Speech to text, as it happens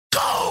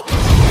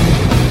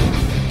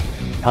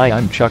Hi,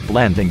 I'm Chuck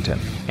Blandington,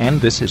 and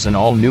this is an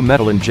all-new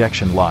Metal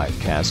Injection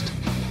livecast.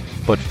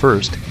 But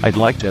first, I'd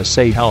like to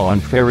say how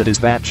unfair it is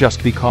that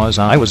just because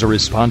I was a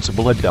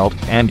responsible adult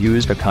and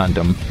used a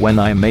condom when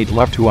I made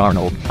love to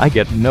Arnold, I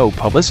get no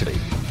publicity.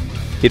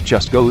 It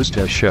just goes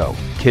to show,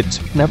 kids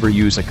never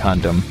use a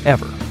condom,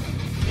 ever.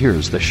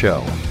 Here's the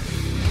show.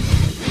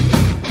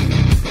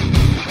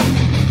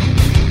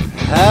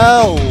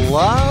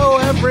 Hello,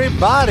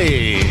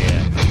 everybody.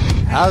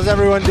 How's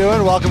everyone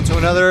doing? Welcome to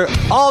another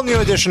all-new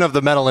edition of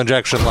the Metal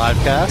Injection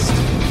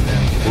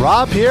Livecast.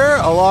 Rob here,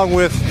 along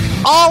with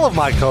all of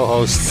my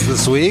co-hosts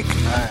this week.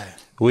 Hi.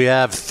 We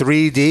have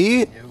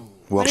 3D.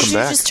 Why did you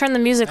just turn the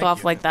music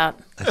off like that?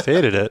 I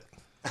faded it.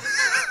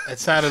 It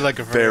sounded like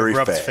a very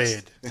abrupt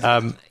fade. It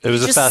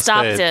was a Just fast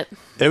stopped fade. it.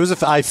 It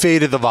was I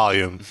faded the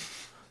volume.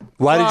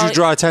 Why did you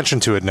draw attention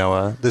to it,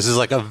 Noah? This is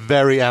like a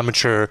very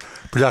amateur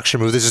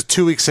production move. This is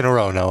 2 weeks in a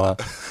row, Noah.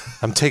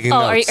 I'm taking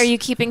notes. Are you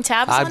keeping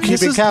tabs I'm on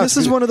keeping this? tabs.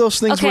 This is one of those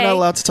things we're Okay. not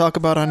allowed to talk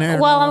about on air.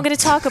 Well, I'm going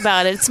to talk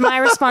about it. It's my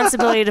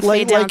responsibility to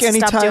fade down, so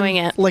stop doing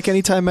it. Like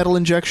anytime Metal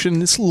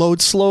Injection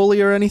loads slowly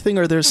or anything,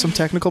 or there's some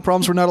technical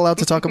problems, we're not allowed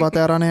to talk about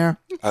that on air.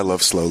 I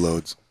love slow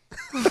loads.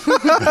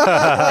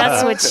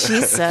 That's what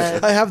she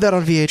said. I have that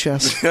on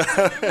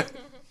VHS.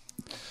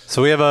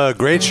 So we have a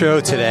great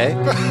show today.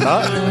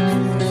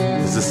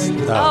 Is this,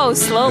 Slow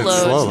it's load.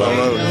 Slow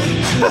load.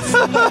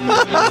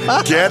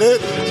 Get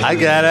it? I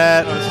get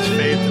it. It's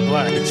fade to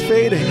black. It's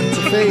fading. It's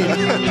a fade.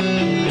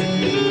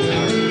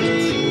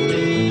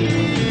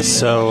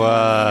 So,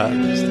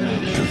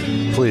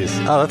 please.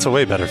 Oh, that's a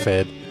way better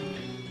fade.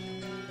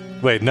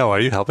 Wait, no, are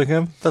you helping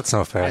him? That's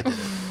not fair.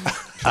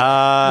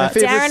 My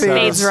favorite Darren fade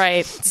fades is-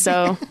 right,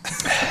 so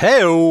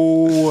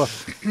Hey-o.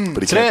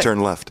 But he Today- can't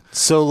turn left.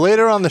 So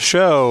later on the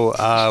show,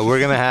 we're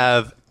going to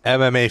have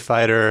MMA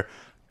fighter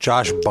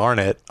Josh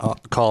Barnett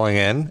calling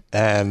in,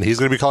 and he's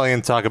going to be calling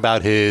in to talk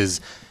about his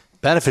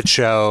benefit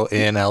show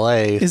in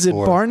L.A. Is it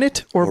for-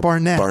 Barnett or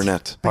Barnett?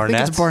 Barnett. I think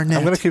it's Barnett.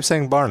 I'm going to keep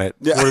saying Barnett.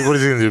 Yeah. What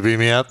is he going to do, beat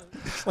me up?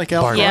 Like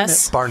Al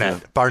Yes.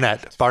 Barnett.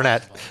 Barnett.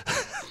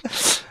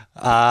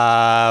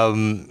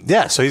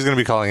 Yeah, so he's going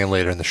to be calling in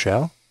later in the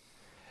show.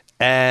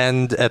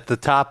 And at the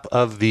top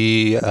of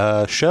the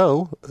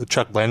show,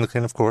 Chuck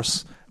Blandington, of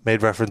course,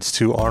 made reference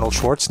to Arnold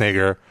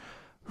Schwarzenegger,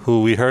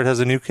 who we heard has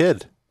a new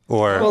kid.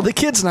 Well, the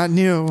kid's not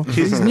new.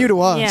 He's new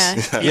to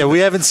us. yeah. Yeah, we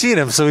haven't seen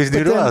him, so he's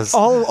new to Then us.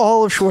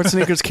 all of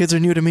Schwarzenegger's kids are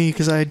new to me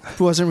because I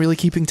wasn't really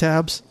keeping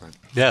tabs.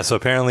 Yeah, so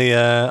apparently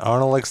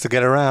Arnold likes to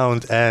get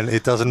around, and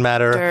it doesn't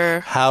matter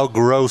Grr. how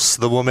gross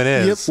the woman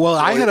is. Well,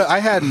 I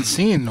hadn't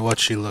seen what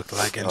she looked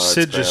like, and that's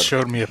Sid just bad.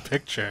 showed me a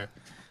picture,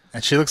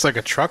 and she looks like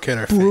a truck hit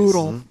her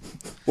Brutal.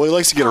 face. Well, he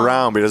likes to get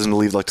around, but he doesn't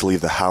like to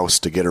leave the house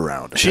to get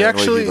around. She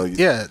Apparently, actually,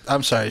 yeah.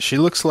 I'm sorry. She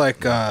looks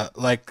like a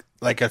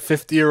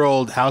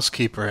 50-year-old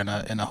housekeeper in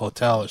a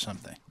hotel or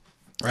something,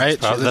 right?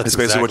 Probably- That's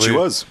basically what she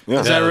was. Yeah.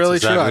 Is that that's really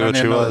exactly true? I what don't she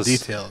even know the was.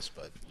 details,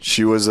 but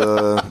She was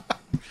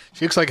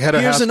she looks like head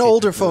of Here's an housekeeping.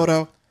 older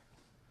photo.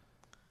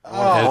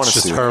 wanna it's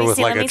just see her Let me with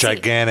see, like let a me see.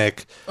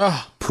 gigantic,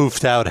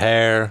 poofed out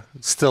hair.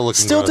 Still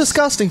looking Still gross.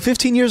 disgusting.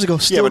 15 years ago.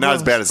 Still yeah, but not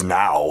gross. as bad as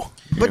now.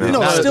 But you know? no,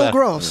 Not as still bad.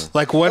 gross.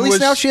 Like when At least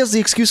was now she has the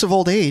excuse of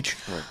old age.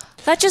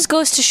 That just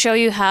goes to show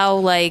you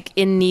how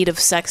in need of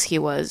sex he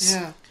was.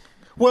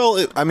 Well,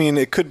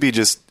 it could be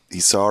just he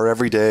saw her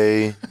every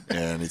day,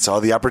 and he saw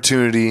the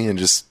opportunity and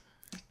just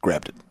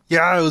grabbed it.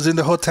 Yeah, I was in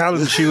the hotel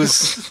and she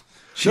was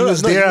No,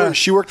 there.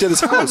 She worked at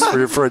his house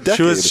for a decade.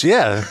 She was,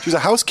 yeah. She was a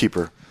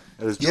housekeeper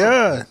at his job.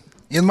 Yeah,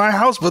 in my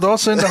house, but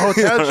also in the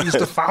hotel. She used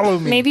to follow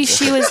me. Maybe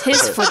she was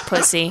his foot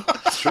pussy.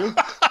 True.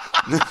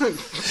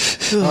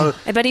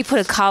 I bet he put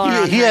a collar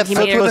on he her. had He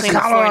made her put a clean the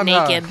collar floor on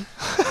her. naked.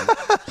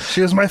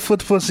 She was my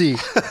foot pussy.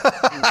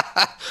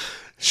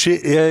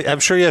 I'm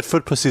sure you had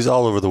foot pussies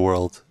all over the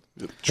world,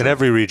 in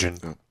every region.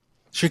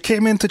 She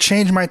came in to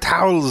change my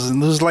towels,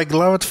 and it was like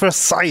love at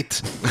first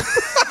sight.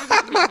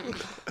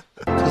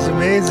 It was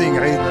amazing.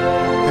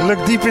 I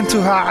looked deep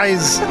into her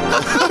eyes.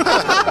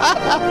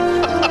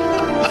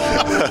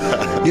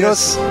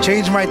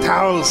 Change my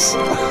towels.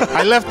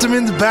 I left them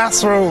in the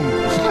bathroom.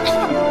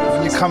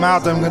 When you come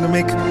out, I'm going to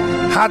make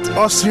hot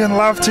Austrian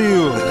love to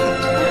you.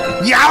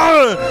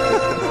 Yeah!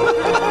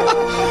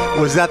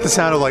 Was that the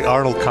sound of like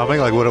Arnold coming?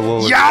 Like what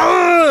was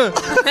Yeah!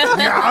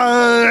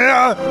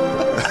 Yeah!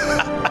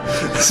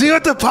 See you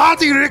at the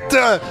party,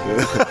 Richter!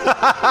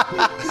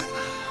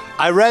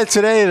 I read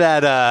today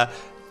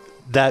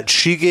that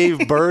she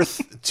gave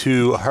birth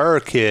to her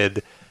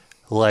kid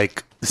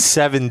like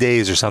 7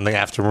 days or something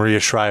after Maria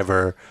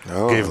Shriver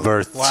gave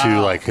birth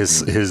to like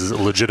his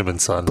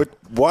legitimate son. But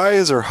why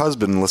is her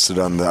husband listed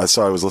on the? I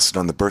saw it was listed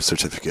on the birth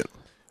certificate.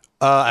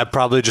 I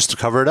probably just to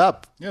cover it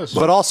up. Yes.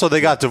 But also they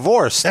got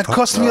divorced. That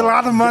cost me a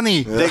lot of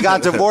money. They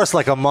got divorced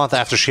like a month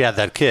after she had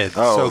that kid.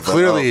 Oh,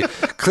 so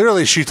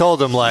clearly she told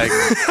him like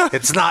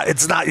it's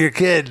not your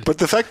kid. But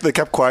the fact that they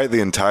kept quiet the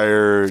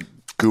entire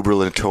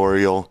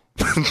gubernatorial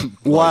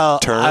Well,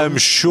 term? I'm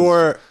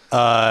sure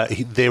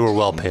they were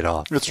well paid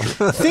off. That's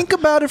true. Think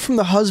about it from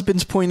the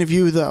husband's point of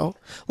view, though.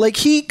 Like,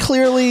 he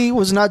clearly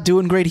was not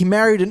doing great. He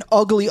married an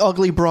ugly,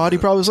 ugly broad. He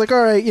probably was like,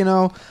 all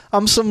right,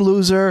 I'm some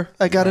loser.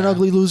 I got an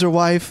ugly loser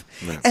wife.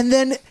 And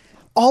then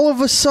all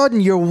of a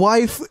sudden, your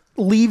wife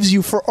leaves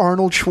you for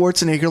Arnold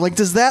Schwarzenegger. Like,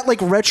 does that, like,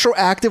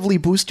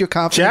 retroactively boost your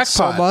confidence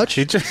Jackpot. so much?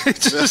 He just hit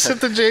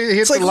the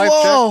It's like,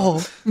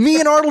 whoa, me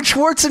and Arnold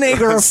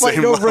Schwarzenegger are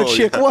fighting Same over a level,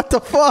 chick. yeah. What the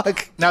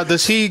fuck? Now,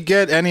 does he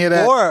get any of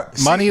that Or-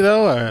 money,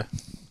 though? Or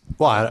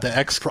Well, the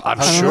ex?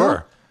 I'm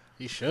sure.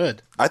 He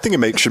should. I think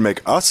it should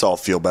make us all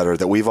feel better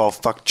that we've all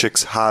fucked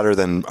chicks hotter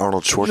than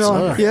Arnold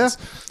Schwarzenegger. Yeah.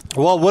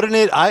 Well, wouldn't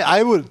it?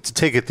 I would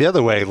take it the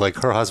other way. Like,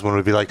 her husband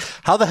would be like,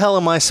 how the hell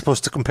am I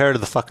supposed to compare to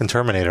the fucking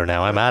Terminator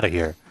now? I'm out of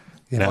here.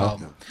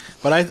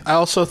 But I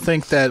also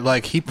think that,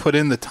 like, he put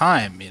in the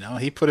time,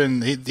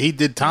 he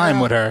did time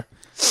with her,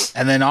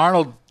 and then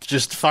Arnold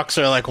just fucks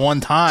her like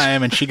one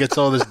time and she gets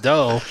all this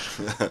dough.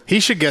 He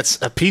should get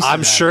a piece of I'm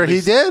that, sure at he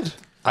least. did.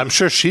 I'm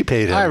sure she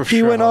paid him.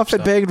 He went off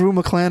and begged Rue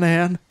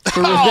McClanahan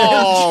for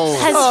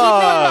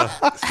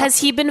Has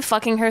he been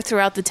fucking her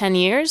throughout the 10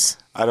 years?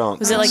 I don't.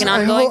 Was it like an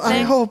ongoing I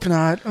thing? hope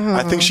not.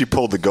 I think she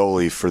pulled the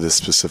goalie for this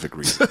specific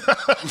reason.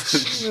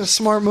 A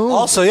smart move.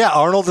 Also, yeah,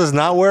 Arnold does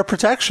not wear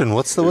protection.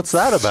 What's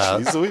that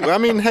about? I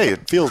mean, hey,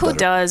 it feels Who better.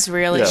 does,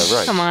 really? Yeah,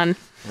 right. Come on.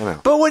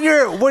 But when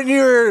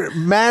you're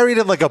married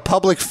in like a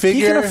public he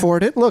figure, can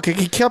afford it. Look,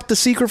 he kept the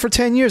secret for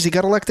 10 years. He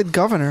got elected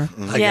governor.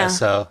 I Yeah. guess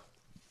so.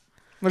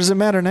 What does it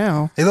matter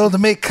now? They don't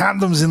make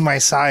condoms in my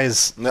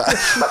size.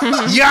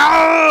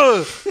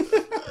 Yeah!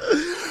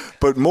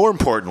 But more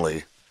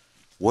importantly,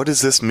 what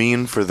does this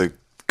mean for the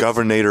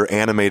Governator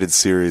animated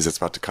series that's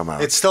about to come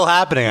out? It's still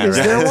happening. I Is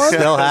read. there It's one?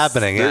 still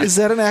happening. Yeah. Is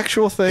that an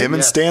actual thing? Him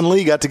and Stan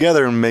Lee got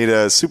together and made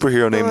a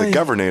superhero named the Right.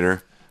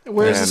 Governator.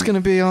 Where is this And going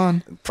to be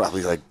on?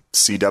 Probably like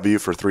CW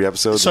for 3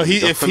 episodes. So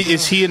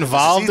is he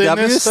involved in CW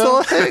this? is still Though?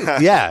 a thing?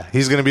 Yeah,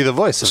 he's going to be the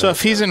voice of So it.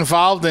 if he's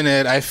involved in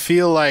it, I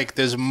feel like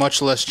there's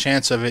much less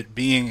chance of it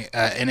being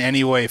in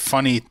any way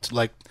funny,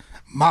 like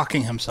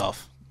mocking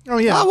himself. Oh,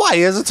 yeah. Why?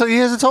 He has a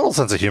total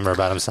sense of humor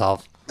about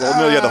himself. Well,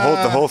 no, yeah,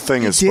 the whole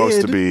thing is he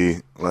supposed to did.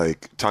 be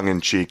like tongue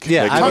in cheek.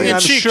 Yeah, Like, I mean, I'm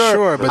tongue-in-cheek, sure.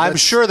 sure, but I'm that's-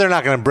 sure they're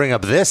not going to bring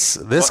up this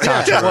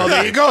controversy. Well,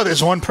 there you go.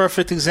 There's one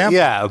perfect example.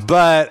 Yeah,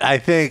 but I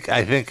think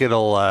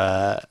it'll.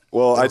 Well,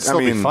 it'll still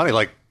be mean, funny.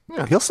 Like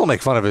he'll still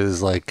make fun of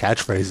his like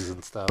catchphrases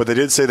and stuff. but they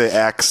did say they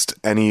axed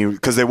any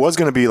because there was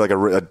going to be like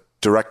a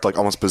direct, like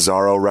almost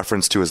bizarro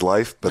reference to his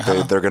life, but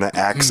they're going to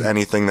axe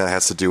anything that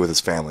has to do with his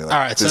family. Like All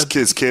right, his so-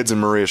 kids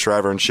and Maria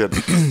Shriver and shit.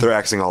 They're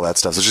axing all that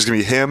stuff. So it's just going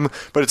to be him,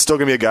 but it's still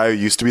going to be a guy who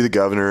used to be the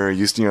governor,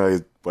 used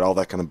to, but all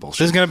that kind of This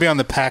bullshit. is going to be on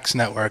the PAX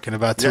network in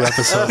about 2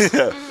 episodes.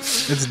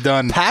 It's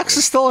done. PAX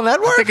is still a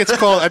network. I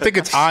think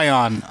it's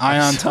Ion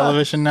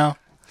Television now.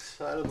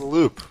 Out of the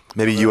loop.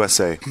 Maybe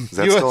USA. Is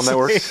that still a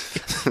network?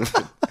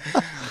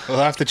 We'll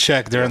have to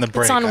check during the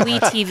break. It's on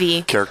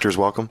WeTV. Characters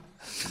welcome.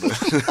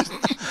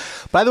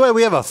 By the way,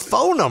 we have a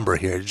phone number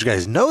here. Did you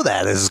guys know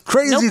that? This is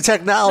crazy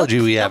technology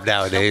we have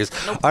nowadays.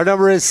 Our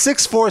number is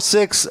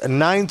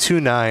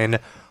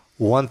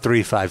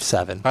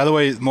 646-929-1357. By the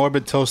way,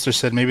 Morbid Toaster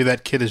said maybe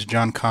that kid is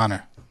John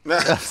Connor.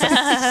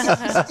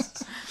 I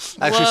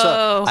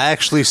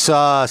actually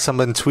saw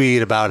someone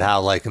tweet about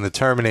how, like, in the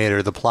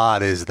Terminator, the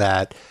plot is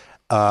that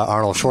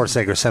Arnold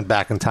Schwarzenegger sent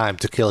back in time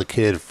to kill a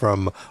kid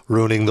from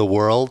ruining the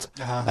world.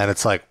 And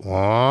it's like,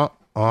 and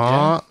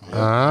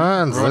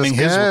Ruining this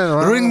his kid,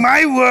 world. Ruining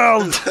my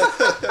world.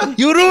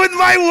 You ruined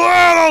my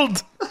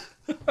world.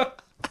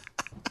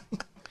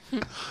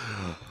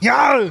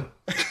 Yeah.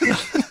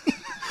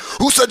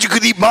 Who said you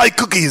could eat my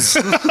cookies?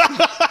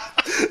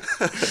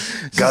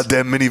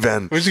 Goddamn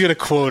minivan. We're just gonna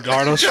quote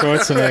Arnold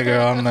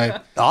Schwarzenegger on like,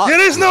 Oh, there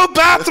is no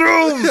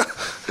bathroom.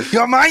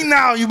 You're mine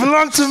now. You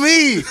belong to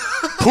me.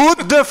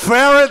 put the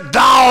ferret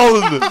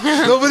down!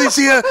 Nobody's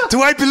here to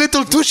wipe your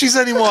little tushies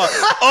anymore.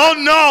 Oh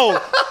no!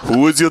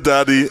 Who is your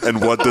daddy and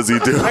what does he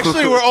do?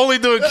 Actually, we're only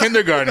doing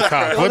kindergarten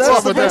cop. What's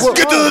up with that?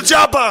 Get to the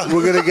chopper!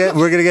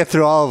 We're gonna get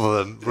through all of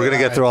them. We're gonna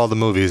get through all the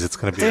movies. It's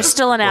gonna be. There's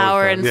still an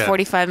hour and Yeah.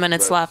 45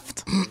 minutes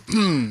left.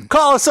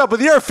 Call us up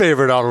with your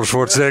favorite Arnold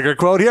Schwarzenegger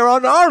quote here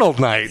on Arnold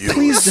Night.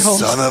 Please don't.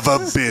 Son of a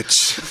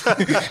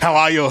bitch. How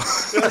are you?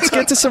 Let's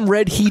get to some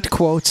Red Heat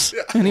quotes.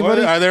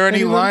 Anybody? Are there any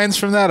Anybody? lines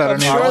from that? I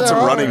don't I know. want some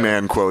there are. Running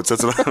Man quotes.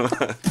 That's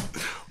what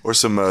or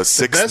some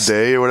Sixth best-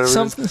 Day or whatever.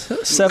 Some it is.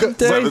 Seventh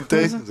Day? Seventh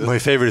Day. My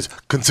favorite is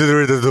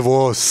consider it a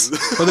divorce.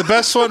 Well, the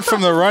best one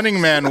from The Running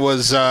Man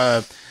was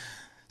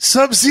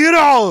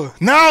Sub-Zero!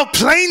 Now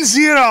Plane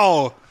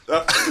Zero!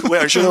 Wait,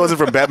 are you sure that wasn't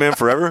from Batman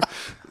Forever?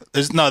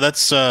 no,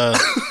 that's yeah,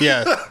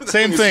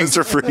 same thing.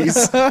 Mr.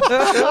 Freeze.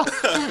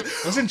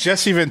 Wasn't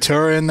Jesse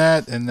Ventura in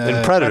that? In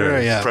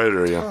Predator. Yeah.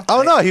 Predator, yeah.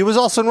 Oh no, he was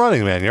also in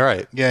Running Man. You're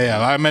right. Yeah.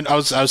 I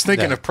was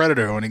thinking Yeah. of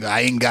Predator when he goes,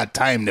 I ain't got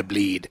time to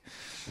bleed.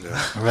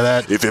 Remember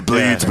that? If it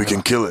bleeds, we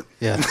can kill it.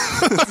 Yeah.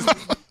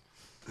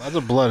 Lots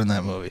of blood in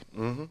that movie.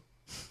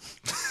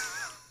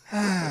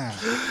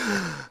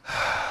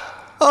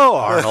 Oh,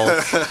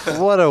 Arnold,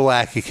 what a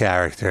wacky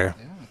character.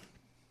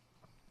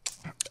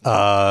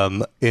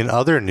 In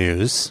other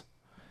news,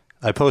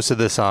 I posted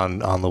this on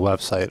the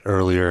website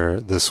earlier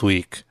this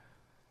week.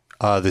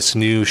 This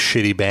new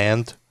shitty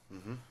band.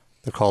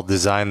 They're called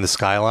Design the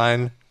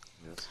Skyline.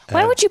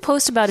 Why would you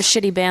post about a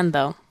shitty band,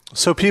 though?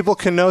 So people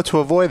can know to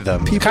avoid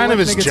them. Kind of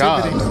his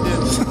job.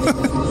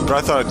 But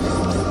I thought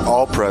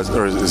all press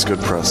is good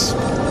press.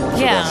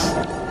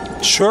 Yeah.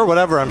 Sure,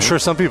 whatever. I'm sure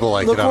some people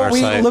like it on our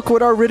site. Look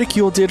what our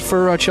ridicule did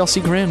for Chelsea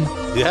Grin.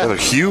 Yeah. They're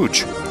huge.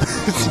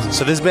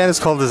 So this band is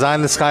called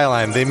Design the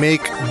Skyline. They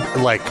make,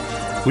 like,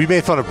 we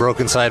made fun of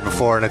Broken Side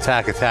before and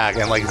Attack,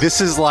 and, like, this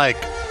is, like,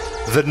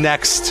 the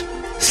next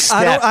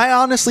step. I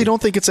honestly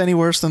don't think it's any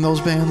worse than those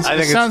bands. I It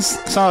think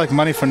sounds like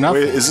Money for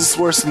Nothing. Wait, is this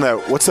worse than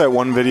that? What's that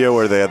one video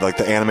where they had like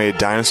the animated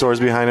dinosaurs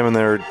behind them and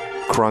they're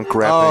crunk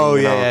rapping? Oh,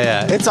 you know?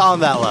 yeah. It's on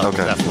that level,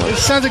 Okay. definitely. It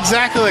sounds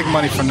exactly like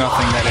Money for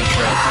Nothing, that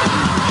intro.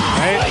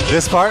 Right?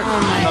 This part?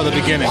 No, the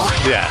beginning.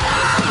 Yeah.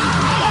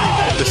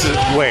 This is,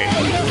 wait.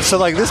 So,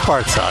 like, this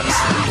part sucks.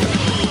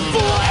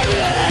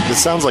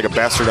 This sounds like a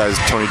bastardized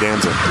Tony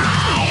Danza.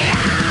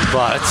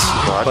 But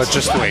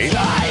just wait.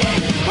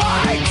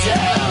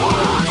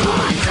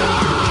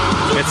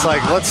 It's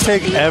like, let's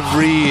take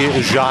every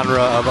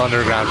genre of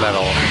underground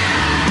metal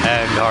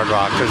and hard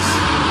rock, because,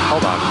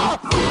 hold on.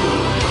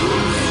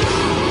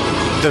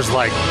 There's,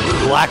 like,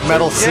 black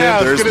metal synth. Yeah,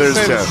 I was There's gonna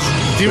say there's this.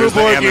 Dimmu there's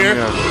the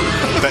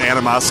Borgir. the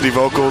animosity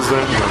vocals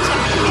there.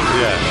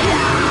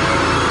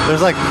 Yeah.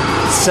 There's, like,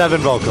 7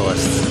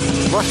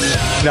 vocalists. What?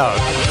 No.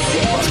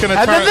 It's gonna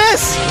And turn then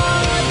this!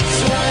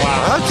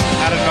 wow,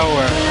 out of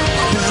nowhere.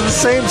 This is the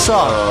same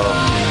song.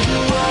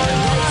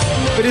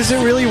 But is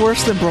it really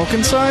worse than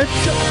Broken Side?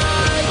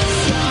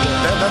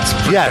 That's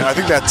Yeah. I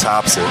think that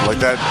tops it. Like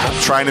that,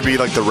 trying to be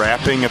like the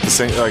rapping at the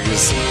same. Like,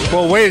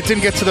 Well, wait, it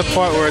didn't get to the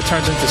part where it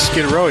turns into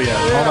Skid Row yet.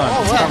 Hold on.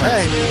 It's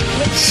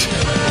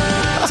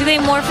coming. Do they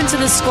morph into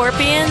the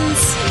Scorpions?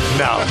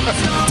 No.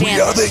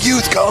 Damn. the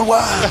youth gone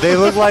wild. They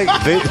look like,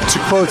 to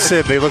quote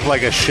Sid, they look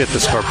like a shit the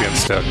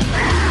Scorpions took.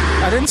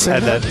 I didn't say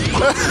And that.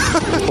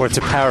 then, or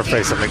to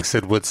paraphrase something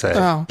Sid would say.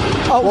 Oh.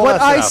 Well, What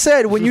that's I enough.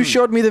 said when you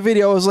showed me the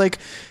video, I was like,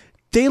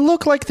 they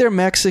look like they're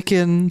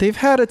Mexican. They've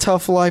had a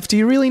tough life. Do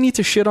you really need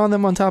to shit on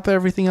them on top of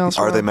everything else?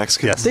 Are Rob? they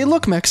Mexican? Yes. They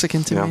look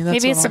Mexican to Yeah. me. That's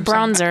Maybe all it's a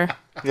I'm saying. bronzer.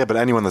 Yeah, but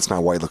anyone that's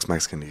not white looks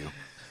Mexican to you.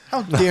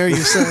 How dare you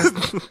say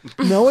it?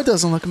 No, it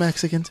doesn't look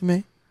Mexican to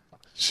me.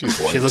 She's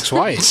white. She looks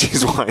white.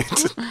 She's white.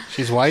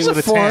 She's white She's with a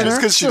a tan. foreigner. Just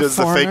because she She's a does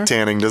the foreigner. fake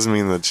tanning doesn't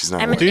mean that she's not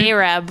I'm an white.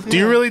 Arab. Do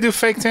you really do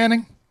fake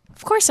tanning?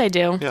 Of course I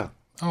do. Yeah.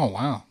 Oh,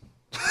 wow.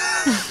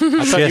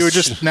 I thought you were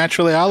just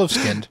naturally olive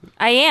skinned.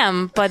 I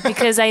am, but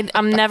because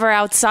I'm never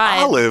outside.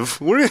 Olive.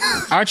 What are you?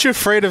 Aren't you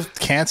afraid of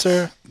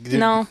cancer?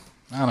 No,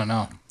 I don't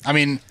know. I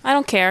mean, I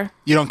don't care.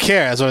 you don't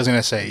care. That's what I was going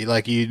to say.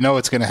 Like, you know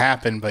it's going to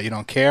happen, but you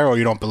don't care, or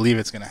you don't believe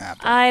it's going to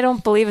happen. I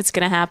don't believe it's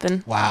going to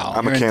happen. Wow.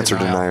 I'm you're a in cancer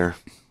denial. denier.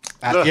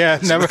 Yeah,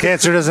 never.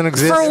 Cancer doesn't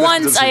exist. For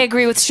once, I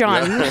agree with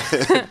Sean.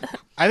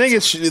 I think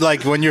it's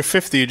like when you're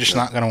 50, you're just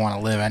not going to want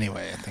to live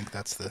anyway. I think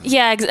that's the.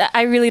 Yeah,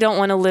 I really don't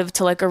want to live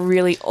to like a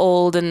really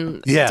old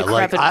and Yeah,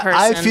 like, decrepit I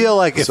person. feel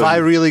like if So- I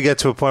really get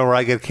to a point where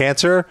I get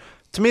cancer,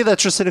 to me,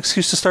 that's just an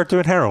excuse to start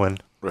doing heroin.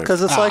 Right.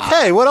 Because it's like,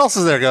 hey, what else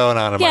is there going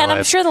on in Yeah, my and I'm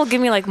life? sure they'll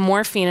give me like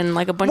morphine and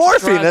like a bunch of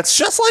Morphine, drugs. that's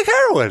just like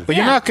heroin. But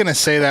you're Yeah. not going to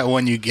say that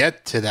when you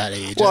get to that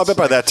age. Well, I That's bet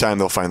by that time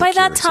they'll find By the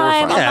cure. that so we're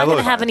time, fine. I'm not we'll going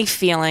to be have fine. any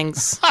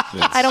feelings.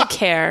 I don't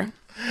care.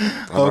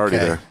 I'm already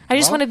Okay. there. I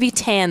just want to be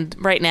tanned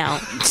right now.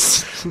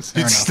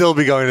 You'd still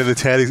be going to the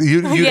tanning.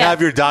 You'd Yeah. have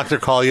your doctor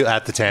call you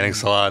at the tanning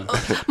salon.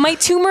 My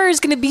tumor is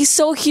going to be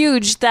so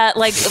huge that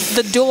like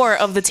the door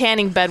of the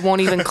tanning bed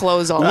won't even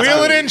close all the Wheel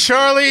time. it in,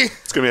 Charlie.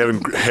 It's gonna be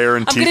having hair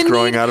and I'm teeth gonna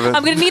growing need, out of it.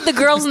 I'm gonna need the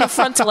girls in the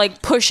front to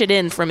like push it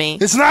in for me.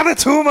 It's not a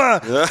tumor.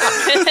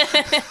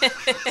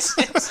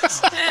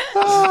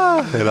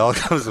 It all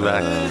comes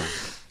back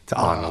to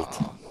Arnold.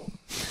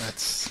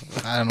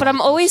 I don't know. But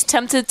I'm always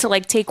tempted to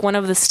like take one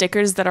of the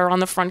stickers that are on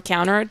the front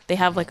counter. They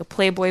have like a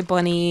Playboy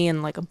bunny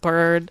and like a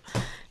bird,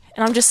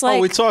 and I'm just like,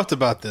 Oh, we talked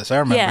about this. I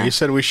remember. Yeah. You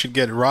said we should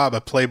get Rob a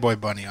Playboy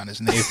bunny on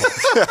his navel.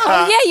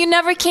 oh yeah, you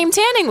never came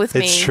tanning with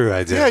me. It's true,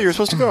 I did. Yeah, you're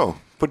supposed to go.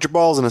 Put your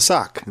balls in a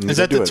sock. and Does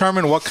you that do it.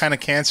 determine what kind of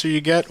cancer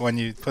you get when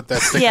you put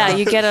that sticker Yeah, on?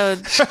 you get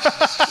a.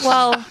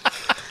 Well,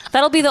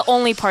 that'll be the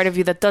only part of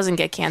you that doesn't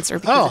get cancer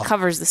because Oh. it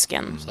covers the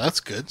skin. That's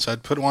good. So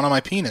I'd put one on my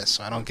penis.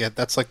 So I don't get.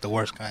 That's like the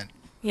worst kind.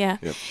 Yeah,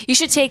 you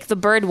should take the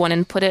bird one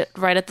and put it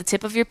right at the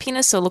tip of your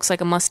penis so it looks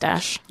like a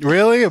mustache.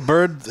 Really, a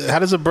bird? How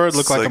does a bird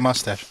look It's like a like-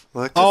 mustache?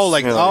 like oh, this,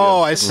 like yeah, oh,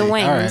 yeah. I see.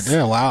 wings. All right.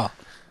 Yeah. Wow.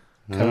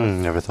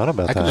 Never thought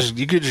about that.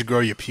 You could just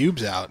grow your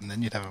pubes out, and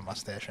then you'd have a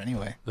mustache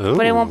anyway.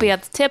 But it won't be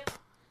at the tip.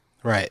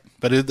 Right.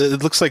 But it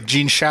looks like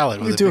Gene Shalit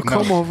with We a do a big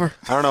nose. comb over.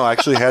 I don't know. I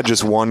actually had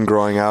just one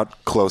growing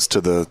out close to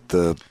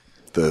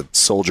the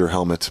soldier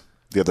helmet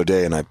the other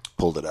day, and I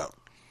pulled it out.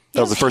 That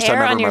was the first time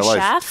hair ever on in my your life.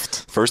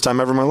 Shaft? First time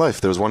ever in my life.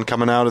 There was one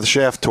coming out of the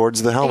shaft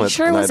towards the Are helmet. you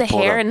sure it and I was a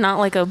pulled hair out. and not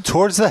like a?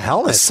 Towards the A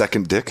helmet.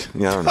 second dick?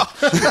 Yeah, I don't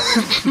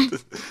know.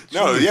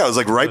 No, yeah, it was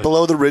like right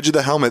below the ridge of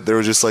the helmet. There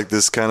was just like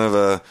this kind of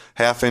a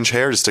half-inch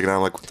hair just sticking out.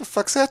 I'm like, what the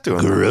fuck's that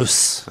doing?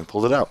 Gross. I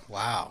pulled it out.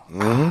 Wow.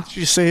 Did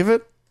you save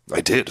it?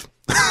 I did.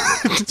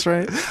 That's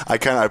right. I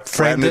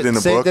flattened it in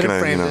a Saved book, it and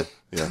and framed it.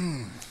 yeah.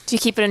 Do you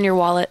keep it in your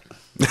wallet?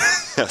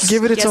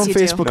 Give it its Yes, own you do.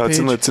 Facebook No, page.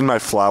 it's in my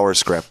flower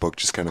scrapbook,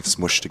 just kind of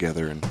smushed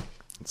together, and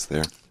it's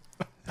there.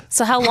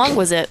 So how long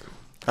was it?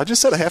 I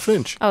just said a half an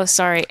inch. Oh,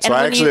 sorry. So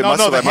I actually No,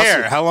 the I must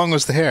hair. have- How long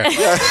was the hair?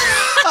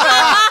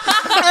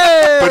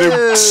 But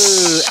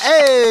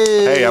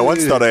hey, I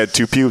once thought I had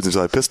 2 pubes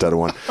until I pissed out of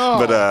one.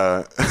 But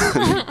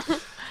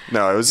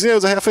no, it was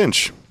a half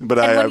inch. But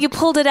And when you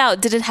pulled it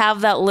out, did it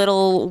have that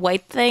little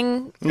white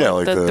thing? yeah,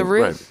 like the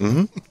root. Right.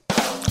 Mm-hmm.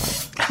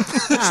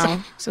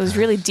 Wow. So it was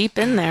really deep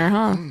in there,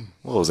 huh?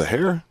 Well, it was a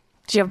hair.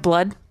 Did you have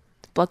blood?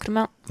 Blood come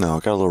out? No,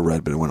 it got a little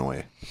red, but it went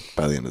away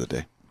by the end of the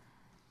day.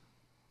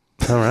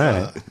 All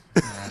right.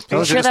 Are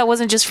you sure that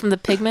wasn't just from the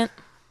pigment?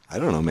 I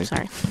don't know, mate.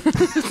 Sorry.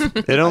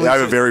 It only I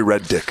have a very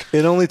red dick.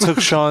 It only took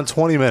Sean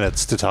 20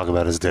 minutes to talk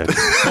about his dick.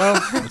 Well,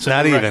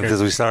 not even record.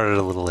 because we started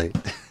a little late.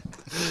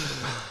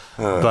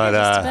 But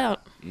Just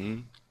about.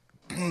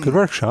 good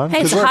work, Sean. Hey,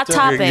 Good it's a work. hot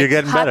topic. You're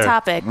getting hot better.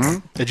 topic.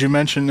 Did you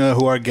mention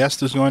who our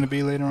guest is going to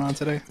be later on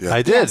today? Yeah.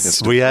 I did.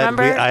 Yes. I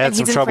Remember? And had he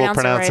some didn't trouble pronounce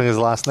it pronouncing right. his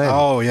last name.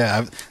 Oh,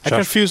 yeah. I Josh-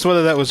 confused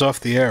whether that was off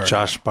the air or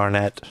Josh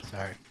Barnett. not.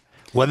 Sorry.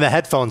 When the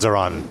headphones are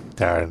on,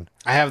 Darren,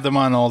 I have them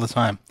on all the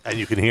time. and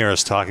you can hear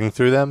us talking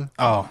through them.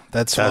 Oh,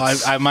 that's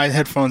That's- why my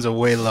headphones are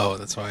way low.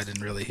 That's why I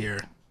didn't really hear.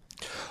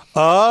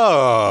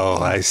 Oh,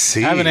 I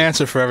see. I have an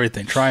answer for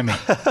everything. Try me.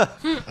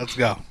 Let's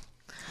go.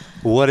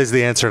 What is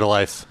the answer to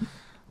life?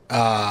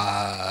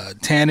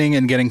 Tanning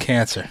and getting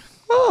cancer.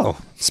 Oh,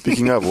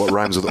 Speaking of, what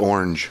rhymes with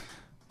orange?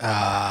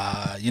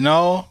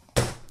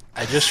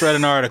 I just read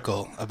an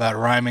article about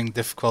rhyming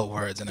difficult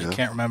words, and I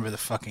can't remember the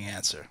fucking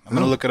answer. I'm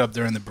going to look it up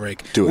during the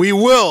break. Do it. We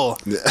will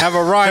have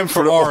a rhyme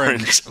for For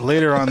orange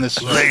later on this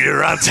week.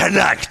 later on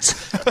tonight,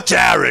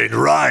 Darren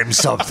rhymes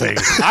something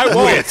I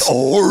won't. with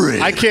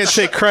orange. I can't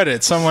take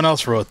credit. Someone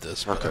else wrote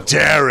this.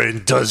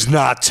 Darren does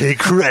not take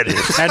credit.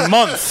 And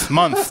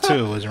month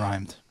too was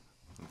rhymed.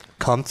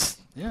 Cunt.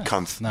 Yeah.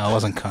 Cunt. No, it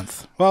wasn't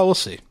cunt. Well, we'll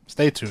see.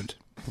 Stay tuned.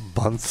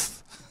 Bunth.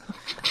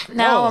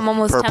 Now I'm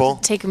almost Purple.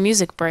 tempted to take a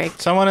music break.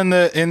 Someone in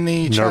the chat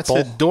Nurple.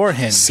 said door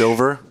hinge.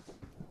 Silver.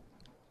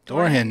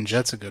 Door hinge.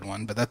 That's a good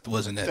one, but that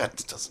wasn't it.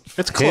 doesn't.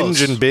 It's close.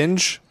 Hinge and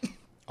binge.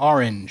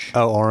 Orange.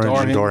 Oh, orange Door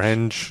and hinge. door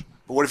hinge.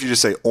 But what if you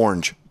just say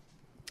orange?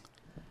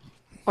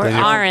 Or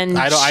orange.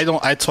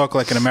 I talk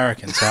like an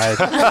American, so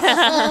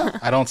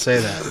I don't say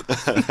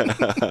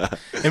that.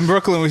 In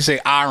Brooklyn, we say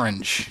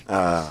orange.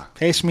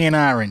 Taste me an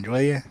orange,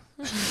 will you?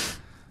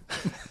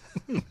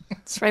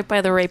 It's right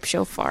by the rape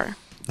shofar.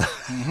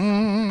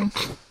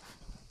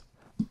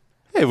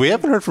 Hey, we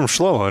haven't heard from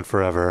Shlomo in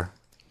forever.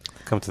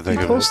 Come to think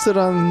of it. Posted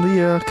on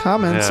the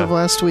comments Yeah. of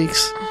last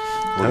week's.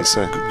 What do you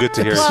say? Good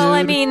to hear. Well,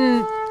 I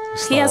mean,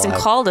 he hasn't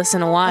alive. called us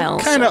in a while.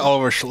 Kind of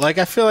over. Like,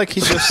 I feel like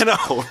he just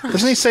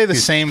doesn't he say the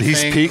same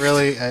he's thing? peaked?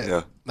 Really?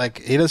 Yeah.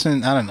 Like he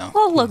doesn't. I don't know.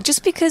 Well, look,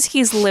 just because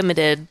he's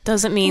limited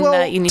doesn't mean Well,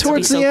 that you need to be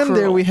towards so the end cruel.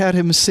 there, we had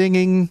him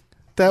singing.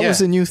 That Yeah.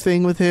 was a new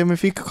thing with him.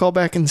 If he could call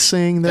back and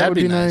sing, that That'd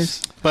would be nice.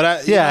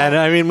 But Yeah, and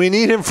I mean, we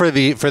need him for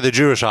the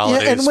Jewish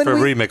holidays and when for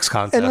we- remix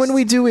contest. And when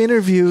we do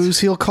interviews,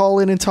 he'll call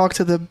in and talk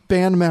to the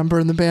band member,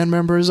 and the band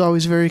member is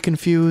always very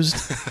confused,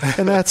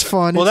 and that's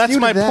fun. well, It's that's new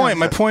to my them. point.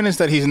 My point is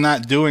that he's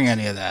not doing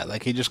any of that.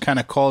 Like he just kind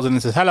of calls in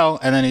and says hello,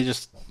 and then he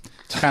just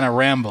kind of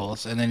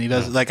rambles, and then he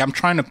does. Like I'm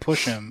trying to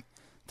push him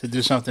to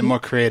do something more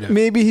creative.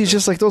 Maybe he's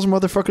just like, those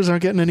motherfuckers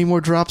aren't getting any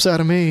more drops out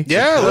of me.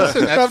 Yeah,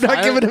 listen, I'm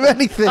not giving him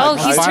anything. Oh,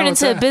 he's fine turned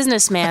with into a that.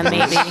 businessman,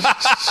 maybe.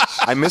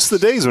 I miss the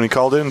days when he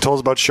called in and told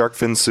us about shark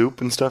fin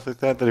soup and stuff like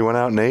that he went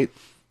out and ate.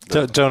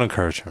 don't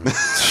encourage him.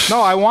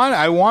 No, I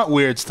want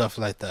weird stuff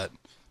like that.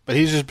 But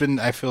he's just been.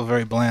 I feel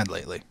very bland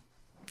lately.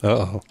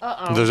 Uh-oh.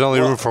 There's only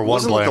room for one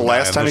Wasn't it bland the guy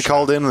last on time he this show.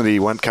 called in that he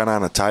went kind of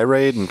on a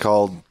tirade and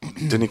called?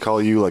 Didn't he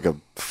call you like a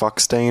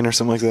fuck stain or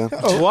something like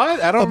that? What?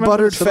 I don't A remember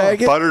buttered this at all.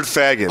 faggot. Buttered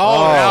faggot.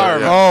 Oh, now I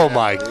remember. Oh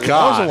my That was a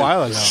God!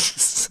 while ago.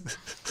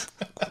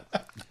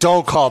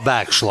 Don't call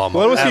back, Shlomo.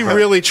 What was he ever.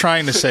 really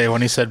trying to say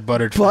when he said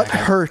buttered Butt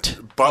faggot? hurt,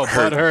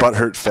 Butthurt.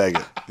 Butthurt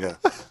faggot. Yeah.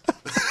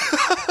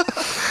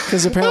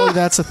 because apparently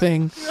that's a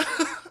thing.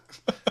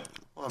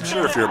 I'm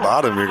sure if you're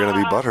bottom, you're going to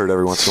be butthurt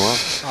every once in a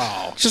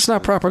while. It's just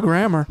not proper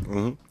grammar.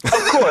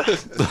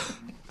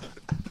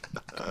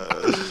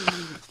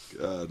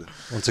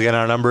 Once again,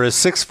 our number is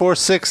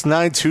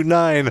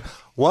 646-929-1357.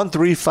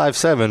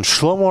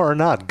 Shlomo or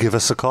not, give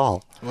us a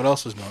call. What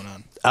else is going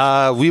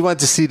on? We went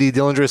to see the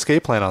Dillinger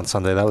Escape Plan on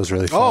Sunday. That was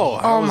really fun. Oh,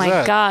 how Oh was my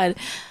that? God.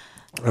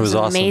 it was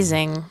awesome.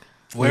 Amazing.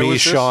 Where Me,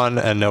 was this? Sean,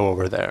 and Noah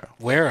were there.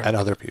 Where? And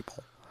other people.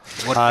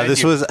 What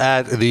This venue? was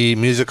at the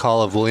Music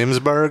Hall of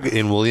Williamsburg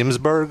in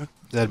Williamsburg. Is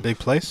that a big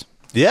place?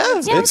 Yeah,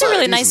 Yeah, it's a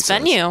really decent nice size.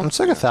 venue. It's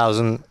like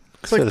 1,000.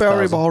 It's like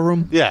Bowery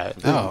Ballroom. Yeah,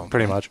 Oh,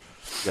 pretty much.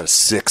 You got a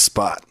sick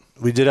spot.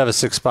 We did have a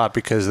 6 spot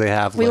because they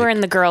have. We like, were in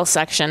the girl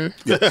section.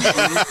 Like if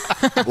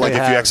you have-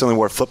 accidentally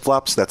wore flip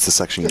flops, that's the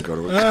section you go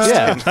to.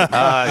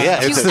 yeah,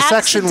 it's You the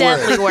section where.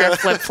 accidentally wear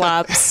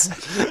flip-flops.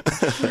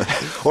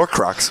 Or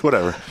Crocs,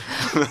 whatever.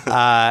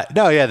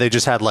 No, yeah, they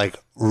just had like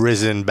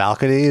risen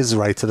balconies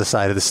right to the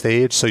side of the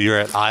stage. So you're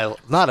at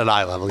not at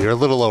eye level. You're a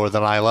little lower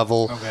than eye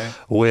level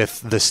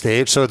with the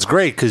stage. So it's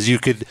great because you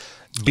could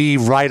be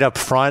right up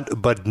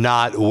front, but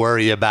not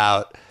worry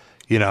about,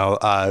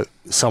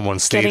 someone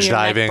stage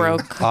diving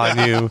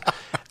on you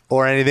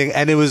or anything.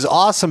 And it was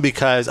awesome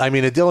because, a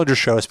Dillinger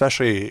show,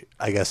 especially,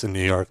 I guess, in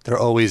New York, they're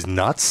always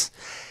nuts.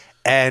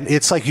 And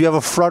it's like you have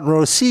a front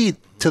row seat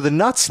to the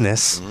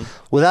nutsness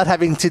without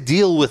having to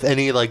deal with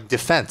any,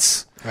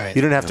 defense. Right.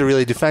 You don't have to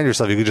really defend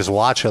yourself. You can just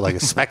watch it like a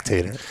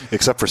spectator.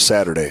 Except for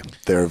Saturday,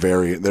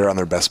 they're on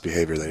their best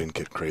behavior. They didn't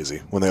get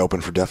crazy when they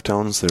opened for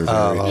Deftones. They're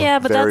very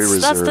that's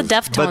the reserved.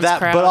 Deftones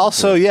crowd. But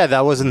also,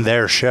 that wasn't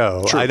their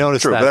show. True, I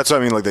noticed true, that. but that's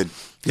what I mean.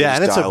 They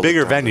and it's a dialed bigger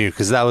it down. venue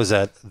because that was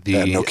at the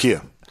At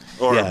Nokia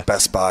or Yeah.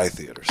 Best Buy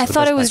theaters. I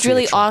thought it was Buy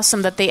really Theater.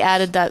 awesome that they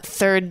added that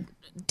third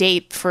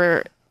date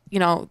for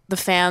the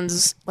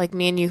fans like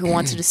me and you who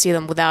wanted to see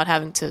them without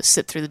having to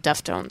sit through the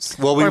Deftones.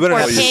 Well, we wouldn't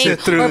have to paying,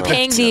 sit through or the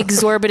paying the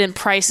exorbitant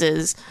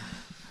prices.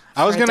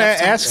 I was For going to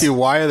Deftones. ask you,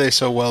 why are they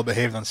so well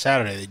behaved on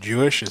Saturday? Are they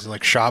Jewish? Is it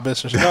like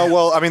Shabbos or something? No,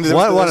 well, One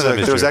of them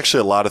is there was Jewish. actually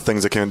a lot of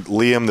things that came.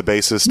 Liam, the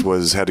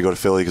bassist, had to go to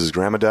Philly because his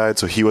grandma died,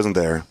 so he wasn't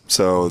there.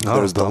 So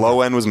there's the bummer.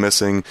 low end was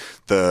missing.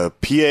 The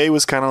PA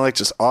was kind of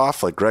just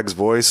off. Like Greg's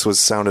voice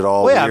sounded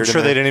all. Well, yeah, I'm weird in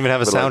sure they there. didn't even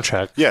have a But, sound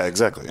check. Yeah,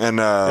 exactly. And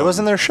It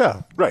wasn't their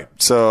show. right.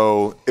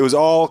 So it was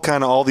all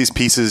all these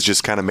pieces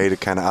just kind of made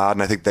it kind of odd,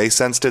 and I think they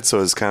sensed it. So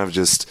it was kind of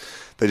just.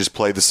 They just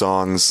played the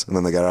songs and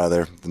then they got out of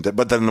there.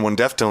 But then when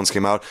Deftones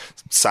came out,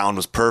 sound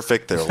was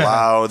perfect. They're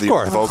loud. The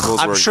vocals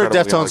I'm were sure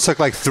incredible. Deftones took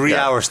like 3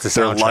 hours to Their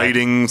sound check.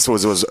 lighting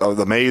was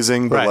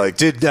amazing. But Right.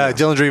 Did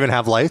Dillinger even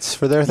have lights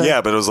for their thing?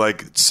 yeah, but it was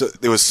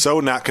it was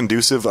so not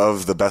conducive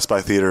of the Best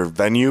Buy Theater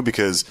venue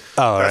because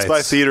Best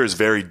Buy Theater is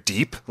very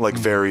deep,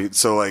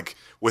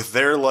 with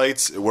their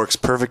lights, it works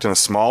perfect in a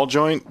small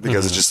joint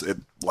because it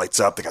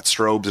lights up. They got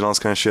strobes and all this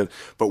kind of shit.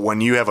 But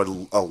when you have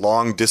a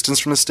long distance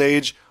from the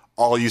stage,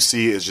 all you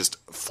see is just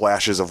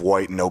flashes of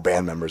white, no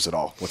band members at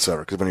all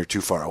whatsoever. Because when you're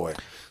too far away.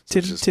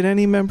 Did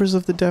any members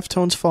of the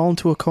Deftones fall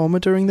into a coma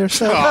during their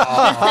set?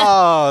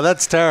 Oh,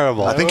 that's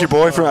terrible. I think your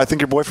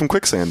boy from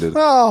Quicksand did.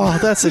 Oh,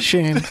 that's a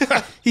shame.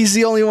 He's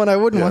the only one I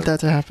wouldn't want that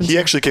to happen. He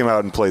actually came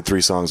out and played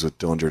 3 songs with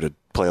Dillinger to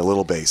play a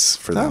little bass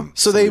for them.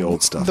 So some of they the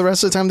old stuff. the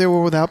rest of the time they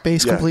were without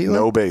bass completely.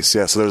 No bass.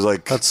 Yeah, so there's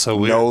That's so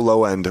weird. no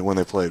low end when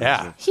they played.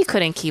 Yeah. He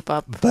couldn't keep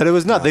up. But it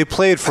was not. They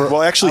played for.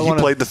 Well, actually, I he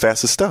wanna- played the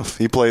fastest stuff.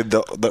 He played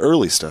the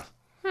early stuff.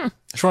 I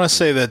just want to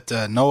say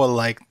that Noah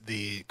liked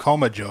the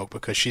coma joke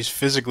because she's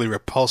physically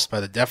repulsed by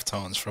the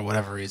Deftones for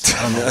whatever reason.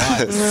 I don't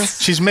know why.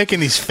 She's making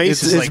these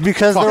faces It's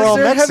because they're all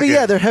They're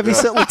Mexican. they're heavy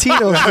set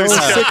Latinos. I was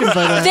sickened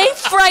by that. They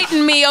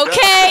frighten me,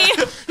 okay?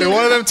 Did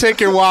one of them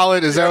take your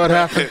wallet? Is that what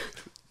happened?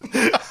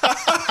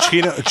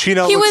 Chino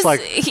He looks was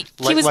like he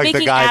like was the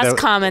making guy ass that-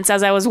 comments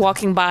as I was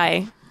walking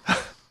by.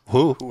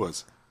 Who? Who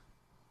was?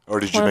 Or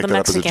did you One make of the that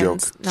up as a joke?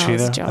 Mexicans. No, it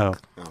was a Chino? joke.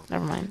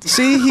 Never mind.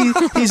 See,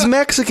 he's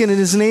Mexican and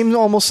his name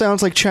almost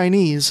sounds like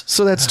Chinese.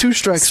 So that's 2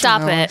 strikes.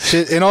 Stop from now on.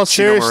 it. In all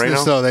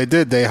seriousness, Moreno?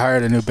 though, they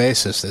hired a new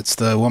bassist. It's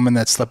the woman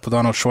that slept with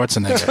Arnold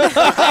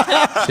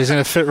Schwarzenegger. She's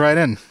going to fit right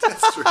in.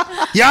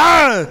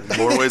 Yeah,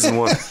 More ways than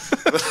one.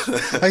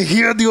 I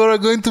heard you are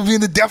going to be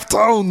in the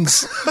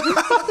Deftones.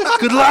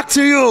 Good luck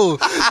to you.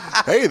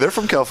 Hey, they're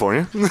from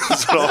California.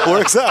 That's what all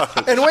works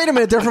out. And wait a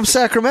minute, they're from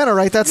Sacramento,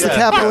 right? That's the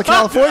capital of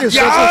California.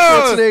 So Yeah.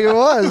 that's what Schwarzenegger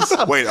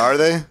was. Wait, are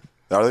they?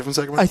 Are they from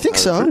Sacramento? I think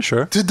so. Pretty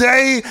sure.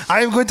 Today,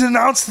 I am going to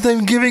announce that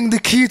I'm giving the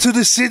key to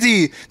the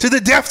city to the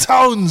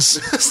Deftones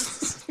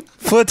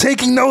for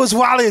taking Noah's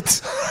wallet.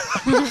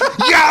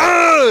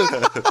 Yeah!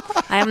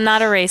 I am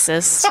not a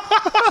racist.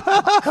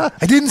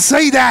 I didn't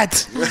say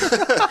that.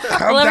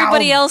 Calm Well,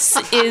 everybody down.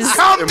 else is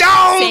Calm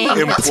down. saying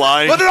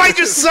Implying. What did I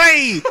just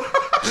say?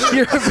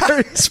 You're a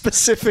very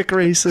specific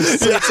racist.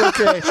 So it's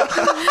okay.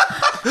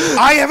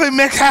 I have a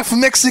half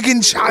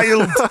Mexican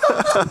child.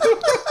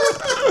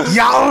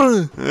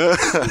 Yeah.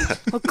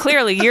 well,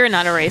 clearly you're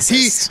not a He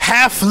racist.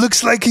 half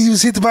looks like he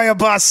was hit by a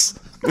bus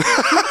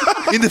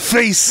in the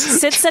face.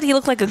 Sid said he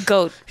looked like a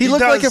goat. He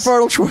looked does. like if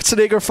Arnold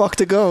Schwarzenegger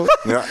fucked a goat.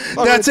 Yeah.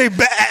 That's a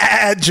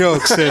bad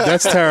joke, Sid.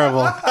 That's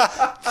terrible.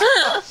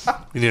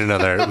 We need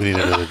another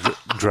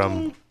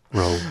drum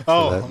roll.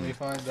 Let me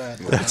find that.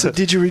 It's a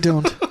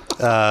didgeridoo.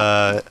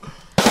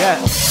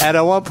 Yeah, and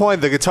at one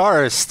point, the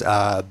guitarist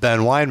Ben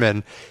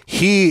Weinman,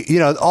 he,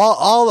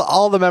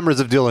 all the members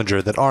of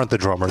Dillinger that aren't the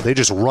drummer, they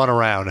just run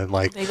around and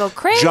They go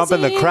crazy. jump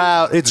in the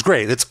crowd. It's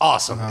great. It's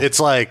awesome. It's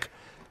like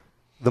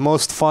the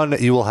most fun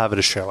that you will have at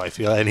a show, I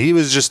feel. And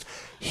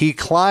he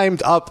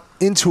climbed up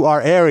into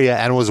our area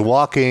and was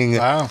walking.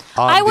 Wow.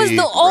 On I was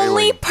the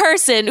only railing.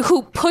 person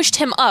who pushed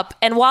him up,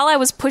 and while I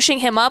was pushing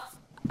him up,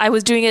 I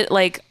was doing it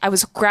like I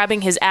was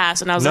grabbing his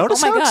ass, and I was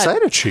Notice like, "Oh my how god!"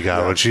 excited she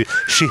got when she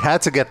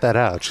had to get that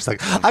out. She's like,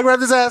 "I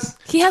grabbed his ass."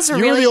 He has a You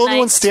were really the only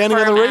one nice standing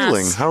on the firm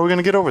railing. ass. How are we going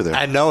to get over there?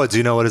 And Noah, do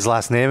you know what his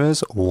last name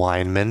is?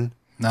 Weinman.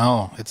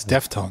 No, it's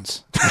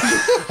Deftones.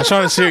 I just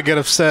want to see her get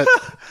upset.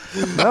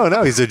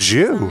 No, he's a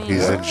Jew.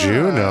 He's a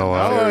Jew,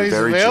 Noah. Oh, he's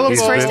very available.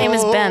 His first name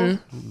is Ben.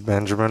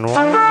 Benjamin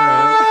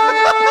Weinman.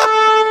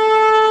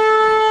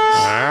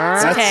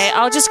 Okay,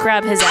 I'll just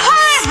grab his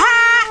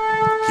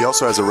ass. He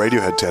also has a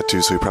Radiohead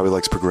tattoo, so he probably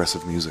likes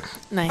progressive music.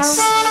 Nice.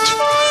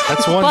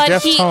 That's one But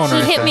deaf he tone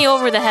right hit there. me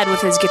over the head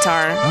with his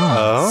guitar.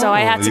 So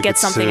I had to you get could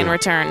something sue. in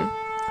return.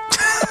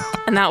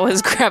 And that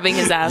was grabbing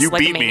his ass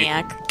like a me.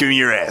 maniac. Give me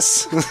your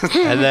ass.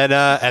 And then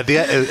at the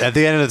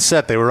end of the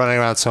set, they were running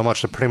around so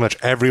much that pretty much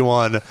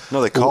everyone.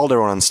 No, they called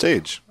everyone on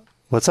stage.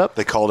 What's up?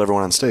 They called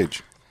everyone on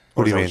stage.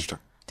 What do you Or- mean?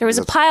 There was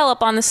a pile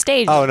up on the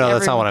stage. Oh no,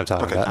 that's not what I'm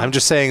talking about. I'm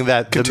just saying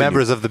that the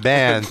members of the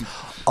band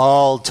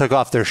all took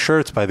off their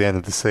shirts by the end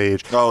of the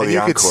stage. Oh, and the you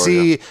could encore,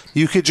 see,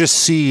 you could just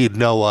see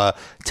Noah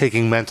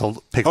taking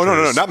mental pictures. Oh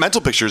no, not mental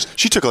pictures.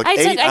 She took like I 8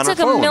 took on her a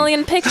phone.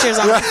 million pictures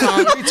on my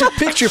phone.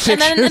 Picture And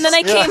then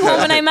I came home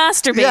and I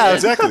masturbated. Yeah,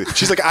 exactly.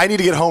 She's like, I need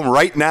to get home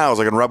right now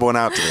so I can rub one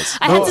out to this.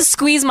 I had to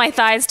squeeze my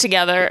thighs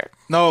together.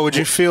 No, would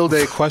you field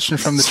a question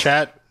from the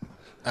chat?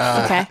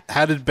 Okay.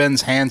 How did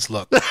Ben's hands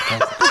look?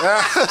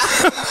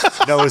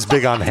 Noah's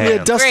big on hands.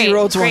 Yeah, Dusty Great,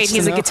 Rhodes great. wants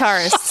He's to a know.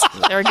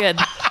 guitarist. They were good.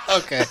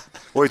 Okay.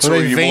 Wait, so Were are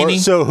they you veiny? more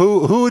So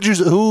who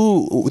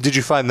did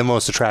you find the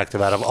most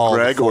attractive out of all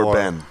Greg the four, or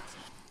Ben?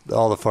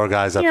 All the four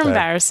guys up You're there.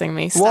 embarrassing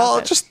me. Stop Well,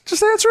 it. just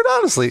answer it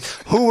honestly.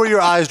 Who were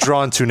your eyes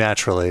drawn to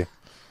naturally?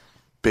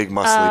 Big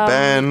muscly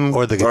Ben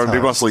Or the big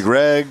guitarist. muscly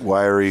Greg,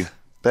 wiry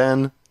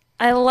Ben.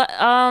 I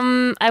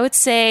would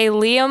say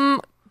Liam,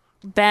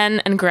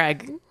 Ben, and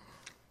Greg.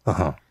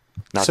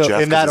 Not So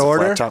Jeff, in that 'cause he's a flat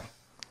order? top.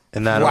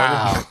 In that order?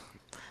 Wow.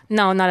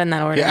 No, not in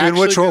that order. Yeah, In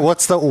which Actually, one?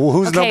 What's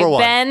who's okay, number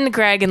one? Ben,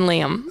 Greg, and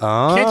Liam.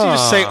 Can't you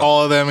just say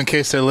all of them in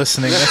case they're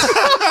listening?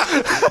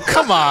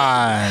 Come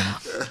on.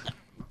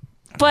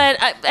 But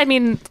I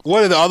mean,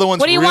 What are the other ones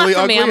what do you really want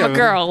from ugly? me? I'm I a mean-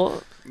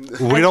 girl.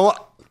 We don't.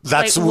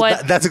 That's Like,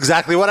 what- that's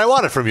exactly what I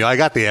wanted from you. I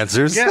got the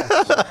answers. Yeah.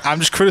 I'm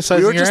just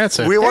criticizing your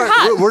answer. We weren't.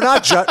 hot. We're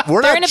not.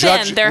 We're They're not in a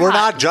judging. band. They're We're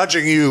hot. not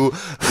judging you The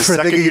for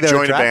second thinking you they're join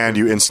a attractive. band,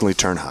 you instantly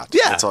turn hot.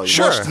 Yeah, That's all you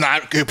sure. It's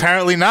not,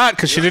 apparently not,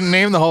 because she didn't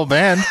name the whole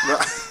band.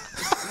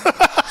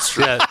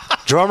 Yeah.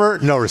 Drummer,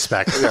 no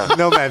respect.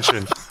 No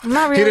mention. I'm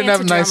not really He didn't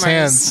have into nice drummers.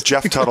 hands.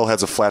 Jeff Tuttle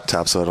has a flat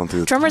top, so I don't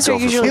think Drummers are go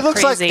for usually He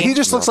looks crazy. like he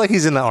just looks like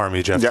he's in the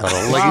army. Jeff Yeah.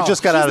 Tuttle. Like Wow. he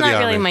just got He's out of not the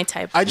really army. my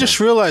type. I just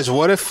realized,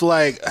 what if,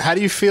 how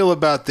do you feel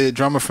about the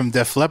drummer from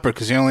Def Leppard?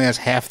 Because he only has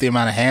half the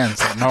amount of hands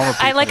that normal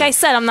people Like I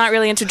said, I'm not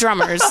really into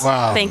drummers.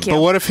 Wow. Thank you.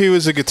 But what if he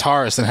was a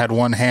guitarist and had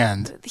one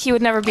hand? He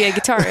would never be a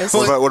guitarist.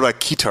 what about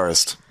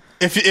guitarist?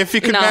 If you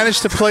could No.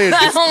 manage to play it.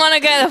 I don't want a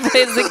guy that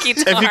plays the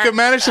guitar. If you could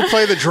manage to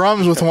play the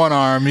drums with one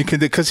arm, you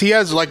could, because he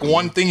has like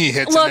one thing he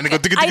hits Look, and then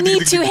it goes. I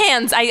need two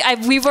hands.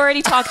 We've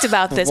already talked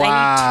about this. Wow.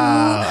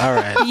 I All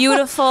need right. two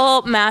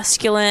beautiful,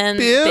 masculine,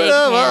 big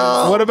Beautiful.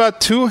 hands. What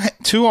about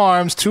two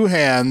arms, two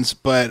hands,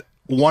 but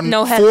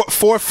No head.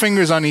 four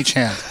fingers on each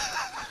hand?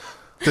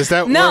 Does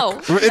that No,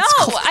 work? no,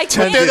 I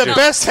can't. They're the No.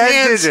 best 10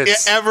 hands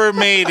digits. ever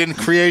made in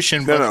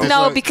creation. But No. there's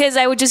No, like- because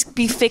I would just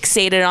be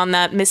fixated on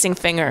that missing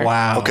finger.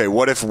 wow. Okay,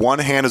 what if one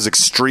hand is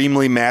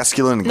extremely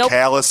masculine and Nope.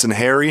 callous and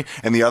hairy,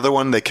 and the other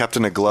one they kept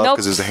in a glove Nope.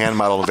 because there's a hand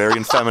model very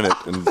effeminate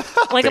and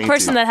Like a dainty.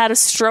 person that had a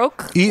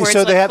stroke, where it's So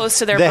like they have close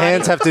to their the body.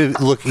 hands have to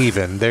look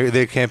even.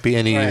 There can't be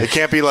any It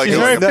can't be like, She's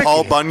like very a Paul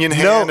picky. Bunyan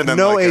hand no and then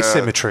no like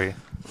asymmetry.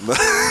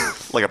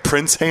 like a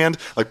Prince hand,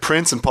 like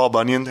Prince and Paul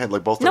Bunyan had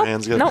like both their Nope,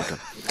 hands together. nope.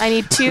 I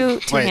need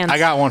two Wait, hands. I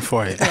got one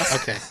for you.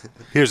 Okay.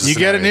 Here's the You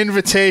get an scenario.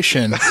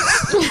 invitation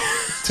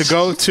to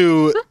go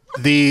to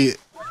the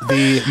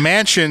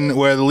mansion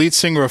where the lead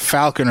singer of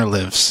Falconer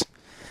lives.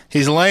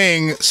 He's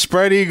laying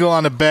spread eagle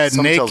on a bed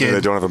Some tells me they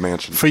naked don't have a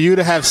mansion. for you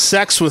to have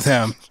sex with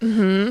him.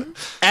 Mm-hmm.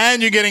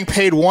 And you're getting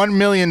paid $1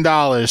 million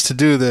to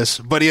do this,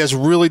 but he has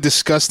really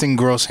disgusting,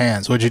 gross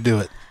hands. Would you do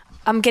it?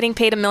 I'm getting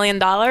paid $1 million.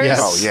 Yes.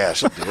 Oh yeah, I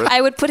should do it. I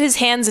would put his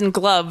hands in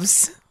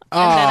gloves, and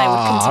then I would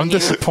I'm continue.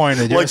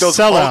 disappointed. You're Like a those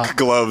sellout. Hulk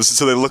gloves,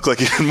 so they look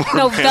like even more.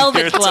 No, man velvet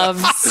hairs.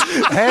 gloves.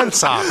 hand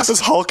socks.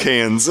 Those Hulk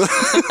hands.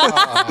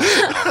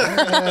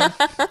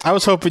 I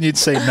was hoping you'd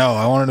say no.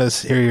 I wanted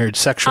to hear your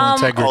sexual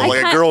integrity. Oh, like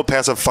a can't- girl would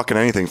pass up fucking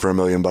anything for $1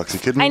 million. You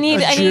kidding me? I need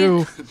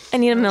Jew.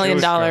 $1 million.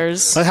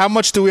 Like, how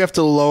much do we have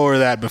to lower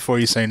that before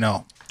you say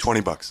no?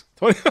 $20.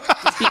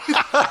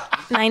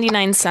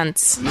 99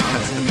 cents.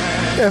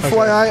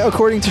 FYI,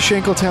 according to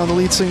Shankletown, the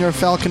lead singer of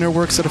Falconer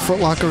works at a Foot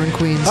Locker in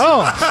Queens.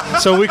 Oh,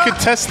 so we could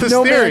test this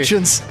no theory.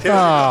 mentions. Here's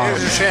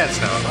your chance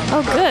now.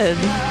 Oh, good.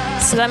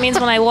 So that means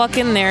when I walk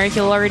in there,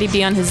 he'll already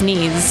be on his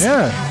knees,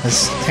 Yeah,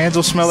 his hands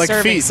will smell like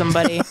serving feet.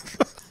 somebody.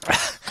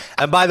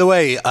 And by the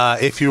way,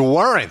 if you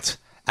weren't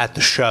at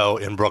the show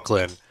in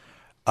Brooklyn,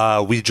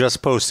 we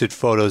just posted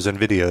photos and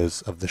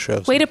videos of the show.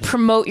 Way to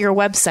promote your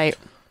website.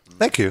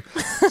 Thank you.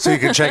 So you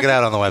can check it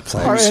out on the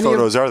website. Are Whose any of-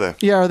 photos are they?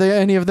 Yeah, are they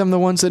any of them the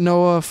ones that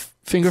Noah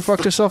finger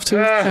fucked herself to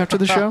after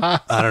the show?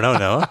 I don't know,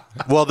 Noah.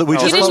 Well, we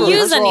just didn't posted,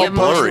 use any of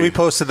them. we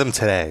posted them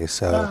today.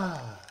 So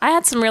I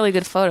had some really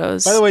good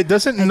photos. By the way,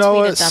 doesn't I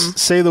Noah tweeted them.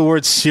 say the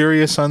word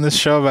serious on this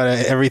show about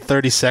every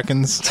 30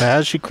 seconds? So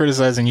how's she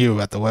criticizing you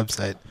about the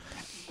website?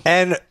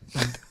 and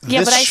yeah,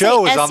 this but I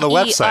show say is on the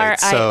website.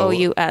 So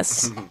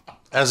SERIOUS.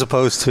 as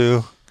opposed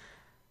to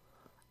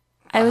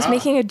I was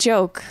making a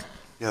joke.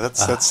 Yeah,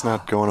 that's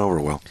not going over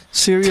well.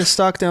 Sirius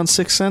stock down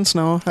 6 cents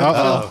now.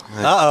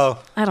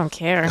 I don't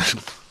care.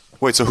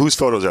 Wait, so whose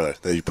photos are they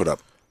that you put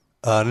up?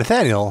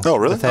 Nathaniel. Oh,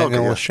 really?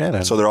 Nathaniel Okay, yeah.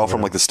 Shannon. So they're all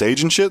from like the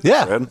stage and shit?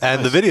 Yeah, Red?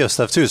 and the video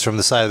stuff too is from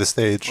the side of the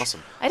stage.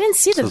 Awesome. I didn't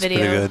see the So it's video.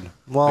 pretty good.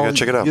 Well, I gotta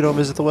check it out. You don't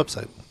visit the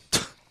website.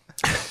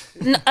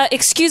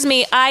 Excuse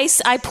me, I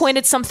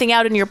pointed something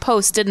out in your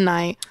post, didn't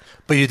I?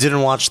 But you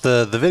didn't watch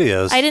the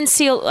videos. I didn't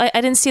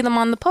see them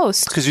on the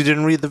post. because you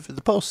didn't read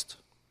the post.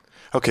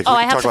 Okay, Oh, we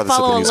I can have talk to about this at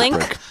the follow a music link?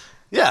 break.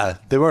 Yeah,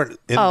 they weren't.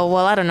 In, Oh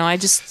well, I don't know. I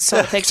just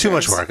saw pictures. too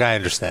much work. I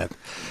understand.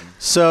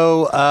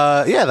 So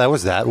yeah, that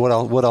was that. What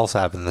else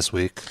happened this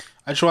week?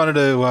 I just wanted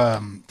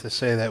to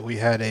say that we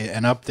had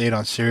an update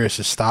on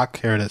Sirius's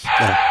stock. Here it is.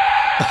 Oh,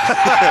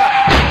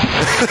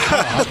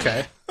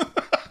 okay.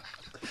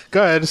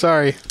 Go ahead.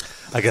 Sorry.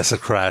 I guess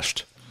it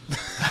crashed.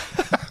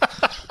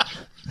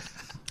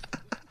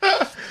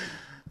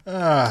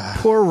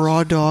 Poor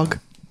Raw Dog.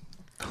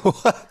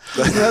 What?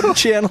 Is that a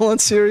channel on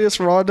Sirius,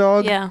 Raw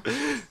Dog? Yeah,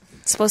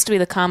 it's supposed to be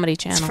the comedy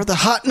channel. For the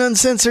hot and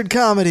uncensored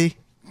comedy.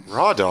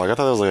 Raw dog. I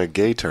thought that was like a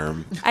gay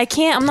term. I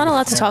can't. I'm not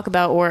allowed to talk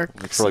about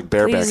work. For like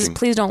barebacking.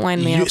 Please don't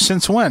wind me up.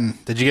 Since when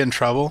did you get in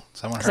trouble?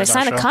 Someone heard Because I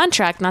signed our a show?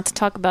 contract not to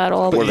talk about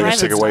all the What, they're gonna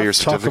private take away your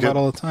stuff. Talk certificate? about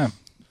all the time.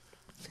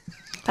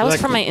 That was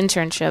from my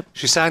internship.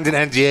 She signed an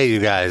NDA, you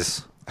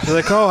guys. They're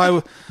like,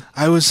 oh,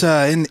 I was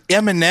in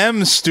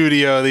Eminem's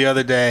studio the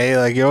other day.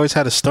 Like, you always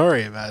had a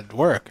story about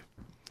work.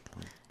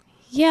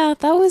 Yeah,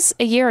 that was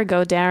a year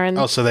ago, Darren.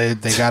 Oh, so they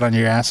got on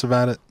your ass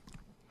about it?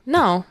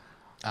 No,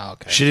 Oh,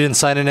 okay. She didn't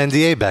sign an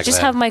NDA back just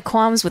then. have my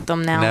qualms with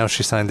them now. Now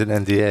she signed an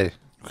NDA.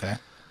 Okay.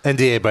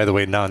 NDA, by the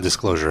way,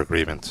 non-disclosure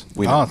agreement.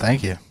 Oh,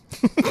 thank you.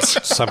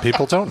 Some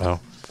people don't know.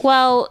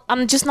 Well,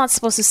 I'm just not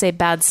supposed to say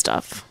bad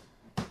stuff.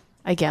 I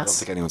I don't guess.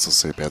 think anyone's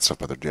supposed to say bad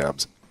stuff about their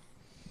jobs.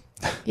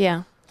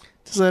 Yeah.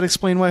 Does that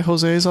explain why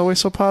Jose is always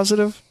so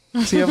positive?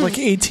 Does he have like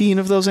 18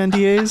 of those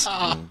NDAs?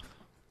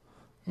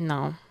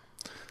 No.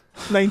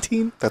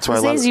 19? That's why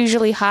I Jose's love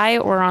usually high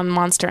or on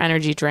Monster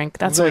Energy drink.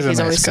 That's why Jose's a he's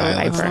nice always so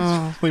guy.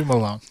 hyper. Leave him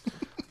alone.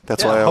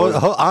 That's why I always,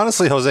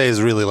 Honestly, Jose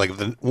is really like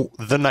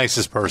the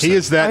nicest person. He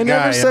is that I guy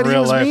never said in he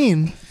real was life.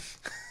 mean.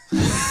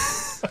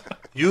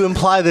 You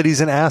imply that he's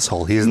an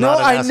asshole. He is No, not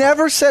an I asshole.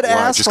 never said why?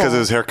 asshole. Just because of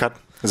his haircut?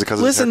 Is it because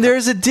of his Listen, haircut?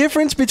 there's a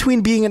difference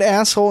between being an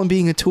asshole and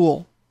being a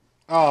tool.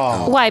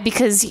 Why?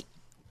 Because.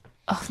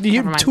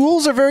 Never mind.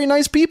 Tools are very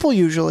nice people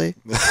usually.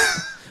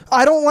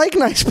 I don't like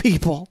nice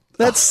people.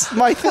 That's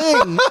my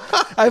thing.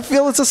 I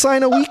feel it's a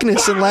sign of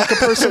weakness and lack of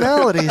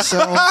personality. So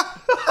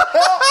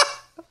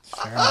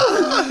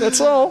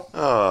that's all.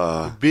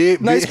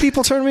 Nice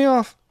people turn me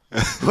off.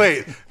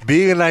 Wait,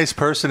 being a nice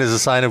person is a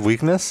sign of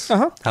weakness?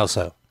 Uh-huh. How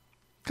so?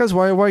 Because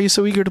why are you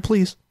so eager to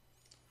please?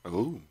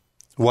 Ooh.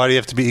 Why do you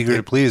have to be eager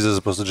to please as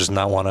opposed to just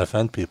not want to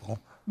offend people?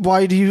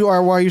 Why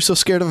are you so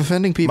scared of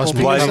offending people? Must Be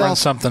be covering yourself.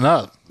 something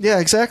up. Yeah,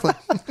 exactly.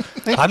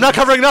 I'm not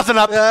covering nothing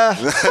up.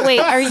 Wait,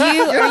 are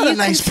you a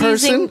nice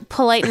confusing person.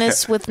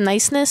 politeness with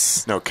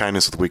niceness? No,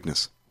 kindness with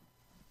weakness.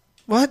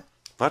 What?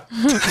 What?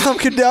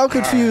 I'm now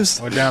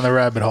confused. We're down the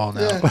rabbit hole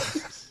now.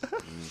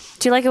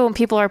 Do you like it when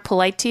people are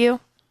polite to you?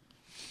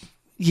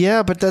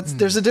 Yeah, but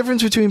there's a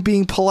difference between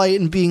being polite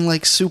and being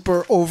like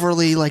super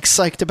overly like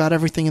psyched about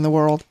everything in the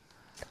world.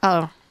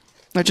 Oh,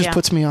 That just Yeah.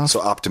 puts me off.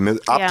 So yeah,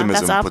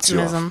 optimism that's puts you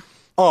off. optimism.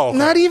 Oh, okay.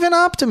 Not even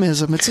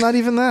optimism. It's not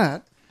even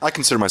that. I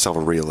consider myself a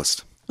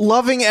realist.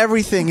 Loving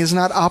everything is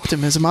not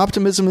optimism.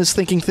 Optimism is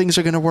thinking things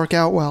are going to work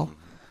out well.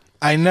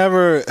 I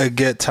never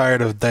get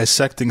tired of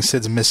dissecting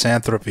Sid's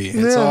misanthropy.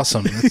 It's Yeah.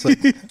 awesome. It's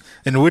like,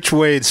 in which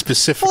way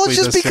specifically? Well, it's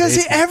just does Sid because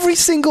hate me? every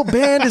single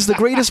band is the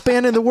greatest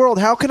band in the world.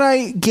 How can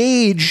I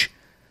gauge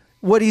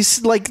what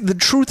he's like the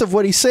truth of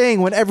what he's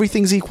saying when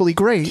everything's equally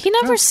great? He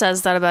never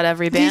says that about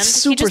every band. He's he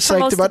super just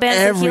promotes psyched about the bands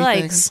that everything. he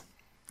likes.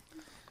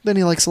 Then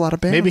he likes a lot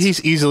of bands. Maybe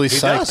he's easily He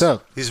psyched does.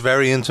 up. He's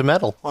very into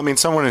metal. Well, I mean,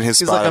 someone in his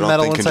He's spot, like a I don't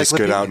metal think can just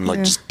get out and like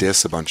encyclopedia. just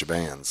diss a bunch of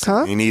bands.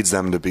 Huh? He needs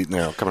them to be,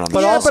 coming on. But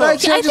the Yeah, also- but I I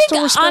just think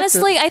don't respect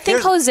honestly, it. I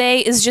think Jose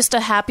is just a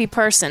happy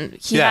person.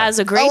 He Yeah. has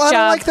a great Oh, I job.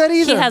 don't like that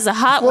either. He has a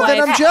hot Well, wife.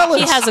 then I'm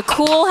jealous. He has a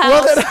cool house.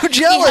 Well, then I'm He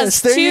jealous.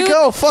 has There you two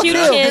go. Fuck cute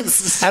him.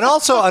 kids. And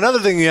also, another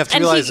thing you have to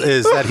And realize he-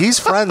 is that he's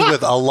friends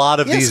with a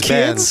lot of He has these kids?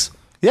 bands.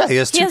 Yeah, he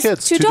has He two has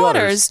kids, two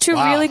daughters, two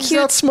really He's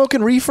cute. not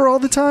smoking reefer all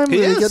the time. He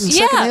Are they is. getting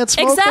Yeah, secondhand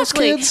smoke, those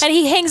exactly. kids? And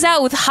he hangs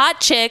out with hot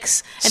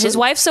chicks, and his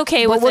wife's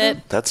okay with what-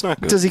 it. That's not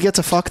good. Does he get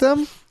to fuck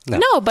them? No,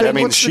 but That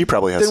means what's she the-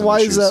 probably has Then some why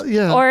issues. is that?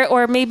 Yeah.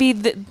 or maybe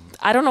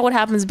I don't know what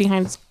happens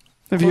behind.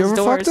 Have you ever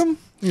closed fucked doors. him?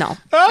 No.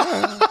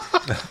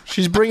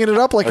 She's bringing it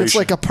up like you it's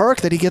like a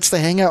perk that he gets to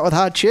hang out with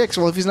hot chicks.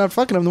 Well, if he's not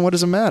fucking them, then what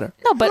does it matter?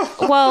 No,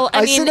 but well, I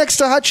I mean, sit next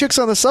to hot chicks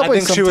on the I subway.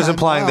 think she was sometime.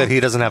 implying Wow. that he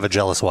doesn't have a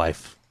jealous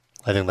wife.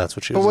 I think that's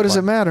what she was But what does it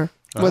implying. matter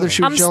whether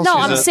she was jealous? no, or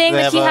I'm not? saying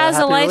They that he have a has a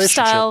happy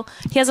lifestyle.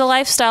 He has a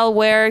lifestyle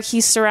where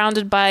he's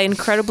surrounded by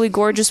incredibly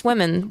gorgeous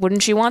women.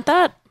 Wouldn't you want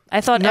that? I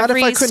thought Not if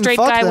every I couldn't straight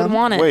fuck guy them. would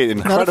want it. Wait,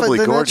 incredibly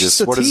then that's gorgeous.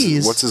 just a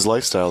tease. What's his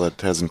lifestyle that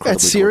has incredibly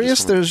At Sirius,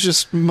 gorgeous women? there's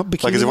just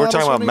bikini Like, if we're talking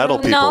models about running metal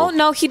around? people-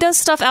 No, he does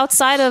stuff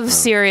outside of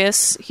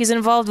Sirius. He's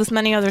involved with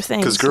many other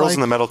things. Because girls like-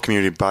 in the metal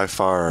community by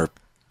far are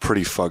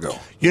pretty fuggo.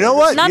 You know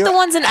what? Not the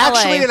ones in LA.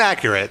 Actually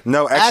inaccurate.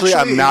 No, actually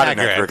I'm not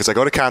inaccurate because I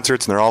go to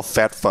concerts and they're all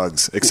fat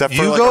fugs, except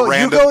for You like go- a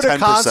random you go to 10%.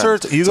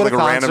 concerts- you It's go like to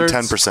a random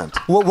concerts.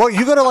 10%. Well,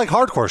 you go to like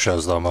hardcore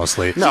shows though,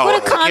 mostly. No, Go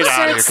to get outta here.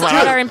 concerts Come on.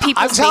 that are in people's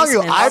I'm telling you,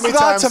 basements. I've many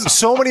gone to times-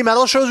 so many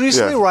metal shows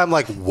recently Yeah. where I'm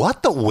like,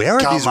 what the? Where are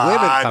Come these women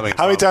on. coming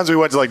How many from? times we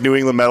went to like New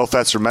England Metal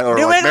Fest or metal or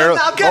New like England,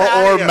 Maryland now get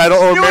outta or here. metal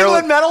or New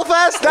Maryland England Metal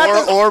Fest? That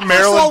does- or first of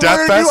Maryland all, Death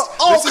where do you- Fest.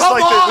 Oh, this is come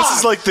like on! this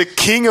is like the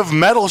king of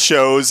metal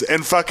shows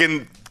and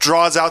fucking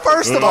draws out.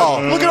 First of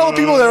all, look at all the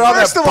people that are on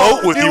First that of all,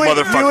 boat with New you,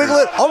 England- motherfuckers. New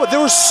England. Oh, but there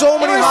were so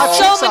many There were hot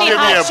so chicks many on Give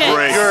there. me hot a chicks.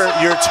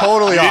 break. You're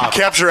totally You off.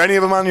 didn't capture any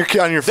of them on your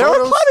There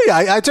photos? were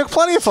plenty. I took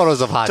plenty of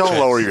photos of hot Don't chicks.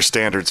 lower your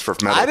standards for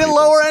metal. I didn't people.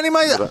 lower any of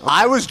my.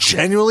 I was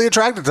genuinely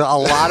attracted to a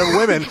lot of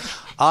women.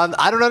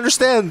 I don't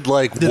understand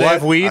like Did they what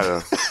have weed? I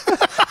don't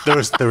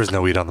know. there was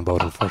no weed on the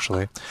boat,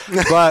 unfortunately.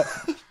 But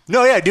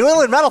no, yeah, New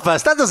England Metal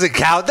Fest that doesn't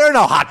count. There are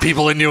no hot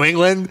people in New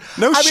England.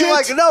 No I shit. mean,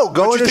 like no, Don't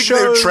going you to think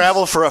they would shows.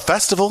 travel for a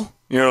festival?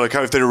 You know, like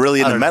if they're really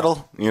into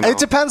metal. You know, It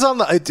depends on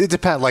the. It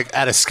depends. Like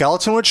at a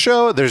Skeletonwood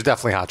show, there's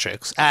definitely hot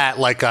chicks. At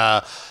like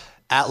a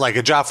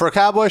Job for a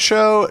Cowboy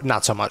show,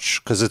 not so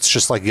much because it's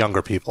just like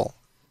younger people.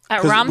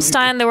 At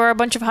Rammstein, there were a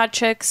bunch of hot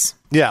chicks.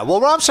 Yeah,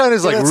 well, Rammstein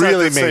is like that's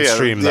really not- that's-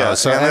 mainstream yeah, though. yeah,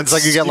 So and and it's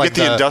like you get like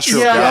the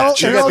industrial. Yeah, gas all,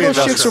 chicks. and all the those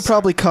chicks industrial. were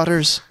probably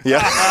cutters.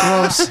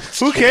 Yeah.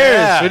 Who cares?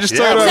 Yeah. We're just Yeah.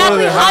 talking about Exactly,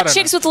 whether they're hot or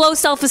chicks with low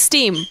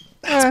self-esteem.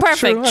 It's perfect.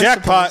 true. not.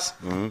 Jackpot.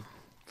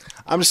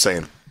 I'm just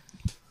saying.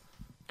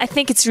 I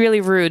think it's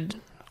really rude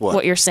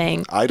what you're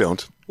saying. I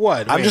don't.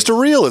 What? I'm Wait. just a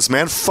realist,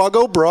 man.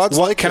 Fuggo broads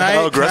like can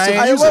how I- aggressive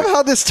can I music. love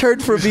how this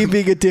turned from me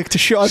being a dick to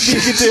Sean being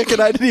a dick, and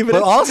I didn't even.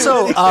 But have to do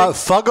also, anything.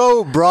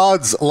 Fuggo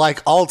broads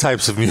like all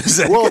types of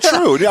music. Well,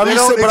 true. They I'm just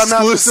don't saying, but I'm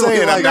not just exclusively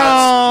saying. like I'm No,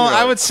 not, you know.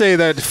 I would say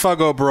that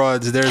Fuggo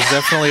Broads, there's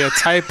definitely a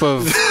type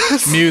of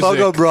music.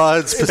 Fuggo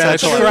broads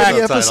potential attract-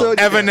 episode episode-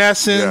 title.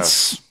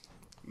 Evanescence.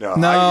 No,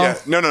 No.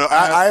 no.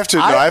 I have to.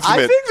 No, I have to I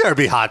admit. think there'd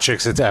be hot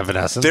chicks at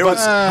Evanescence. There but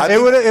was- I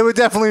it would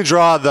definitely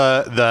draw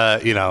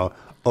the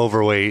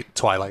overweight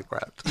Twilight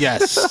crowd.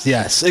 Yes,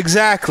 yes,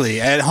 exactly.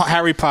 And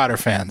Harry Potter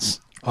fans.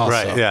 Also.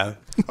 Right? Yeah.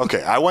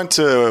 Okay, I went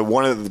to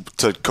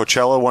to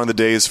Coachella one of the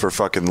days for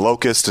fucking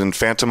Locust and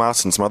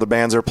Phantomas and some other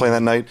bands that were playing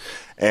that night,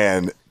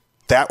 and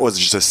that was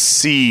just a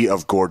sea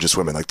of gorgeous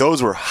women. Like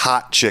those were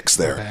hot chicks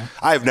there. Okay.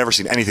 I have never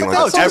seen anything like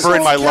that's that ever also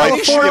in my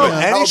life. California. Yeah,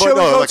 but- Any but show we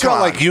no, go like, to, come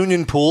on. like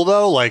Union Pool,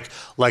 though, like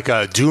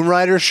a Doom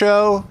Rider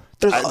show.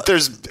 It's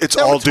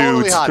There all were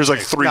totally dudes. hot There's like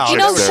chicks. 3 No. chicks You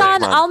know, there. Sean,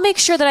 Come on. I'll make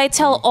sure that I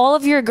tell all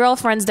of your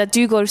girlfriends that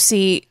do go to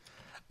see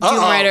Doom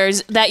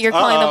Riders that you're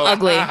calling them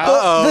ugly.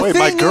 Well, the Wait,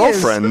 my thing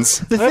girlfriends.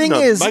 Is, the I have thing no-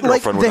 is, my like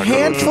girlfriend would the not go to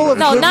handful of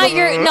No, good not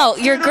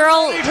your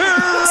girl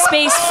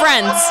space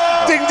friends.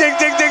 Ding ding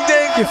ding ding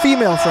ding. your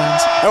female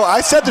friends. Oh, I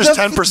said there's The-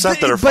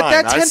 10% that are but fine.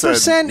 that I 10%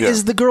 said, yeah.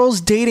 is the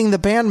girls dating the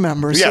band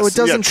members, so Yes, it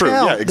doesn't yeah, true.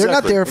 count. Yeah, They're not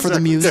exactly. there for the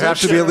Exactly. music. There have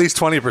to be at least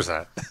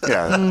 20%.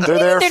 Yeah, they're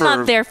there They're for.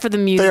 not there for the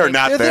music. They are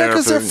not They're there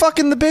because for- they're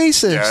fucking the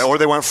bassist. Yeah, or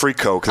they went free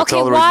coke. That's Okay,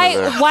 all the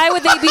reason they're there. why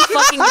would they be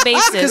fucking the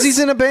bassist? Because he's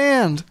in a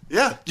band.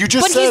 Yeah, you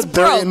just But he's said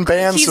they're broke. in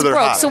bands, He's so they're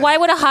broke. hot. So why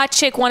would a hot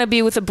chick want to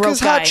be with a broke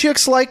Because guy? hot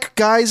chicks like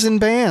guys in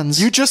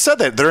bands. You just said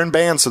that they're in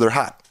bands, so they're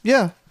hot.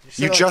 yeah.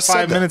 You just said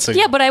 5 that. minutes ago.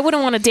 Yeah, but I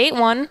wouldn't want to date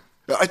one.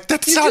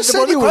 That's You not just said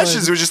one of the you would.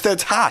 questions. It was just that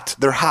it's hot.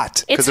 They're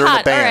hot It's because they're in a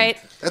hot. band. All right.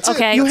 That's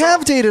Okay. it. You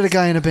have dated a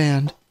guy in a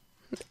band,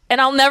 And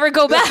I'll never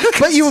go back.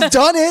 but you've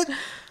done it.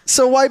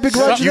 So why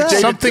begrudge You that?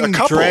 dated Something a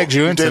couple. drags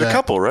you into date that. a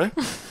couple, right?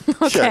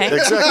 Okay. Yeah,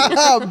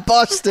 exactly.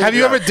 Busted. Have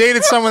you ever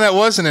dated someone that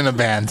wasn't in a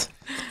band?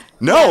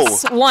 No.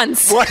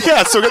 Once. Well,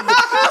 yeah. So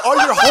all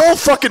your whole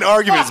fucking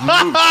argument is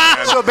moot.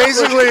 man. So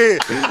basically,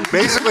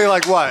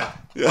 like what?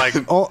 Like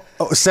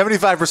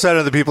 75%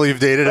 of the people you've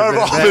dated have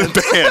I've been in all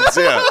been bands.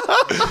 Yeah.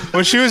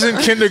 When she was in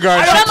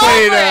kindergarten, I'm she over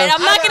played. it.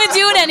 I'm not going to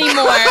do it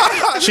anymore.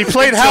 She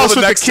played Until house the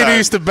with the next kid who time.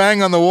 used to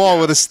bang on the wall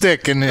with a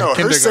stick in No, her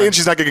kindergarten. saying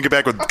she's not going to get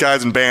back with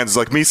guys in bands is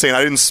like me saying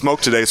I didn't smoke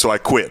today, so I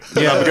quit.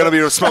 Yeah. I'm going to be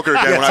a smoker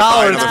again when I buy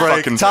tolerance another break.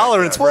 fucking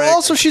Tolerance band. break. Well,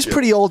 also, she's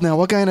pretty old now.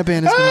 What guy in a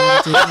band is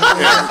going to date?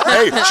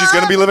 Hey, she's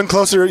going to be living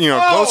closer,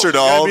 closer to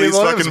all these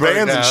fucking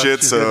bands and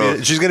shit. So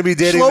she's gonna be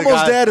dating the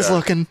Shlomo's guy. dad is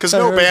looking. because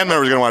no band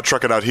member is going to want to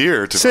truck it out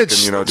here to Sid,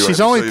 fucking, do she's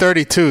it. only So you-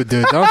 32,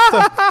 dude. Don't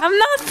I'm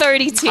not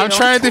 32. I'm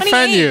trying to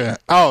defend 28. you.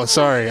 Oh,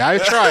 sorry. I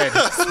tried.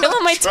 Still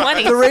in my The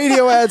 20s.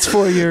 radio ad's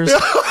 4 years.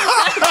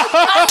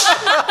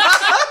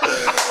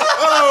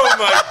 Oh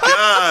my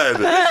god,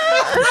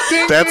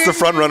 that's the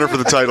front runner for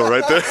the title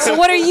right there. So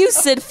what are you,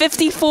 Sid?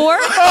 54?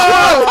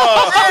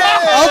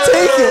 I'll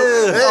take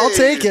it. I'll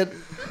take it.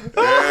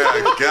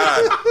 Yeah,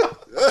 God.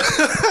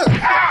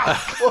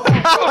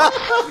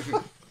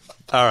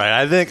 All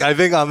right, I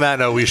think on that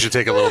note we should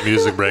take a little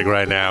music break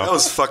right That now.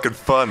 was fucking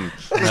fun.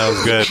 That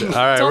was good.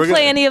 All right, Don't we're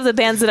play gonna, any of the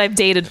bands that I've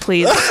dated,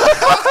 please.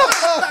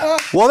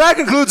 well, that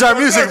concludes our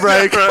music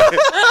break. No,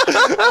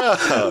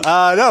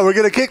 we're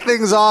gonna kick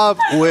things off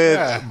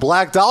with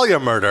Black Dahlia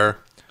Murder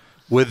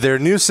with their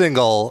new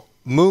single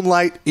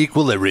 "Moonlight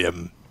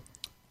Equilibrium"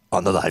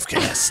 on the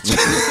Livecast.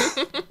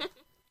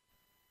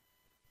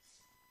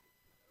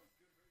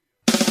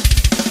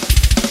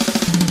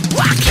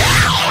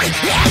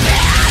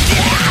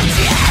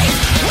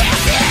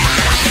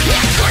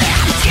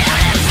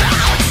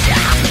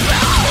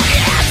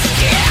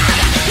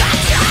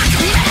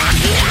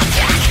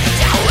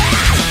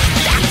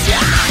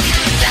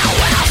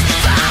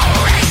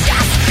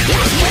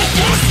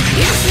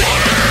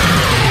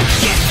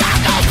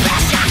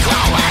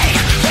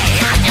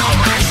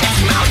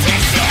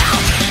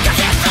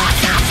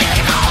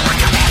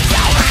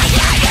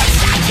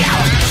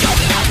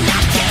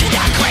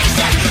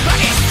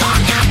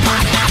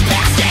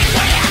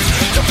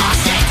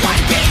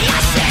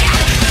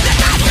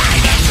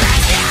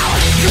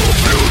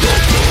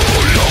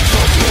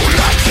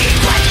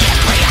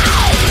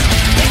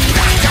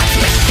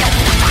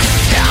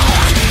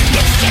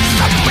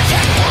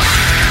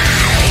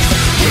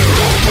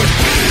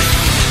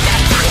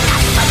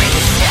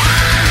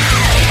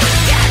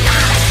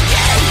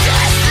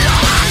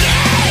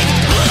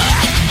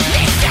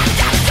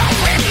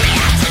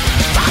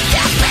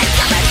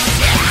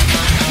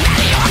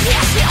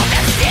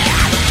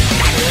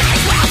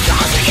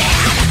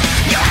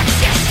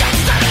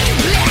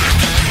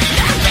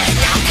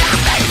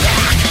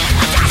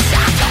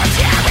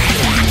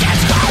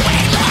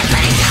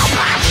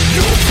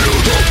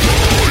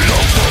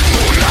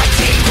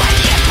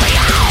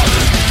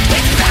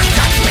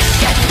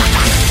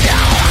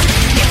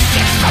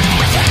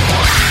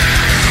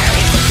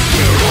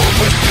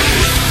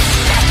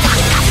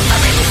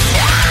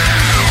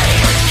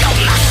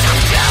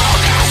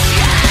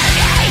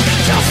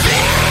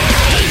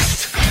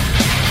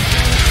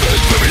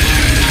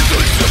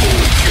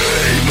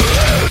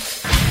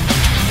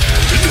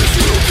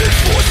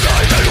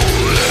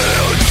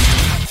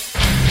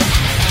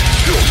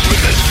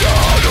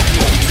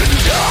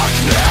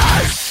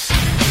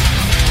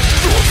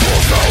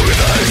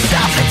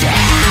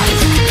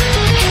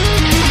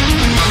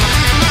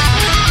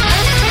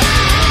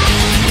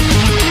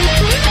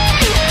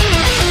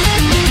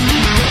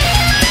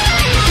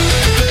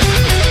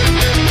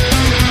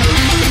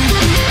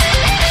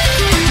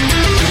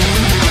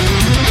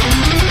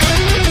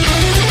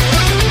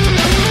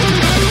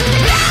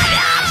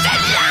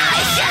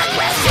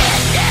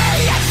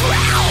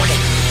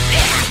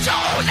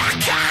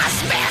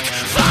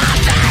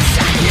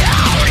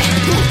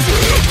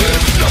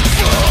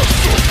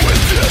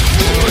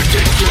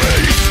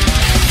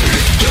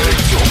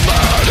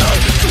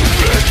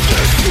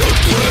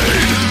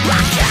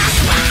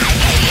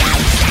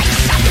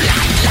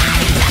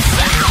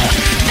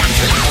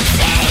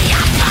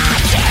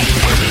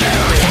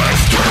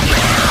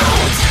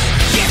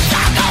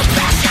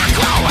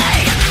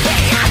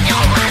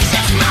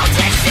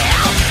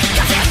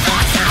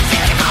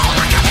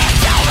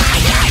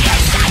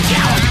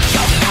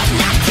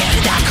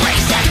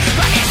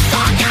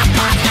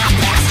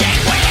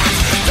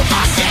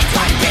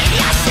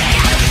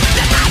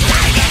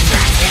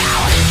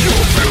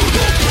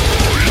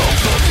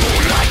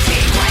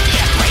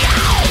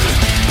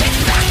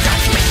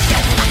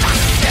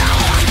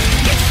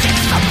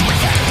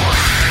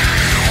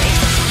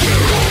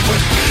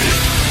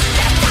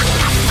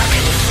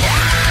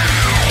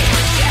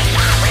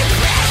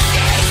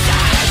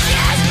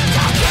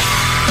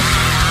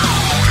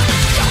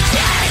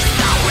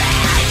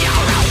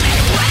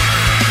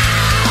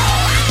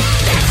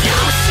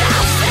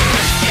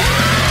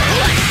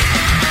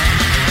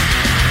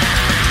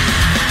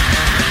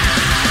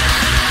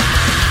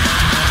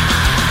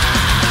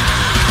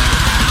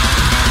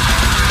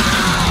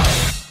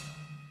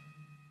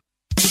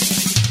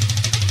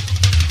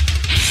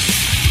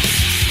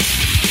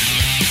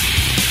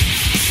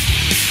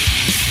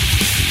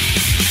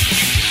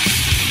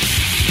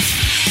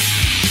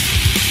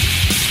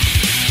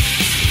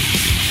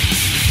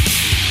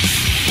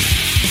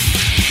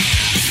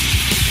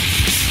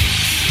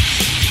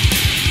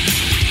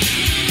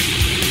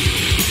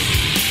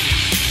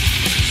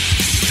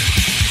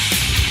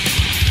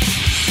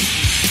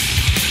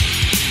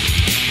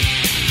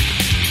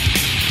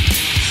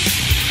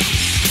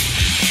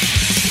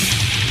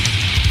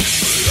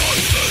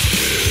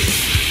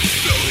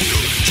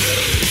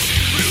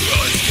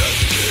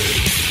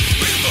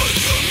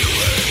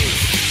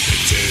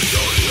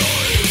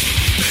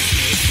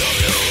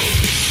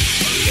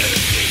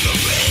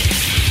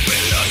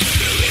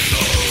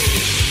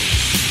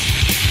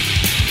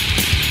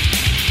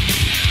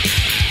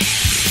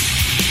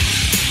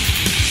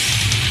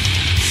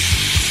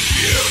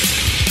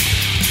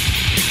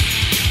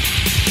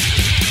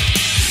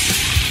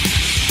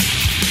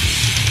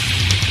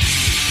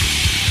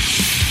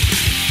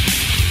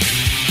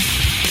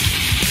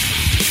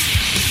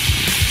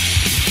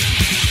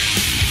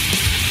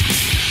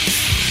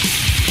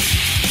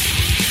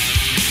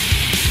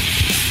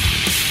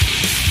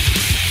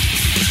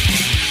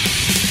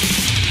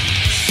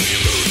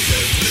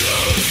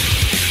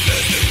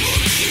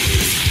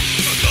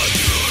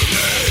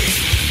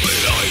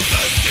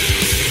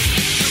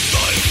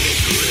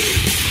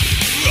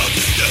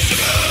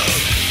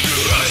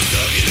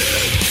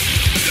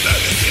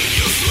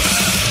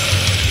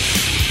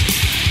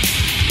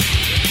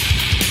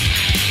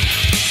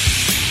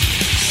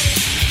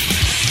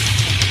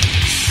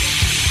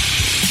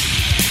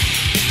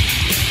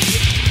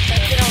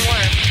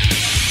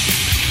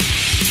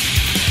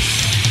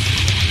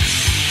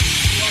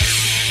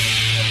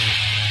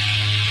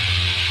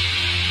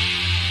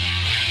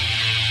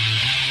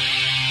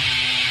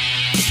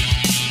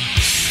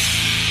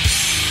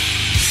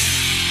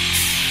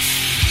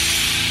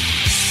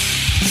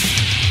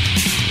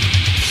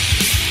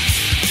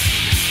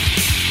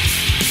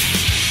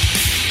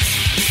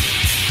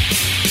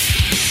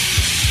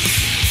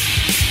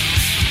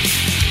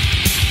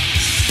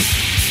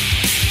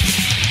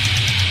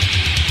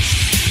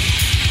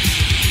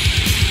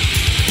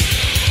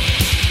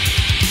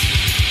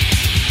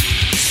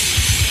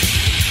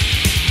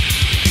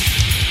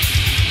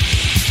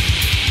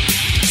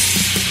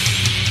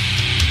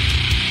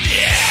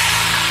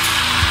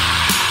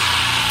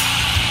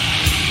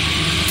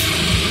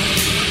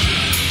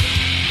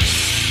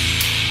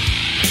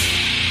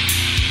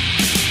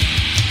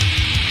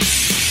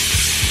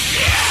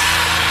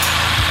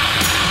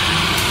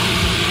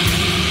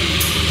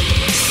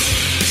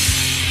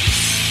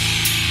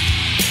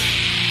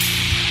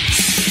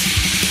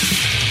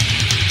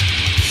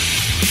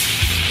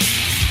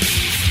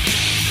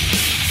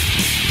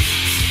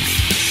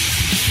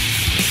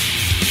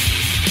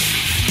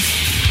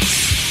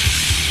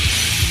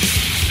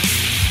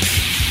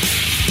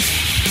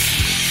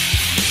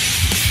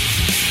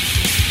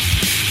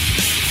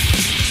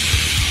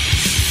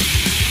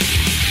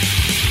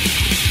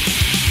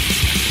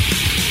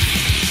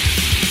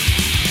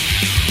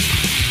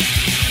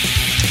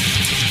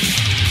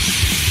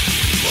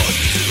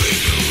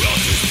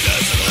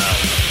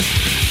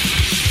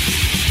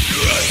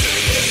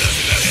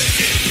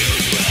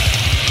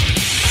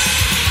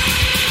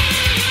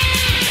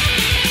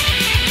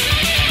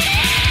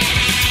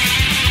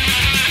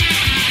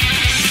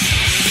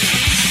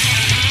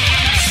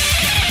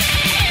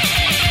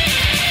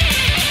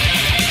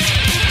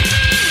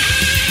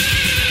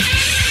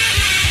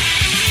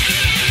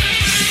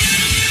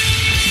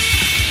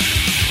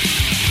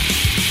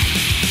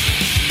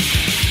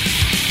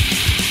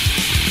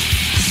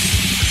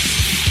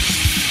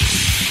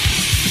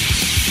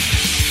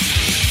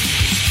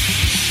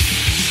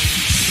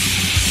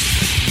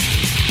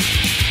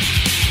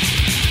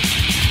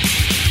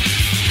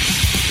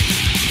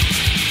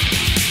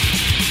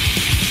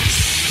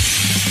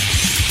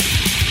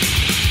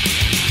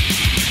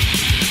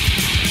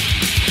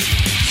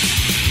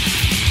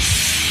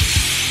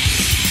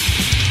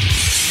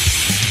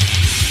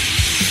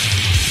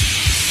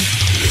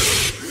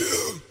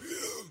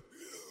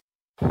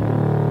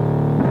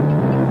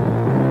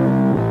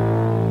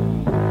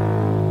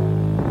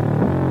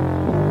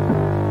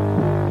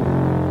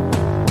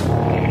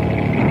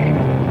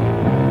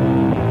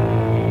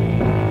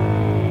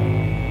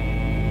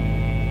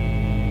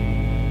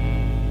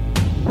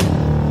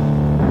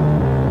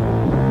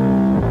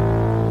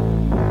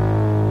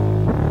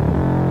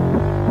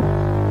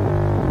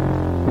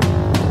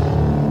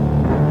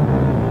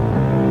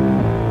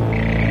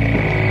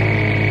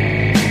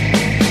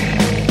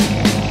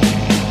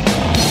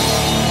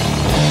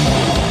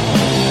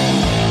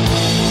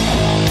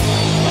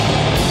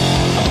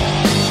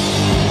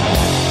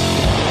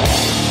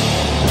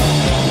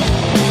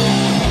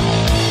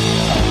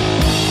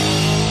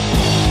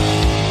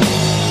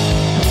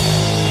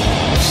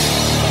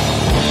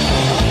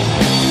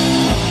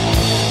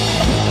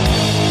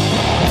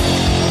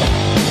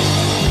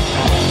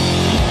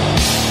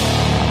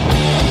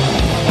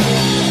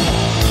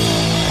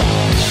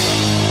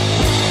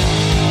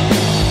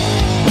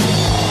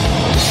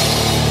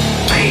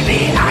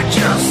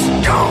 just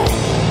don't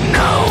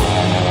know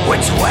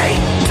which way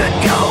to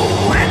go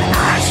when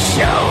I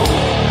show.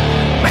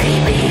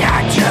 Maybe I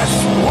just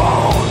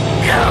won't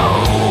go.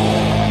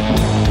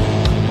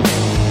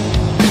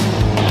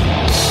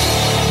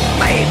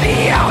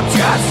 Maybe I'll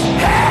just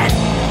head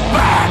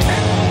back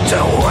to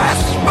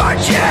West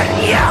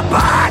Virginia,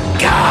 by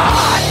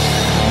God.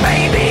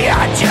 Maybe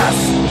I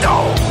just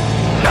don't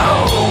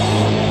know.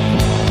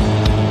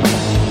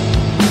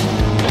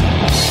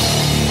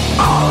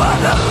 All of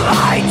the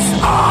lights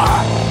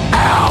are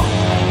out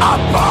of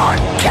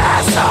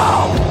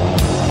Barncastle.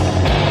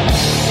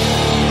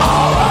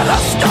 All of the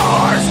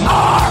stores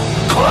are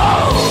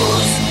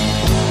closed.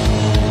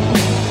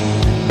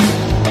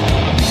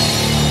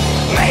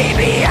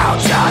 Maybe I'll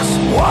just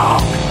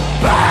walk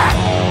back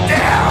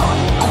down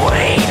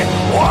Queen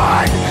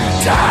one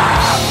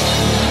time.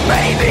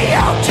 Maybe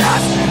I'll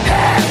just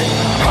head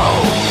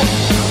home.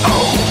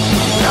 Oh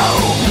no,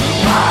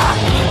 my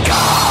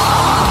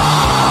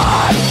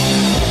God.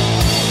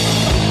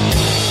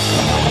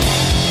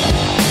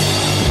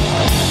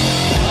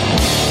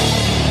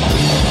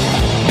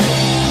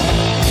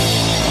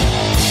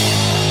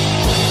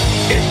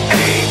 It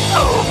ain't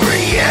over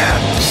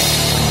yet.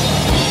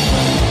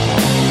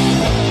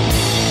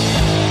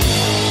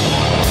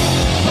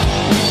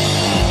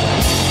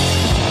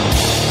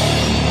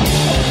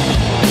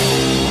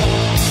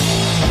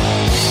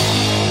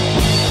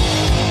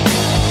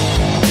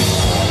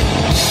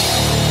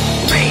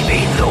 Maybe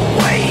the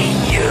way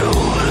you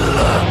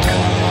look,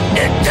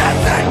 it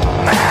doesn't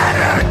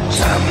matter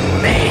to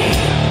me.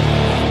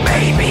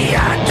 Maybe I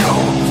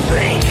don't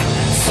think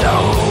so.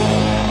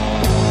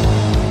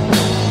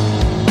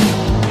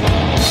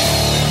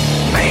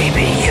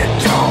 Maybe you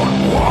don't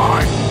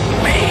want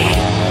me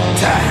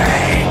to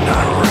hang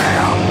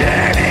around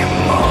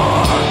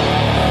anymore.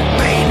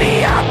 Maybe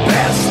I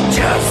best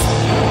just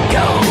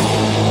go.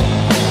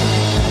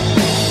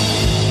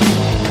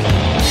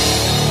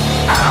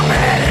 I'm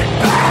headed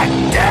back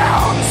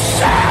down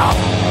south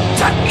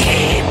to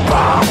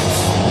E-Bumps.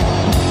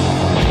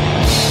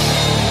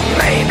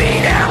 Maybe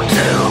down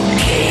to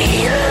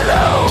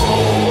Kilo.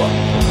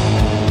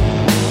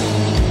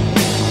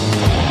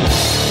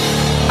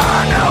 I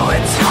know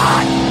it's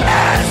hot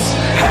as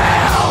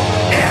hell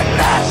in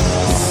the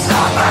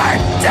summer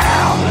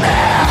down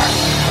there.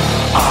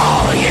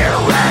 All year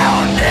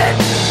round it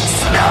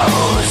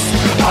snows.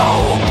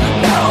 Oh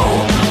no,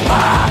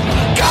 my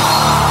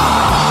God.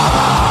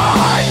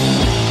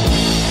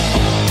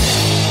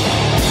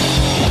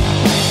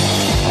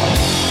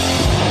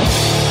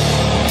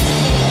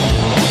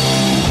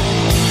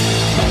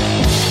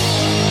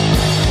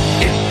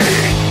 It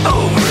ain't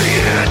over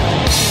yet.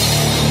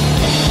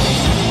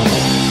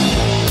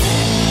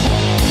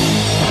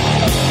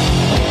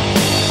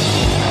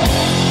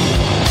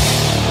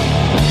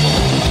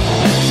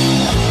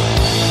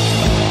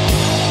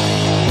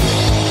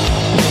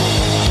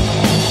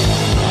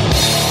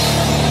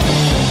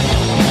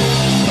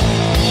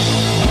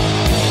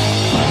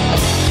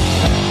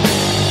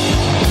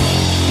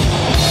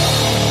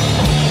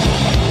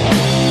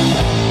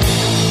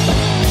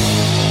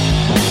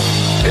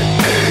 It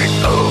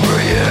ain't over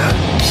yet.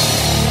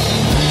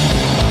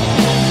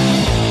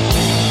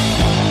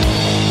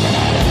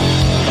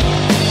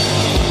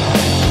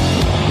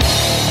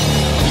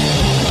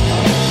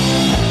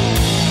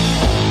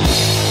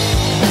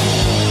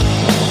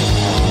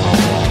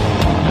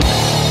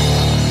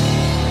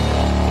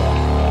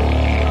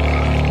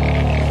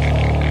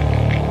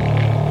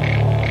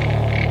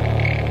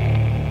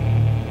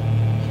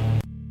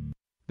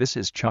 This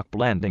is Chuck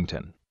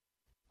Blandington.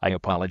 I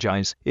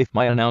apologize if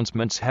my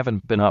announcements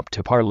haven't been up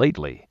to par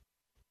lately.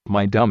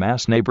 My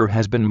dumbass neighbor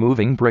has been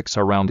moving bricks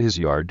around his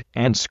yard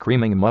and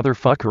screaming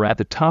motherfucker at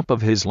the top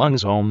of his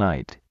lungs all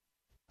night.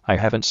 I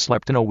haven't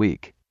slept in a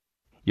week.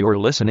 You're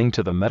listening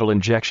to the Metal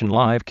Injection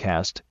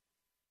Livecast.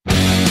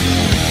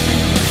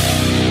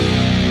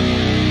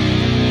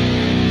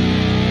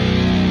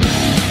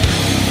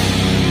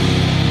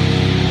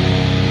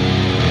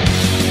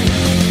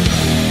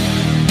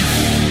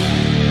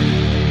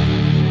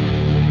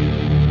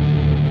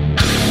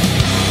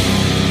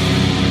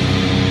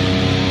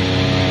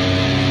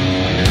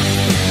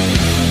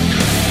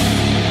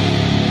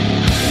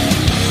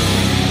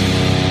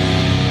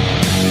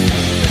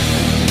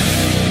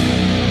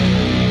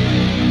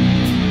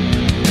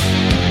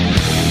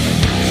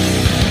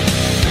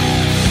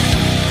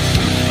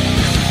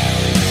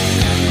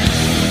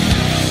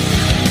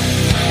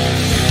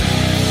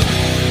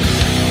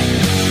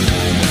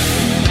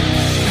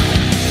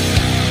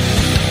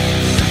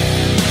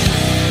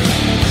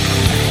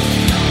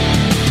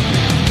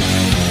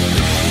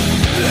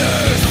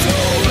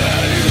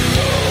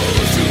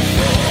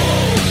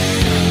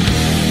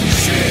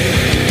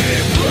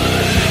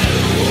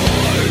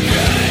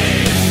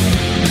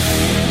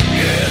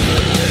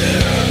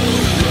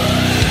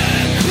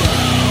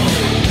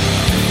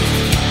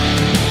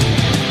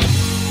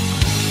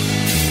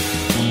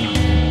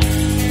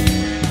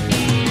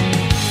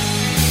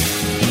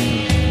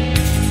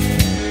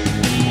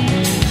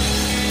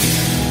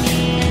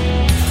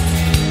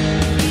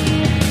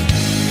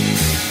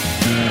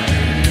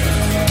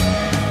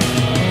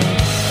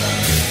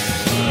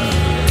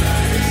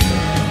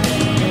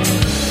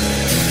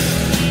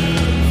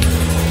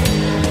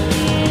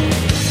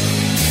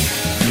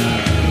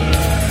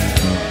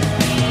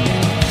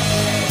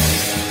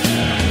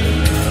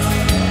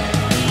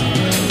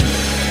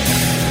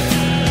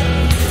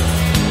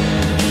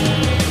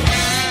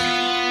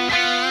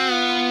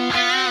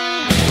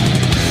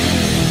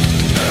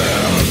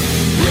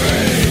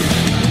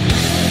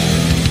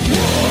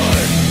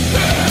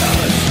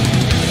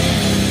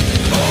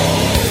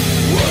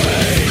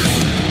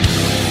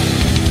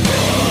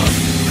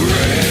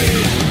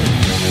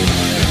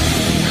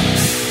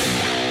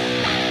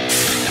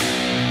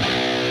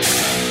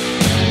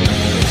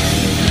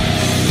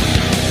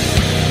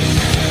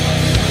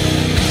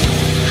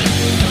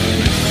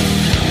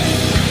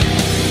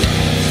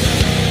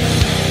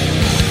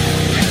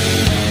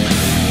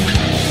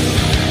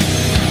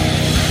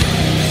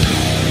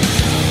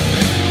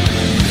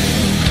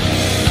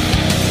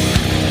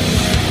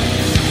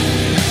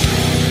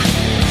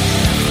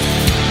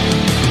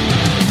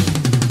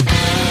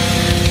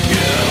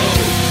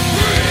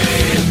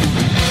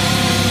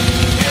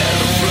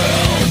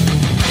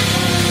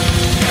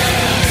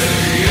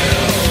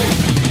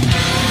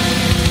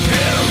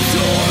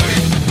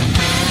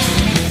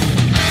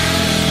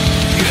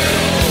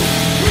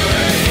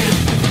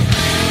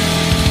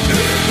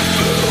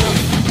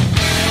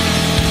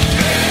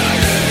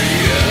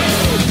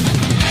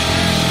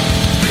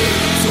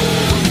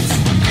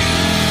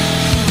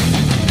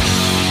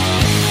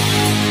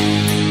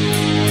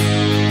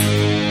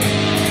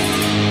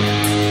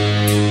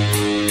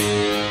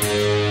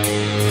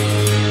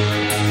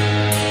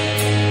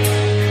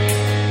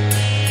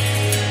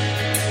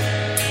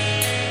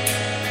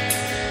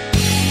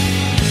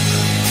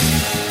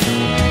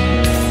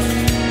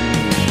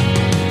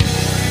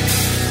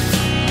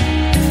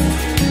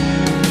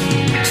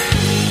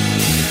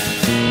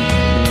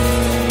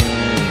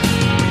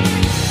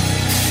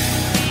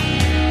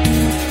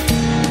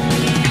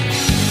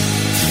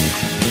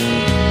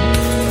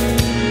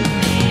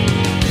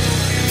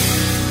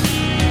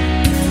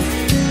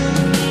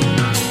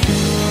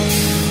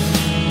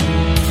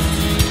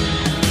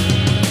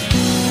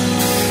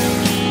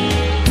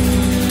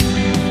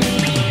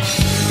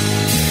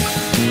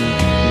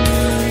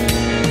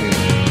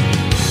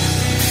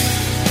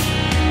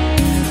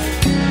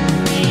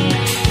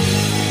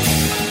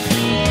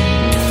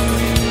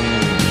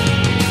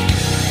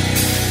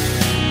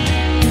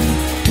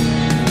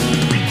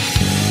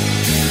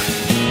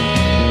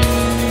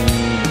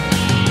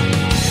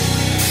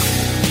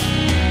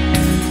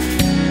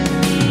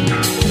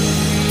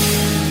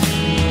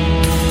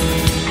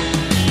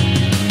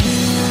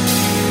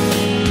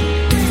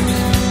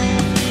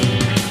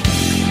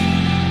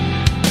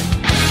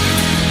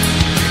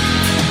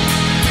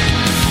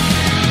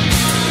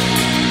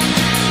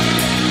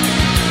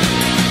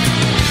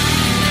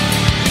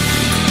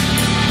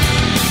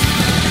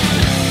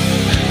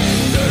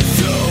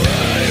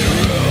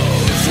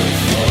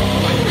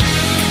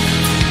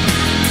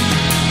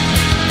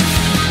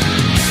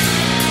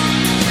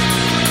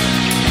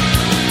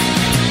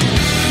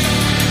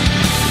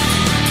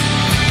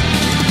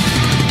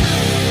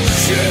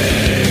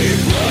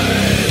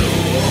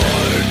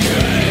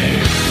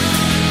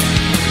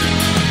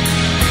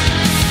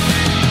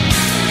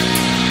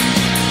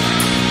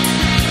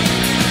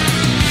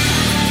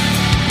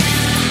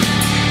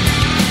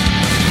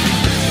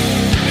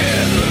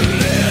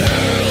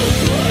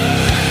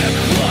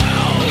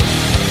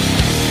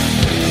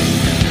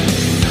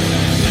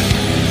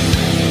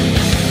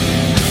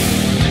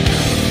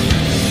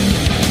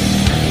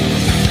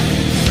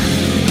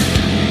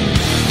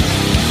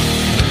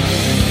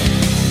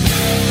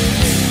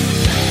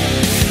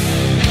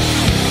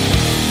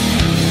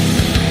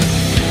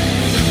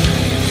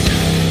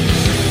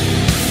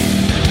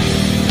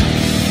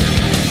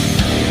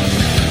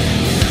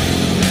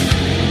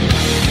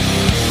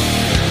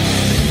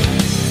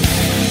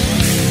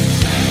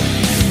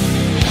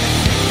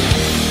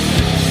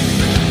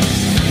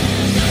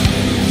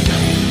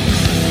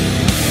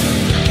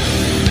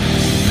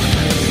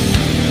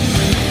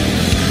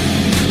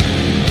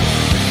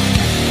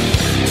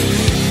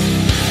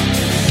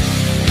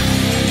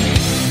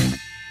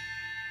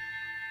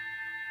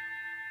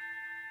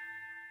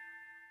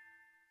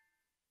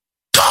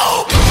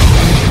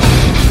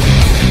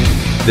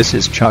 This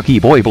is Chucky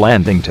Boy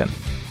Blandington.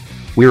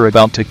 We're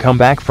about to come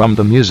back from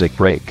the music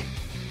break.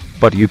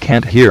 But you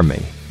can't hear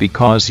me,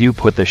 because you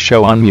put the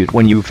show on mute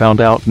when you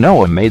found out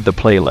Noah made the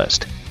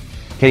playlist.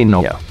 Hey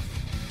Noah.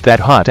 That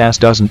hot ass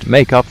doesn't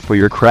make up for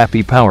your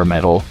crappy power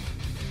metal.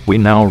 We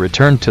now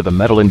return to the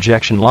Metal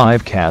Injection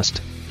live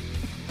cast.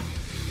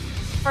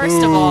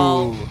 First of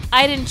all,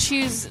 I didn't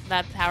choose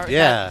that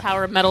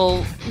power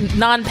metal,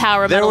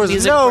 non-power metal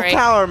music There was no break.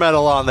 power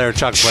metal on there,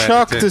 Chuck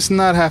Chuck Blandington. does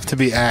not have to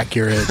be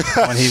accurate.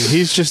 When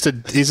he's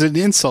an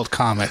insult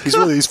comic. He's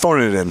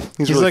phoning it in.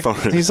 He's really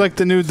phoning it in. He's like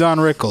the new Don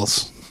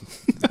Rickles.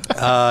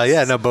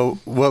 But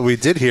what we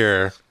did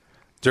hear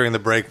during the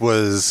break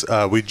was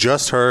we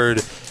just heard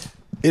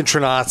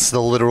Intronauts,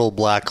 The Literal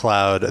Black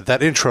Cloud.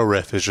 That intro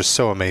riff is just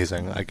so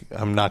amazing.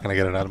 I'm not going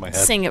to get it out of my head.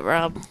 Sing it,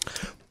 Rob.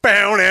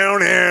 Like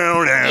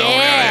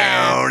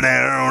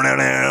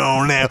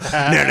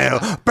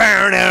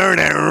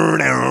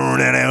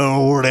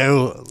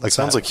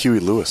sounds like Huey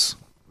Lewis.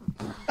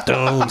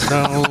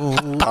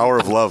 Power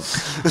of love.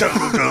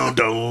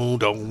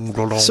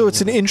 So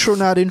it's an intro,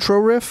 not intro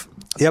riff?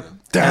 Yep.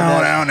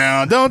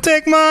 Down. Don't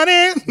take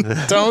money.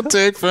 Don't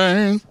take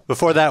fame.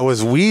 Before that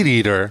was Weed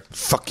Eater.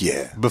 Fuck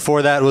yeah.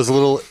 Before that was a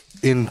little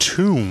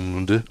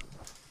Entombed.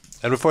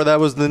 And before that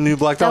was the new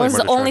Black That Dahlia was the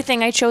Murder only track.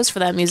 thing I chose for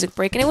that music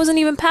break, and it wasn't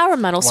even power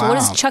metal. So what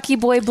is Wow. Chucky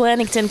Boy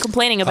Blandington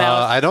complaining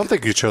about? I don't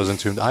think you chose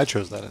Entombed. I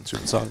chose that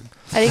Entombed song.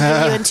 I didn't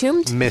give you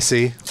Entombed?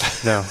 Missy.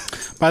 No.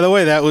 By the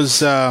way, that was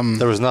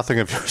There was nothing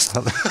of yours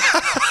on there.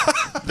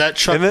 that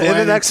Chuck In the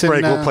next Blandington,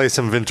 break, we'll play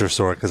some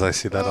Wintersorg because I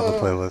see that on the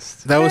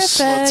playlist. That was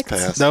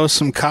Perfect. that was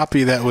some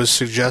copy that was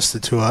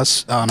suggested to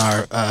us on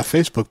our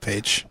Facebook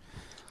page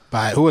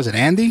by who was it?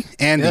 Andy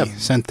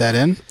sent that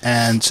in,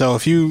 and so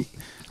if you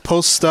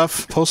post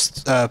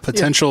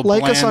potential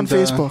like us on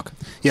bland, Facebook.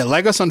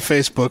 like us on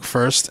Facebook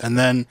first, and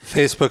then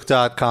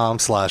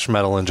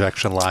Facebook.com/Metal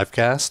Injection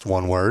Livecast,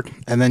 one word.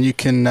 and then you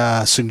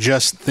can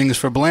suggest things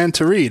for Bland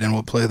to read, and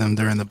we'll play them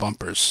during the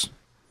bumpers.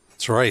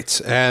 That's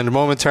right. And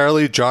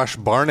momentarily, Josh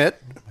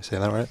Barnett. Am I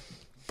saying that right?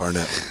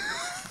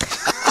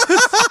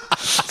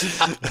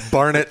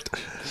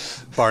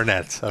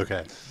 Barnett.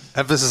 Okay.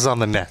 Emphasis on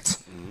the net.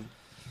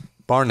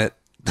 Barnett.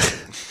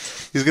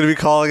 He's going to be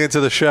calling into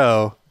the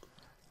show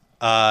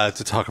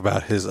to talk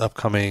about his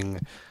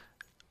upcoming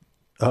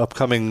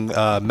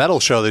metal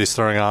show that he's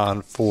throwing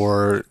on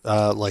for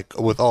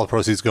with all the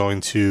proceeds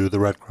going to the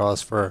Red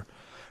Cross for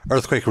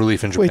earthquake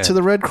relief in Japan. Wait, to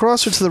the Red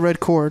Cross or to the Red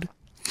Cord?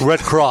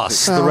 Red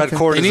Cross. The Red okay.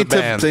 Cord They is a need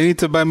band. they need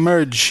to buy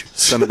merge.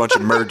 Send a bunch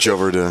of merge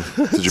over to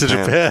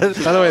Japan.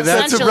 By the way,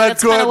 that's Essentially,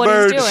 that's kinda what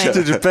he's doing. to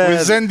we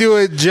Japan. send you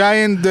a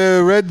giant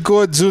red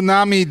cord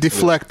tsunami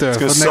deflector. It's going to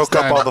for next soak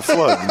up time. all the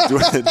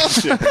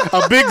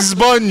flood. A big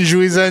sponge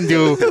we send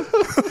you.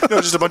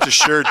 Just a bunch of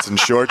shirts and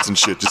shorts and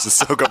shit just to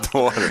soak up the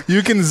water.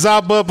 You can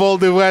zap up all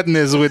the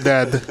wetness with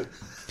that.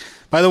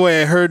 By the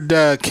way, I heard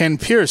Ken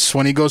Pierce,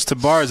 when he goes to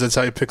bars, that's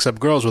how he picks up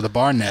girls, with a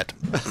bar net.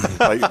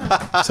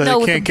 So No, they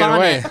with can't the get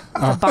away.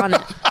 bonnet. The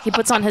bonnet. He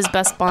puts on his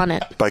best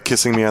bonnet. By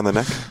kissing me on the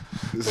neck?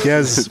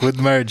 Yes, with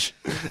merge.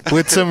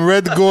 With some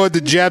red gourd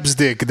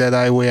jabstick that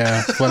I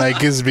wear when I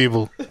kiss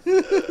people.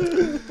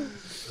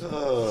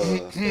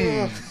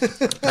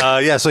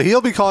 So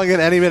he'll be calling in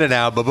any minute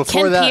now. But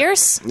before Ken that,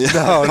 Pierce?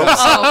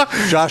 no,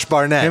 Josh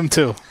Barnett. Him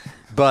too.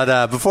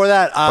 But before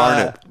that,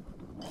 Barnett.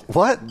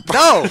 What?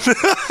 No,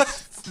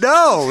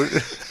 no.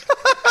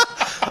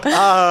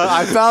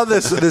 I found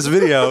this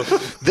video.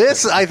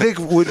 This I think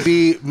would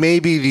be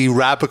maybe the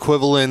rap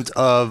equivalent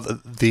of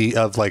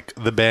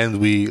the band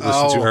we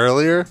listened to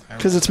earlier.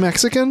 Because it's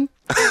Mexican?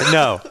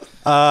 No,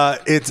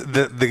 it's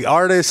the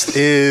artist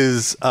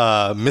is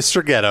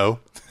Mr. Ghetto,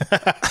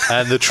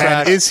 and the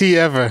track And is he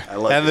ever?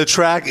 and the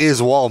track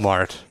is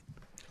Walmart.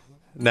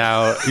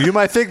 Now you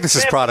might think this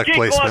is product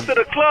placement,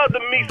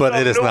 but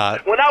it is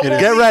not.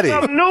 Get ready.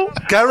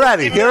 Get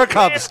ready. Here it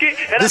comes.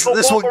 This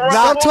will not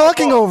Stop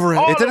talking over it.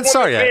 It didn't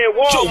start yet. Here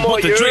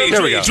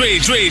we go.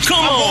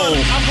 Come on.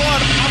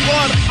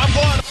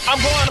 I'm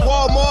going to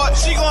Walmart.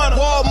 She going to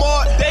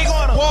Walmart. They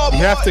going to Walmart. You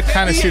have to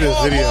kind of see the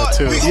video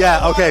too.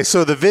 Yeah, okay,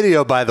 so the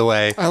video, by the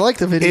way, I like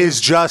the video. is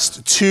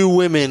just two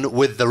women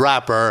with the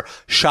rapper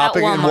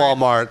shopping in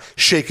Walmart. Walmart,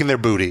 shaking their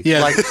booty.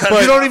 Yeah, Like,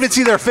 but- you don't even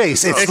see their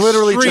face. It's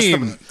literally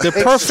Extreme. just The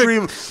perfect, Well,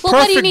 perfect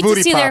why do you need to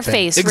booty see their popping.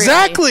 face, really?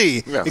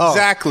 Exactly. Oh,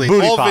 Exactly.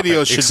 booty All popping.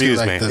 videos should Excuse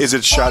be me. like this. Is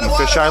it shot in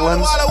fisheye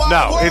lens?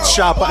 No, it's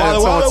shot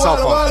on someone's cell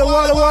phone.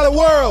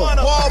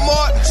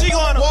 Walmart. She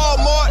going to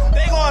Walmart.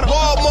 They going to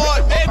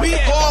Walmart. Baby,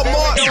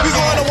 Walmart. We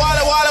going to Walla.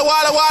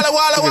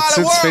 Look at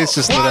Sid's face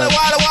just lit up.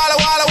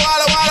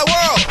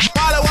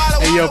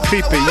 Hey, yo,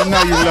 Pepe, you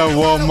know you love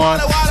Walmart.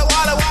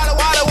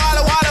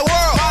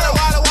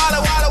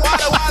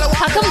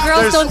 How come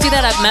girls don't do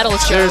that at metal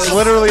shows? There's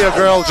literally a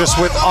girl just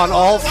on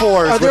all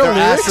fours Are with there her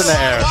ass lyrics? in the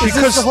air. Is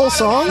this the whole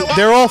song?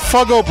 They're all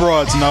fuggo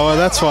broads, Noah.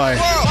 That's why.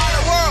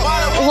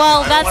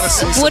 Well,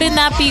 wouldn't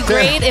that be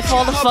great if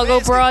all the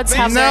Fuggo broads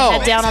have their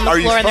head down on the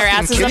floor and their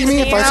asses up in kidding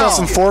me? the If I air? saw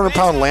some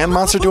 400-pound land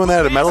monster doing that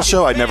at a metal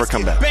show, I'd never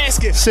come back.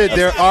 Sid,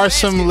 there are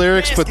some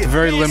lyrics, but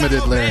very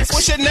limited lyrics.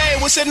 What's your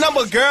name? What's your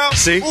number, girl?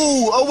 See?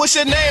 Ooh, what's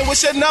your name?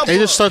 What's your number? They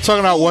just start talking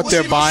about what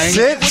they're buying.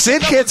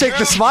 Sid can't take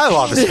the smile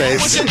off his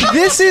face.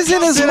 This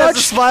isn't as Sid has much.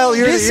 a smile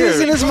ear to This ear.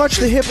 isn't as much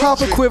the hip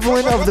hop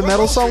equivalent of the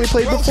metal song we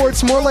played before.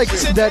 It's more like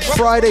that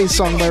Friday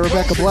song by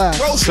Rebecca Black.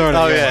 Sort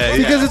of. Oh, yeah.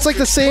 Because it's like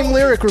the same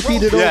lyric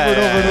repeated over and over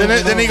and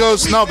over. Then he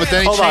goes, no, but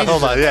then he changes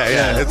Hold on. it.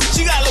 Yeah.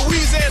 She got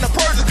Louisiana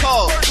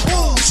protocol.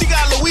 Ooh, she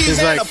got It's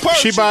Louisiana like,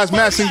 she buys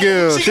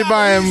Massengill, she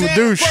buy him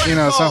douche, you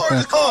know,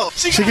 something.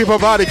 She keep her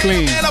body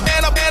clean.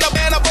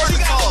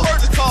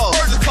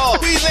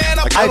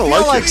 I feel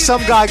like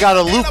some guy got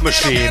a loop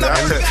machine,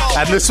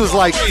 and this was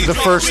like the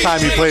first time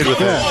he played with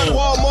it.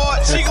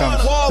 Here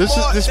comes.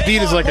 This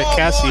beat is like a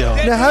Casio.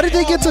 Now, how did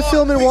they get to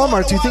film in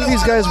Walmart? Do you think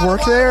these guys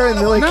work there and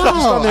they're like No,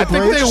 on their I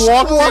think break? they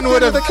walked in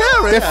with into the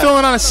camera, They're yeah.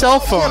 filming on a cell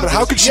phone. But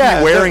how could she be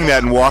wearing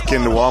that and walk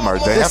into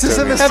Walmart? They have This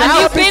to. isn't a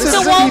Have you been to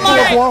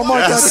Walmart?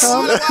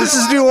 Walmart.com? This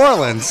is New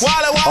Orleans.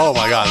 Oh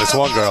my God, this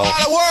one girl.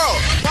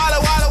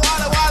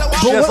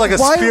 She has like a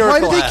why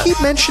spherical do they ass.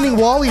 keep mentioning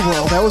Wally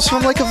World? That was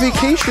from like a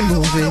vacation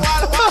movie.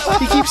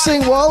 He keeps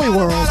saying Wally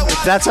World.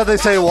 That's how they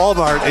say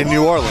Walmart in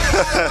New Orleans.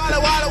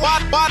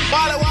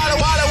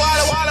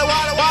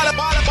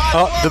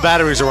 Oh, the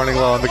batteries are running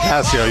low on the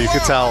Casio. You can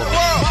tell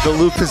the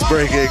loop is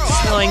breaking.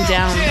 Slowing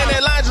down.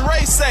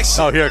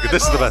 Oh, here,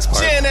 this is the best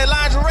part. In that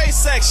lingerie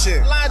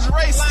section.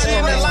 Lingerie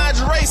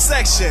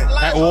section.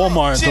 At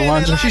Walmart, the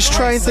lingerie. She's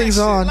trying things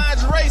on.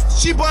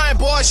 She buying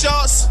boy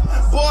shorts.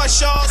 Boy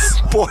shorts.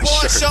 Boy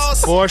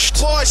shorts. Borscht.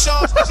 Boy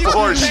shorts. She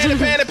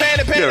panty.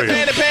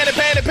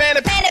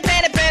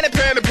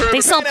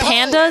 They sell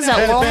pandas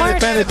at Walmart?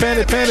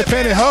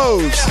 Penny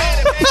hose.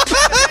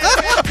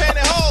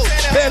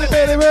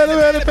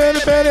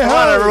 Come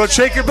on, everyone,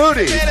 shake your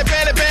booty.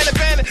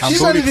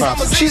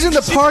 She's in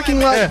the parking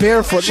lot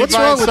barefoot. She What's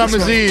buying wrong with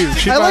Summer's this one? Eve.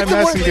 She I buying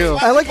like Massengill.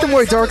 I like the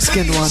more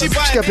dark-skinned one. She's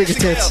got bigger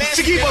tits.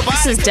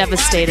 This is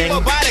devastating.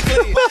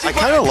 I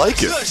kind of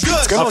like it.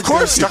 It's kind of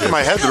like stuck in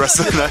my head the rest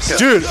of the night.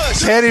 Dude,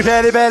 panty.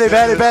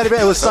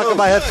 It was stuck in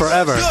my head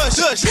forever.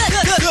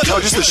 Oh,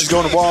 just that she's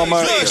going to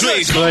Walmart.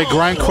 Like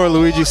Grindcore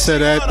Luigi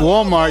said, at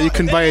Walmart you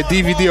can buy a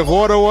DVD of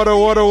Water World.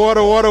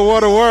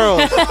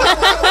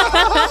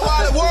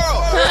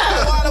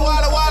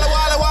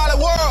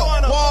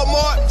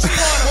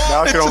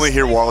 Now I can only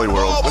hear Wally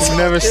World. It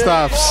never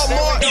stops.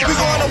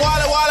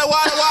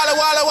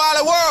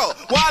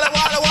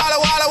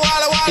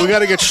 We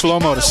gotta get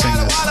Shlomo to sing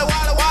this.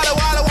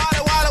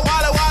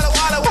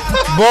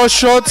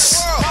 Borscht.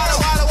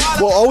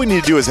 Well, all we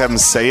need to do is have him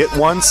say it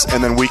once,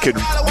 and then we could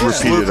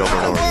repeat it over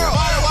and over again.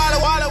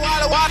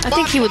 I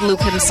think he would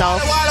loop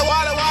himself.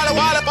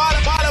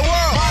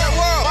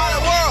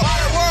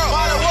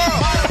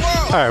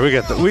 All right, we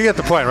get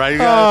the point, right? You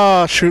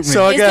got Oh, shoot me.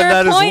 So Is again,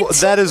 there a point?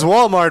 that is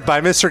Walmart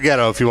by Mr.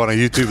 Ghetto. If you want to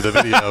YouTube the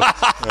video,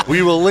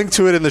 we will link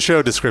to it in the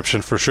show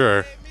description for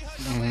sure.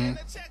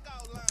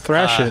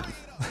 Thrash it.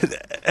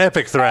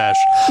 Epic thrash.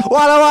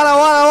 Walla.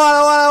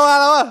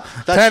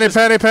 Penny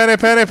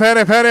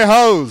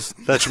hose.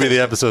 That should be the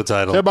episode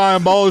title. She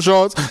buying ball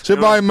shorts. She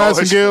buying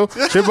Massengill.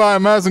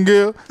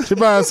 She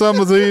buying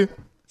Summer's Eve.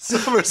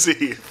 Summer's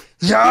Eve.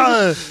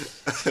 Yeah.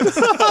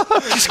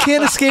 Just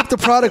can't escape the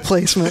product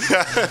placement.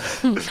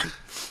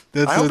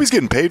 I hope he's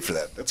getting paid for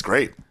that. That's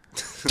great.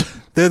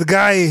 That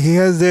guy, he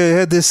had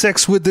the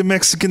sex with the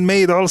Mexican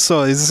maid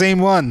also. He's the same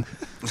one.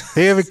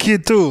 They have a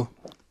kid too.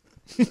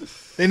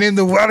 They named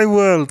the Wally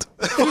World.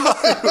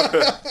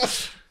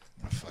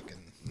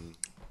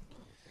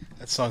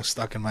 That song's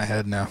stuck in my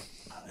head now.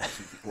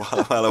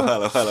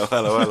 Walla.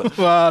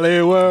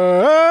 Wally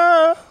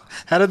World.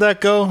 How did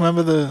that go?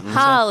 Remember the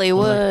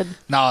Hollywood.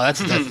 No,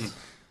 that's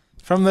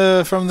from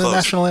the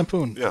National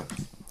Lampoon. Yeah.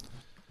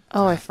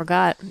 Oh, I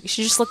forgot. You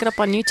should just look it up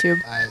on YouTube.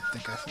 I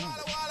think I found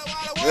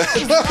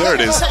it. There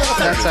it is.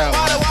 That's how it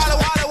went.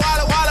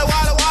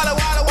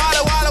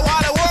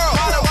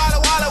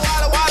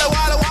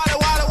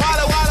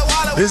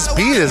 This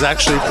beat is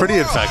actually pretty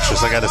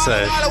infectious, I gotta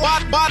say.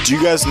 Do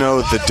you guys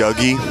know the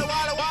Dougie?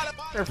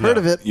 I've heard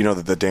of it. You know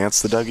the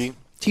dance, the Dougie?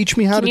 Teach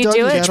me how Can to you Dougie.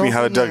 do it? Teach me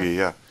how to Dougie,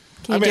 yeah.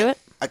 Can you do it?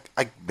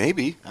 I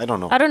maybe. I don't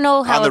know. I don't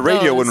know how On the it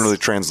radio, it goes. wouldn't really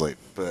translate,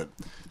 but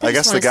I just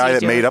guess the wanna see guy you that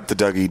do made it. up the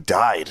Dougie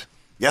died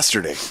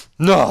yesterday.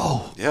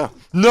 No. Yeah.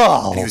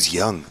 No. And he was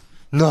young.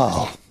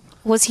 No.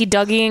 Was he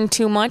Dougieing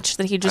too much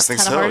that he just I think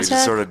had a so. heart He just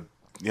attack? sort of,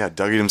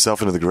 Dougied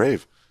himself into the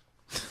grave.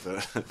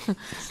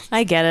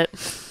 I get it.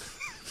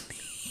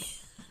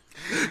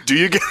 Do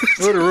you get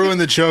It would have ruined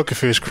the joke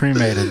if he was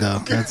cremated, though.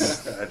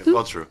 That's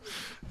Well, true.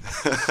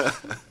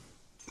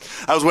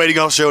 I was waiting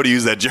all show to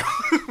use that joke.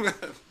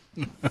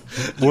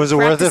 Was it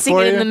worth it Practicing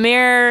for it you? in the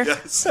mirror.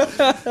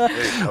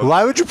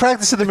 Why would you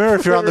practice in the mirror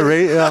if you're on the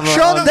radio?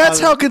 Sean, that's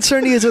how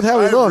concerned he is with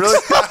how he looks.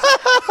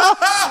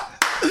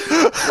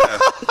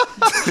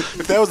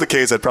 If that was the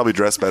case, I'd probably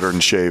dress better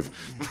and shave.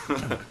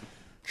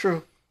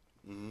 True.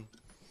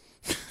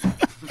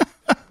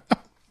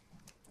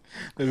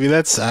 Maybe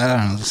that's, I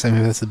don't know,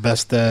 maybe that's the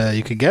best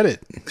you could get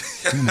it.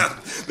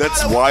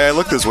 That's why I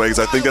look this way, because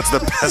I think that's the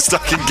best I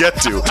can get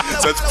to.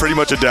 So that's pretty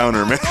much a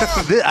downer, man.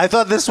 I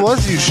thought this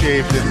was you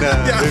shaved in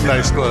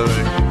nice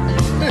clothing.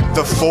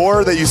 The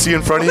 4 that you see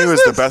in front of you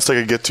is the best I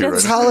could get to right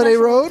That's now. Holiday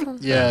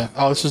Road? Yeah.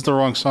 Oh, this is the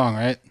wrong song,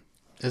 right?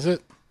 Is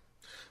it?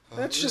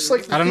 That's just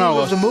like the I don't theme know.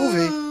 of the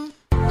movie.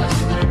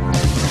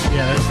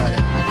 Yeah, that's not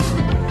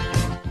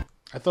it.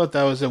 I thought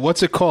that was it.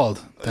 What's it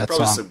called? That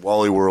Probably song. said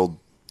Wally World.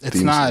 It's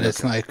theme not. song.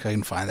 It's not. I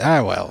couldn't find it.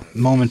 Ah, well.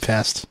 Moment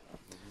passed.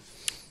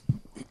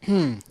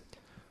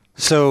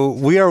 So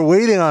we are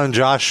waiting on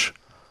Josh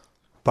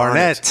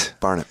Barnett.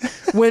 Barnett.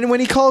 When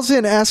he calls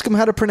in, ask him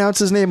how to pronounce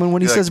his name, and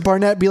when he You're says like-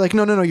 Barnett, be like,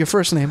 no, your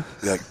first name.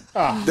 You're like,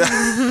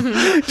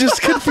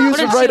 Just confuse What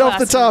him did right you off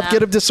the ask him top, now?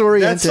 get him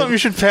disoriented. That's something you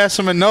should pass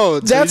him a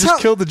note. So That's you just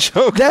how- killed the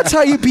joke. That's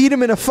how you beat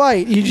him in a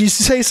fight. You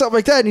say something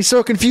like that, and he's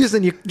so confused,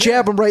 and you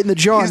jab him right in the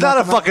jaw. He's and not a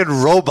knock him out.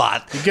 fucking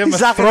robot. You give him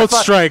a throat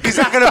strike. He's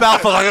not going to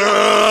mouth like,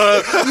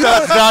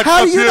 that's not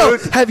How do you know?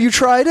 compute. Have you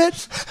tried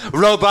it?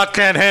 Robot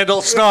can't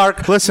handle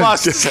snark. Listen.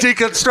 Must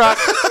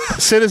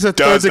deconstruct. Sid is a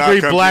Does not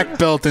third-degree compute. black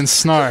belt in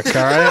snark,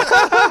 all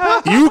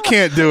right? You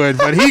can't do it,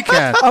 but he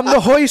can. I'm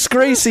the Hoist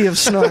Gracie of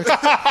Snark.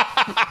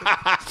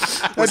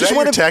 was that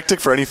your tactic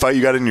for any fight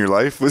you got in your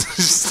life? Was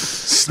just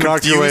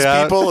Snark your way confuse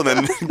out? people and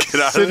then get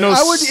out Sid of it? knows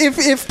I would,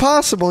 if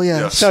possible,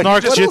 yeah. snark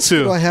What else do I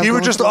jitsu. have He would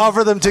going just for me?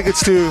 offer them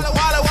tickets to.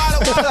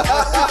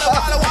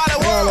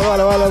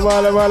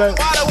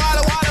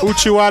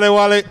 Uchi wale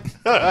wale.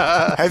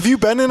 Have you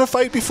been in a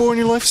fight before in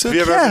your life, Sid?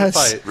 Have you ever been in a Yes.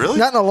 fight? Really?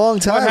 Not in a long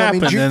time. What I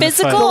mean, happened in the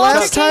Physical fight? the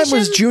last time was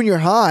altercation? junior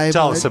high.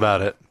 Tell but us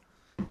about it.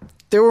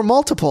 There were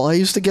multiple. I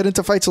used to get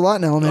into fights a lot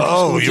in elementary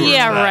school. you were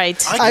Yeah, in that.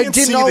 right. I I can't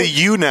didn't see know- the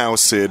you now,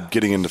 Sid,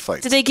 getting into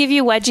fights. Did they give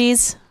you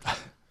wedgies?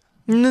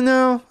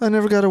 No, I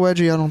never got a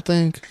wedgie, I don't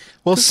think.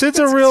 Well, Sid's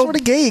a It's real. sort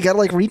of gay. You got to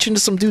like reach into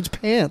some dude's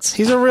pants.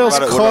 He's a real What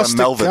about caustic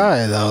Melvin?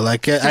 guy, though.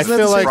 Like I that feel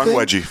the like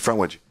same Front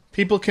wedgie.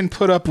 people can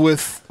put up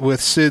with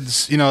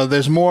Sid's. You know,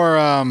 there's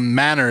more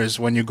manners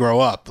when you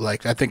grow up.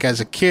 Like I think as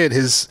a kid,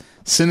 his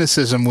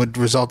cynicism would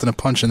result in a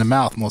punch in the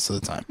mouth most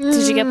of the time.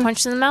 Did you get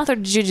punched in the mouth or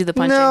did you do the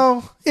punching?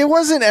 No, it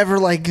wasn't ever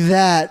like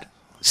that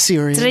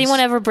serious. Did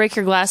anyone ever break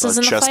your glasses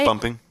in the Chest fight?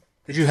 bumping.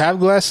 Did you have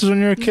glasses when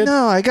you were a kid?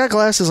 No, I got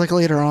glasses like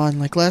later on.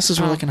 Like glasses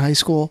were like in high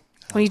school.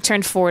 When you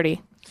turned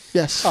 40.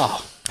 Yes.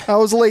 Oh. I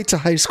was late to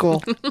high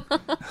school.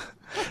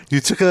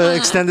 You took an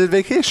extended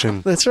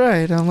vacation. That's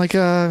right. I'm like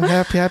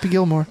Happy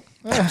Gilmore.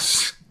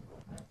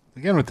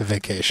 Again with the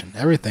vacation,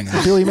 everything.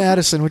 Billy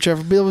Madison,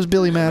 whichever. Bill was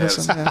Billy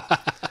Madison. Yeah.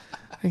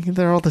 I think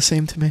they're all the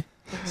same to me.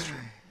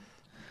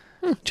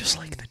 Just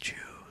like the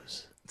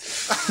Jews.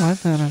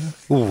 What? No.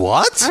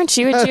 What? Aren't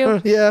you a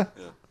Jew? Yeah.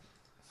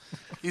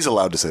 He's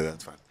allowed to say that.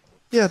 It's fine.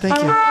 Yeah, thank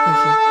you.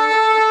 Thank you.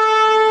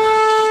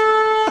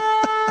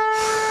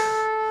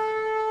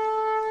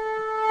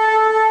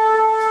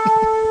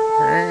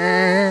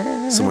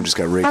 Someone just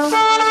got raped.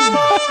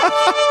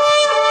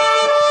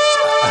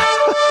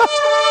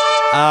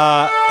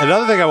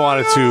 Another thing I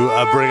wanted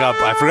to bring up,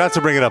 I forgot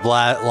to bring it up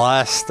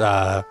last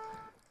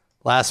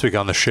week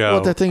on the show.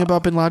 What, that thing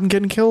about Bin Laden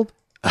getting killed?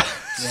 Yeah,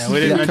 we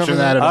didn't Yeah, cover mention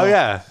that at all. Oh,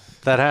 yeah.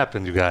 That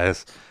happened, you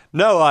guys.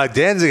 No,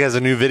 Danzig has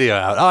a new video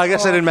out. Oh, I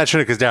guess I didn't mention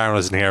it because Darren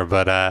wasn't here,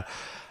 but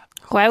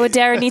Why would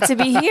Darren need to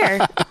be here?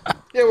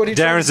 Yeah, what are you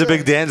Darren's a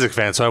big Danzig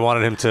fan, so I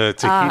wanted him to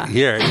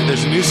hear.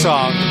 There's a new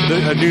song,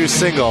 a new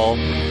single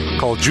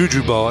called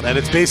Juju Bone, and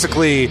it's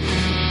basically,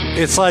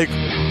 it's like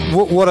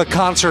what a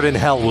concert in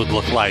hell would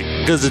look like,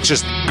 because it's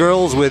just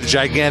girls with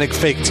gigantic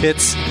fake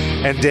tits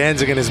and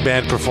Danzig and his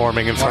band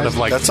performing in front of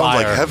like That sounds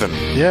fire. like heaven.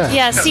 Yeah.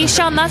 Yeah, see,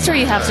 Sean, that's where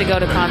you have to go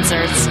to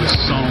concerts.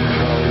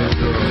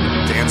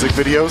 Danzig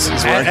videos.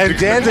 Is where And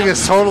Danzig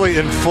is totally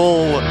in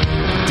full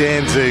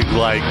Danzig,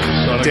 like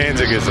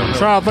Danzigism.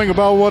 Trying to think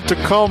about what to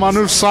call my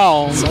new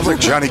song. Sounds like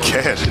Johnny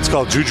Cash. It's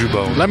called Juju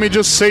Bone. Let me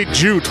just say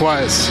Jew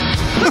twice.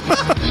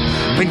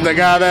 Think the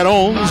guy that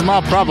owns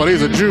my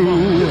property's a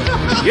Jew.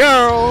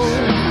 Yo.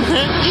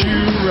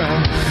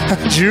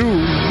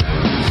 Jew.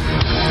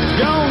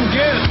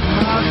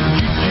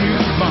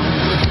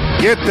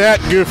 Get that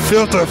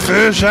gefilte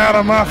fish out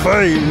of my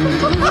face. Girl,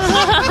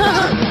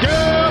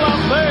 I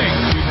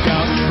think you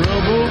got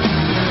trouble.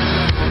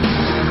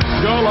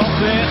 Girl, I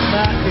think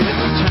that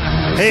it's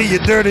time. Hey, you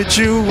dirty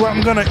Jew,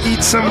 I'm gonna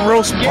eat some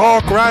roast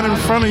pork right in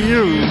front of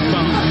you.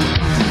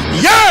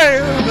 Yeah!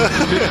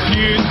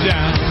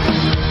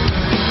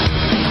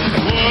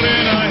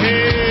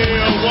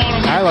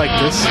 I like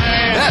this.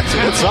 That's a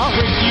good song.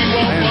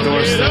 I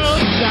endorse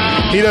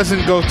this. He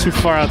doesn't go too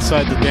far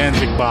outside the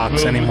Danzig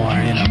box anymore,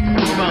 you know.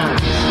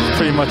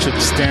 Pretty much a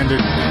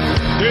standard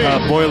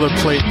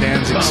boilerplate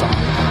Danzig song.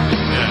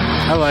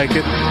 I like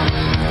it.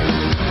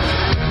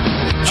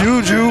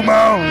 Juju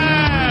Bone.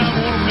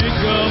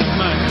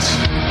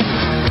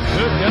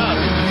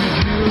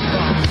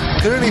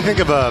 Couldn't he think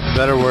of a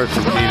better word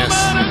for penis?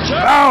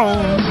 Oh,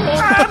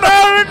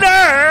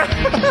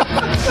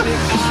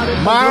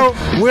 My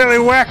Willie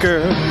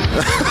Whacker.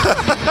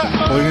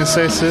 What were you gonna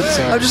say, Sid?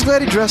 Sorry. I'm just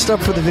glad he dressed up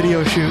for the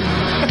video shoot.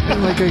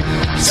 In like a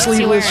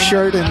sleeveless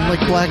shirt and like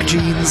black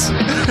jeans. Isn't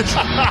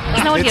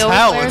that what he It's always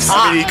hell. wears?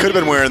 I mean, he could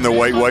have been wearing the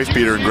white wife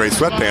beater and gray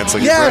sweatpants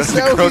like Yes, he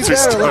wears that in the would be grocery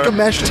better. store. Like a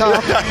mesh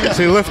top. Is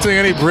he lifting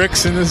any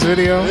bricks in this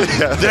video?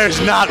 There's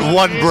not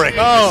one brick in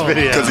this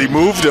video. Because he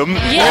moved them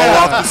Yeah. all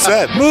off the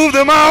set. Moved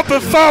them out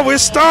before we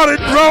started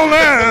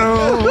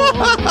rolling.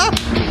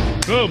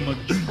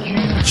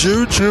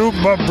 Choo-choo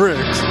my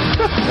bricks.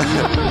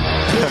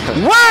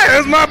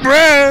 Where's my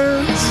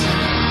bricks?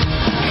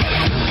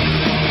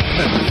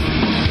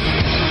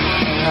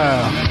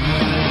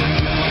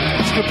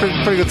 It's a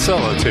pretty good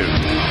solo, too.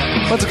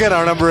 Once again,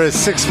 our number is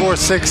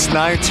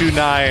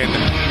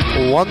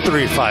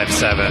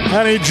 646-929-1357.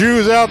 Any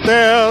Jews out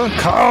there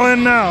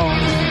calling now?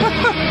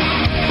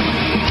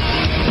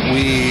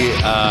 We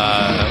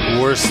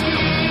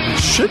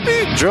should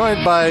be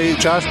joined by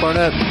Josh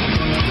Barnett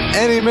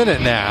any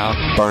minute now.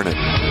 Burn it.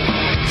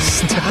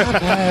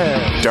 Stop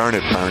it. Darn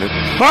it, burn it.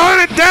 Burn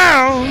it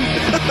down!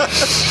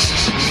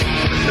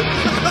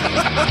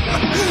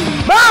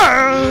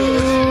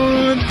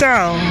 Burn it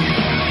down!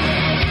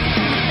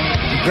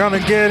 Gonna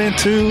get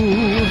into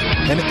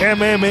an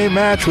MMA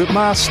match with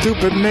my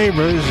stupid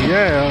neighbors,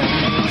 yeah.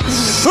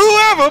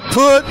 Whoever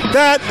put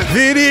that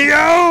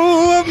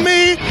video of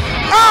me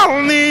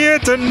on the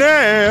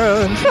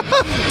internet?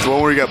 The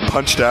one where he got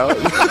punched out.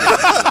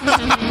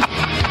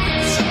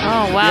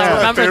 Oh, wow.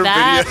 Remember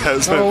that?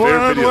 Videos, The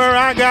one where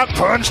I got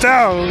punched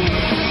out.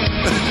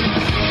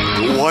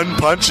 One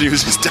punch, he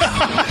was just down.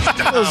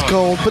 That was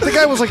gold. But the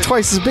guy was like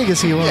twice as big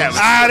as he was.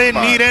 I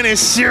didn't eat any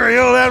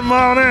cereal that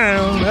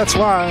morning. That's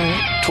why.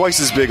 Twice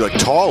as big, like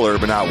taller,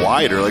 but not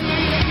wider. Like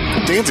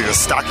Danzig's a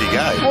stocky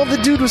guy. Well, the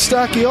dude was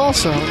stocky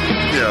also.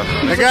 Yeah.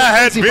 The guy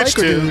had Crazy bitch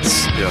biker dude.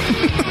 dudes.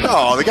 Yeah.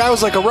 No, the guy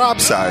was like a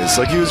Rob size.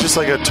 Like he was just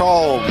like a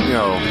tall,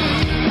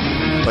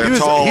 like a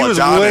tall He was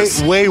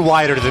Adonis. way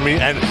wider than me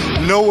and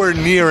nowhere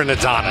near an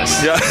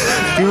Adonis. Yeah.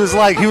 he was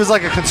like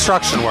a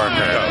construction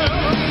worker.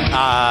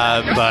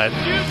 But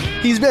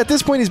He's at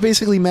this point. He's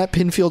basically Matt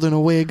Pinfield in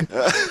a wig.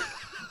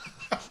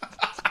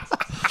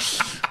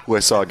 Who I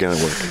saw again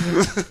at work.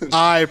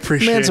 I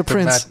appreciate Man's a the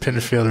prince. Matt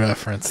Pinfield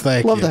reference.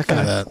 Thank Love you that for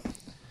guy. that.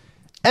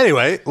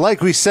 anyway,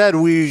 like we said,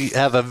 we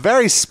have a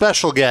very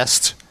special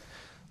guest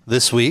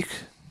this week,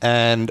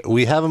 and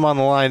we have him on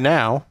the line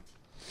now.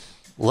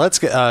 Let's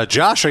get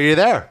Josh. Are you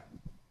there?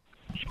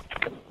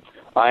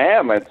 I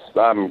am. I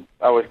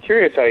was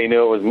curious how you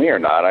knew it was me or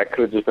not. I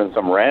could have just been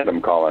some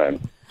random calling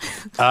in.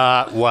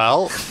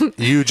 Well,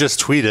 you just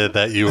tweeted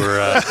that you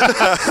were.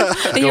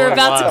 You were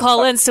about to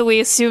call in, so we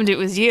assumed it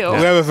was you. We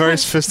have a very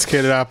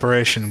sophisticated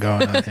operation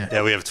going on here.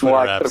 Yeah, we have Twitter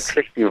Well, I could have apps.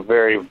 tricked you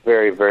very,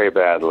 very, very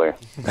badly.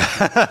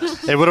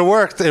 It would have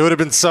worked. It would have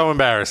been so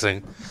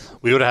embarrassing.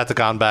 We would have had to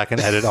gone back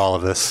and edit all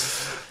of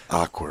this.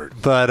 Awkward.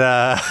 But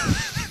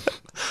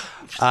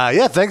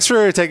yeah, thanks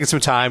for taking some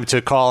time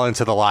to call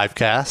into the live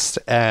cast.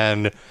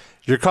 And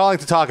you're calling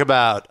to talk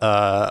about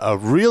a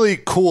really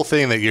cool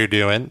thing that you're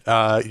doing.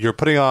 You're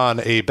putting on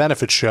a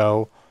benefit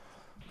show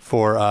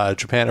for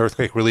Japan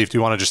Earthquake Relief. Do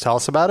you want to just tell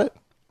us about it?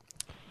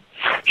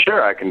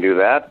 Sure, I can do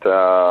that.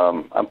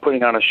 I'm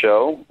putting on a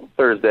show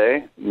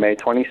Thursday, May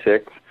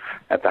 26th,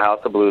 at the House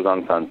of Blues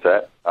on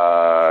Sunset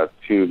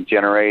to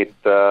generate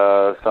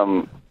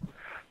some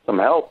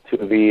help to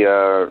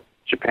the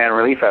Japan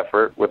relief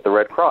effort with the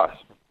Red Cross.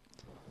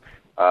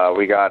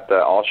 We got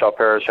All Shall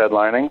Perish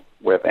headlining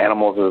with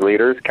Animals as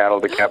Leaders,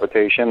 Cattle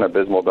Decapitation,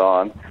 Abysmal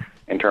Dawn,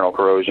 Internal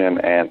Corrosion,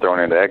 and Thrown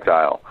into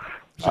Exile.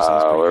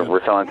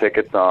 We're selling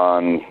tickets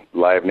on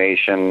Live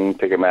Nation,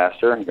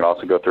 Ticketmaster. You can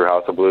also go through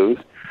House of Blues.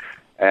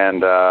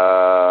 And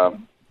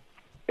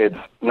it's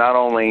not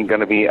only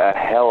going to be a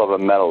hell of a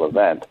metal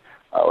event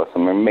with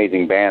some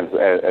amazing bands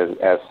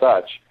as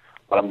such,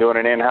 but I'm doing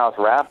an in-house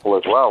raffle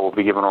as well. We'll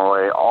be giving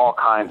away all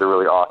kinds of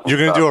really awesome You're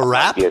going to do a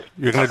rap? Yes.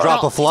 You're going to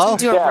drop a flow?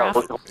 Do a Yeah,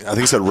 raffle. I think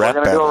he said rap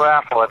we're going to do a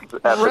battle. raffle at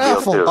the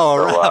Raffle. deal, too.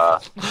 Oh,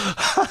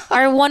 So,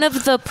 Are one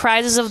of the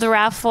prizes of the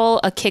raffle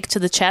a kick to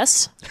the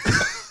chest?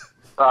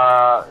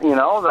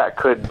 that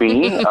could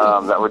be.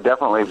 That would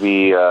definitely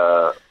be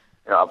a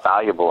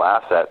valuable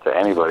asset to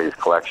anybody's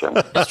collection.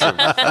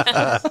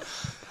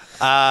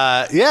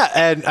 Yeah,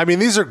 and I mean,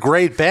 these are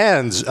great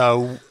bands.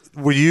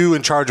 Were you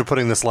in charge of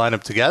putting this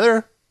lineup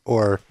together,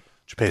 or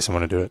did you pay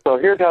someone to do it? So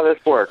here's how this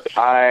works.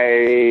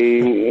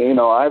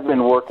 I've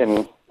been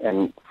working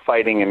and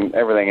fighting and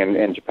everything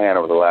in Japan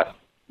over the last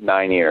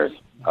 9 years,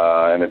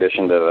 in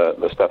addition to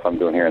the stuff I'm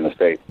doing here in the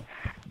States.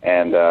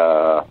 And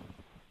so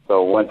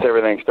once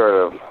everything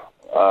started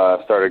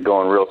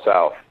going real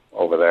south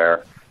over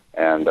there,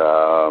 and it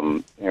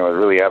was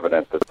really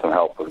evident that some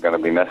help was going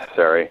to be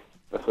necessary.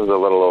 This was a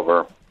little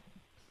over.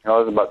 It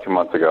was about 2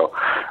 months ago.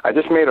 I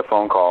just made a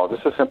phone call,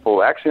 just a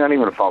simple, actually not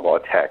even a phone call, a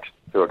text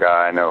to a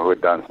guy I know who had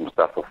done some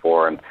stuff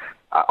before. And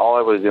all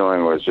I was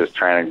doing was just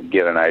trying to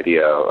get an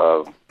idea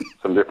of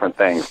some different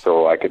things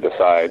so I could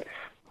decide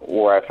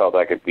where I felt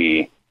I could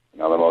be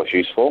the most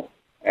useful.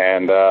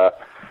 And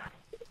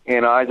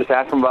I just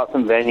asked him about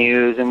some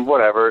venues and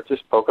whatever,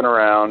 just poking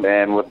around,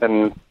 and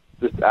within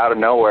just out of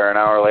nowhere, an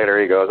hour later,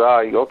 he goes,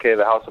 okay,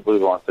 the House of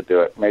Blues wants to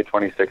do it. May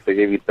 26th, they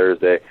gave you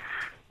Thursday.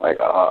 Like,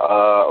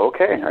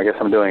 okay, I guess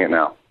I'm doing it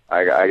now.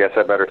 I guess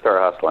I better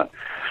start hustling.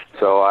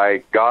 So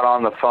I got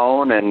on the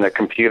phone and the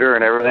computer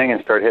and everything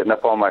and started hitting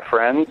up all my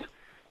friends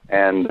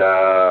and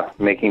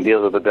making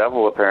deals with the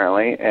devil,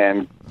 apparently,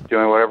 and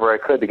doing whatever I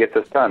could to get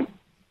this done.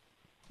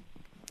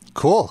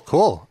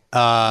 Cool.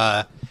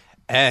 And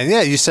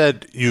yeah, you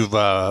said you've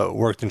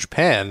worked in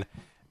Japan,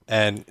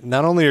 and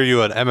not only are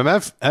you an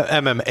MMA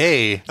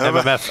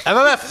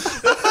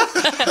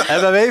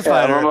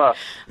fighter,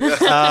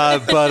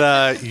 but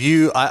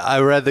I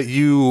read that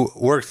you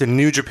worked in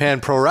New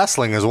Japan Pro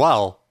Wrestling as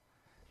well.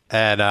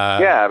 And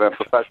yeah, I've been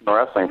professional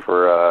wrestling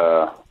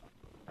for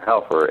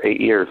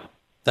 8 years.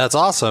 That's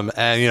awesome.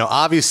 And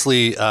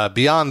obviously,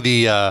 beyond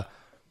the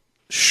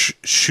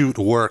shoot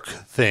work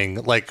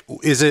thing, like,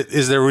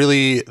 is there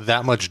really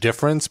that much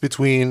difference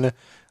between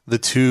the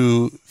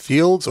two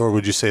fields, or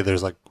would you say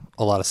there's like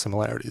a lot of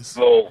similarities?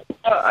 Well,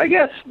 I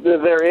guess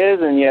there is,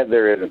 and yet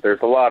there isn't.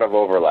 There's a lot of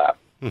overlap.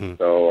 Mm-hmm.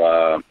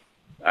 So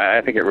I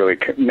think it really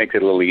makes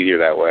it a little easier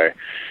that way.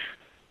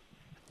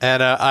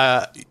 And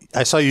I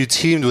saw you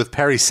teamed with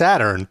Perry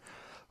Saturn,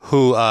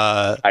 who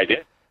I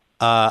did.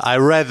 I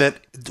read that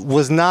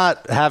was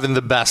not having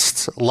the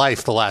best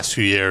life the last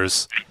few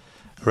years.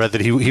 I read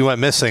that he went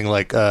missing,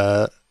 like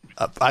I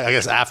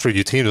guess after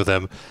you teamed with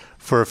him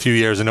for a few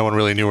years, and no one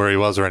really knew where he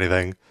was or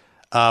anything.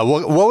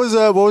 What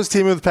was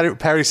teaming with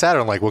Perry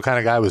Saturn like? What kind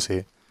of guy was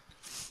he?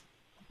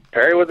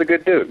 Perry was a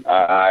good dude.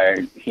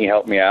 He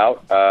helped me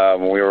out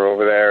when we were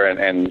over there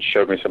and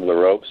showed me some of the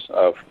ropes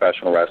of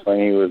professional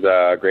wrestling. He was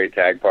a great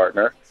tag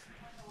partner,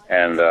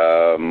 and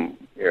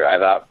I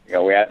thought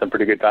we had some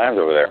pretty good times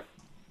over there.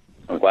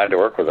 I'm glad to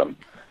work with him.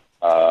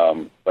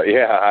 But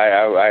yeah,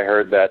 I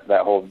heard that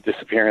whole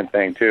disappearing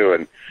thing too,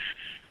 and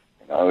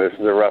this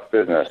is a rough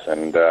business,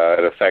 and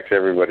it affects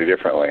everybody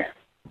differently.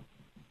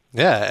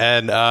 Yeah,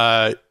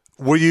 and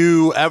were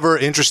you ever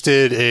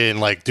interested in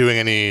like doing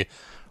any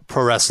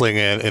pro wrestling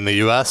in the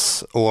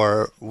U.S.,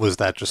 or was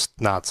that just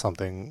not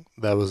something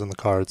that was in the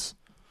cards?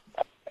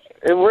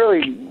 It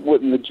really,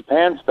 with the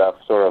Japan stuff,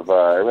 sort of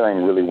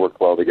everything really worked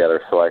well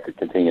together, so I could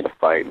continue to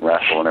fight and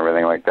wrestle and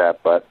everything like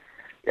that. But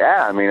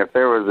yeah, I mean, if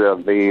there was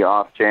the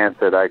off chance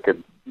that I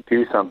could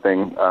do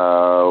something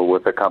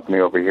with a company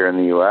over here in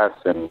the U.S.,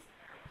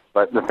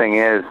 but the thing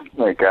is,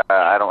 like,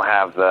 I don't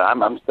have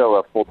I'm still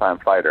a full-time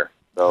fighder,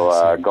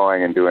 so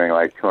going and doing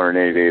like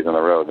 280 days on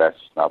the road, that's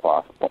just not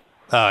possible.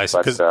 Oh, I see.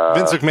 Because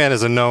Vince McMahon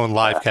is a known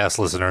livecast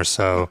listener,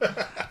 so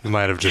you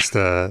might have just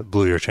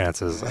blew your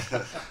chances.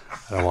 I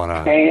don't want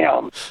to.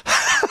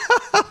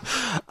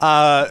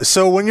 Damn.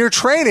 So when you're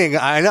training,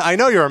 I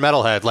know you're a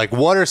metalhead. Like,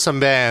 what are some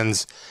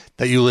bands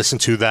that you listen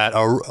to that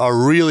are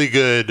really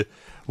good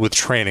with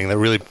training, that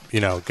really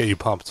get you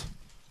pumped?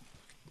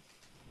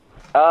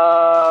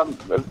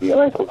 There's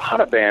a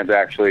lot of bands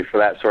actually for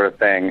that sort of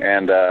thing,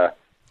 and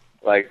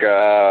my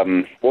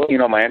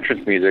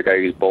entrance music, I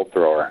use Bolt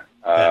Thrower.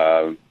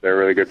 They're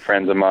really good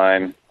friends of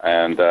mine,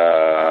 and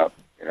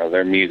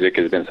their music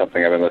has been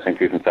something I've been listening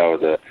to since I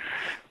was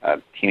a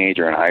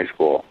teenager in high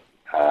school.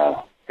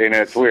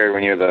 It's weird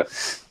when you're the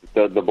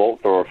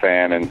Bolt Thrower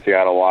fan in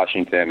Seattle,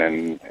 Washington,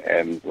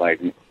 and like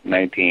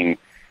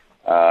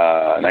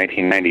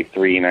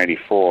 1993,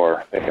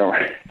 94.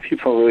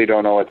 People really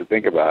don't know what to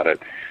think about it,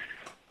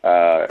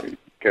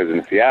 because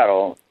in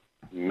Seattle,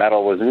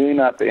 metal was really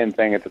not the in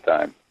thing at the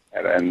time.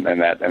 And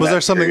was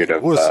there something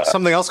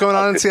else going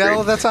on in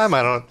Seattle at that time?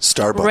 I don't.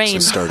 Starbucks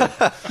has started.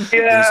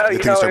 Yeah,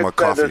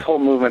 this whole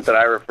movement that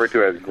I refer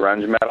to as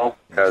grunge metal,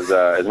 because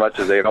as much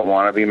as they don't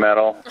want to be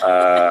metal,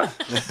 yeah,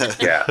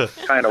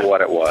 kind of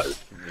what it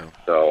was. Yeah.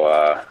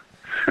 So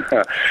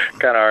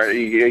kind of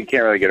you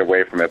can't really get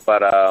away from it.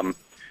 But a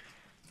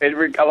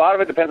lot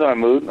of it depends on my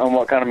mood, on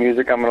what kind of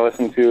music I'm going to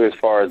listen to, as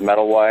far as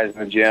metal wise in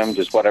the gym.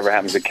 Just whatever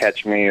happens to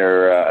catch me,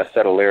 or a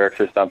set of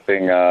lyrics or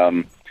something.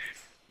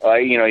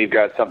 You've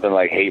got something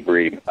like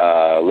Hatebreed,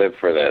 Live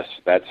for This.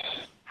 That's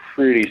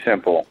pretty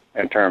simple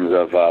in terms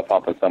of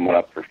pumping someone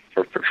up for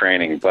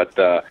training. But,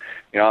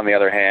 on the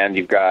other hand,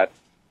 you've got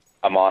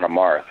Amon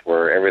Amarth,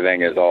 where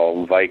everything is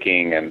all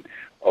Viking and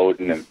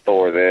Odin and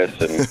Thor this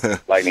and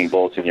lightning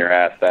bolts in your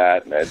ass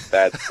that.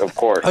 That's, of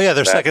course. Oh, yeah,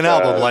 their second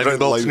album, Lightning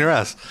Bolts in Your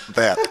Ass.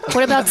 That.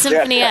 What about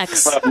Symphony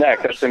X? Up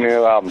next. That's the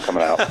new album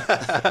coming out.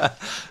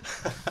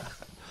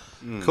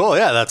 Cool,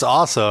 yeah, that's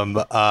awesome.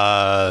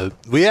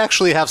 We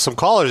actually have some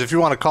callers. If you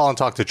want to call and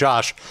talk to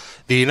Josh,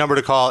 the number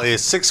to call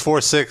is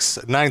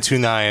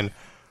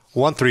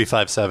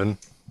 646-929-1357.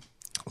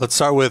 Let's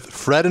start with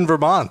Fred in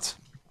Vermont.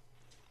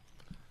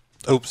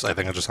 Oops, I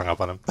think I just hung up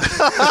on him.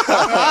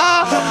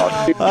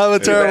 I'm a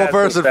terrible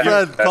person.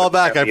 Fred, call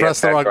back. I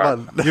pressed the wrong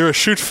button. You're a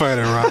shoot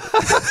fighter, Rob.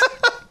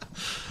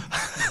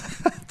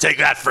 Take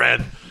that,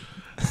 Fred.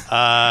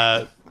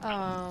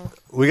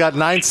 We got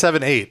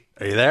 978.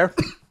 Are you there?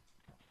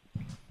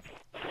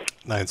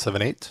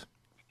 978.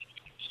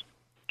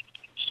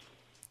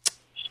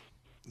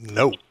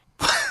 No.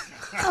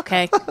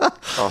 Okay.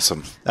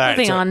 Awesome.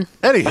 Moving on.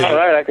 Anyway. All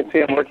right, I can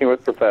see I'm working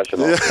with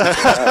professionals.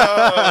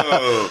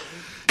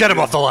 Get him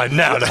off the line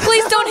now.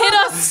 Please don't hit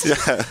us.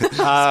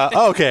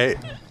 Okay.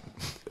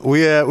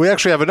 We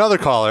actually have another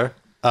caller.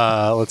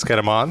 Let's get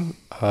him on.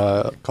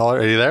 Caller,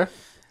 are you there?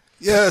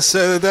 Yes,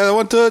 I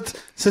want to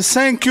say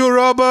thank you,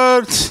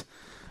 Robert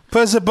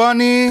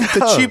Pezzabani,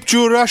 the cheap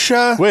Jew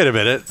Russia. Wait a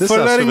minute. This for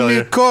sounds letting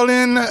familiar. me call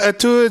in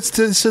to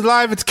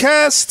live at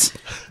cast.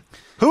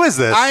 Who is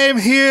this? I am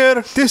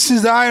here. This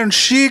is the Iron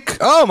Sheik.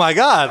 Oh my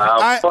God!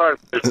 Of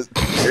course, it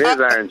is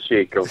Iron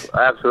Sheik.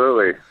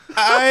 Absolutely.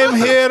 I am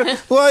here.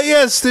 Well,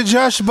 yes, the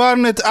Josh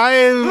Barnett.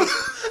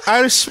 I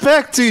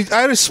respect you.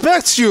 I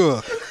respect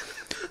you.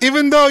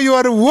 Even though you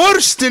are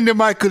worse than the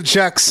Michael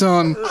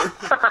Jackson,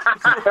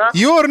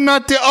 you are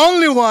not the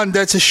only one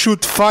that's a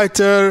shoot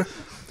fighter.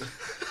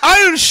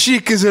 Iron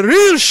Sheik is a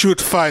real shoot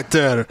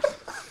fighter.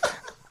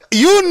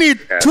 You need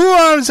 2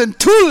 arms and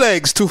 2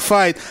 legs to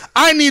fight.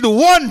 I need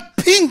 1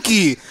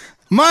 pinky.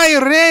 My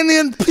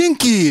Iranian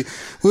pinky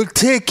will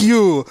take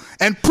you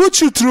and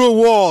put you through a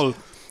wall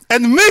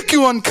and make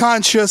you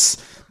unconscious.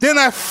 Then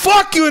I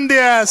fuck you in the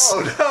ass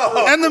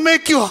and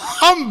make you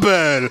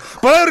humble.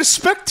 But I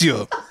respect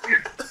you.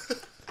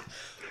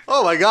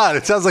 Oh my God!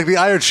 It sounds like the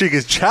Iron Sheik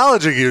is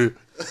challenging you.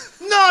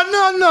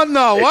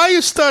 No. Why are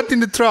you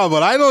starting the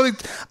trouble? I know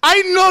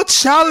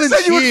challenge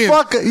you him.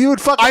 You would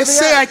fuck. I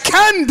say I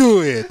can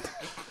do it.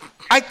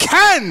 I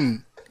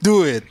can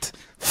do it.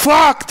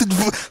 Fuck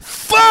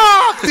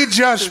the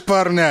Josh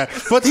Barnett.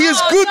 But he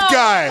is good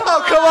guy.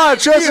 Oh, come on.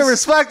 Show some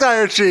respect,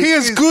 Iron Sheik. He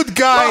is good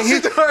guy.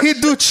 He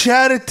do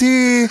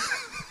charity.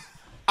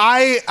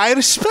 I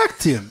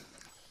respect him.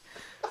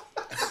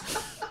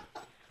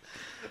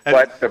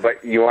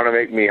 But you want to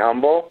make me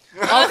humble?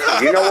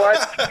 You know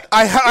what?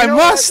 I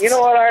must. You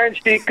know what, Iron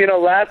Sheik?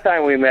 Last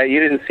time we met,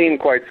 you didn't seem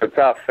quite so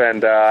tough,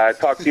 and I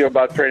talked to you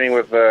about training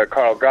with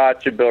Carl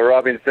Gotch and Bill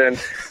Robinson,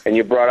 and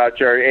you brought out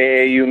your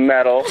AAU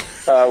medal,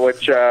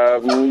 which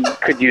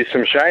could use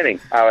some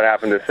shining, I would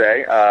happen to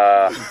say,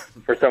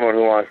 for someone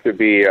who wants to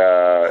be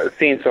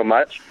seen so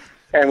much.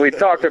 And we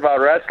talked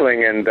about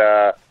wrestling, and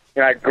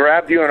I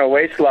grabbed you in a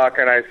waistlock,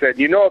 and I said,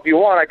 if you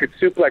want, I could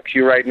suplex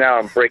you right now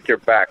and break your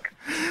back.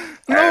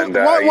 And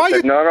you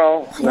said,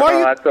 no,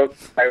 that's okay.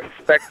 I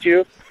respect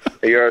you.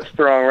 You're a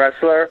strong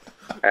wrestler,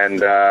 and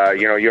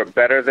you're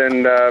better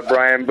than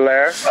Brian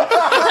Blair.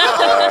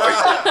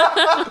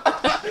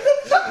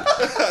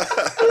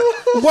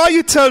 Why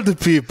you tell the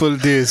people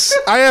this?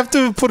 I have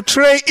to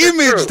portray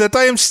image that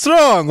I am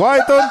strong. Why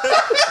don't?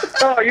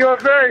 No, you're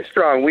very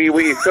strong.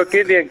 We took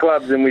Indian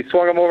clubs and we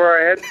swung them over our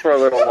heads for a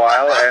little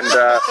while, and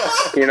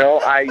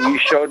you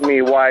showed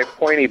me why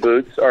pointy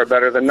boots are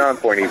better than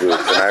non-pointy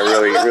boots, and I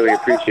really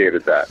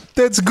appreciated that.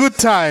 That's good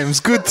times.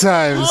 Good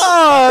times.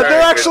 Oh,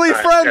 they're actually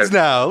friends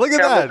now. Look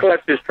at that. Camel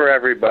clutches for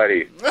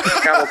everybody.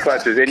 Camel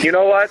clutches, and you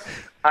know what?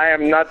 I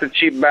am not the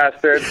cheap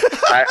bastard.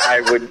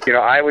 I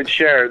would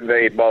share the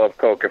 8-ball of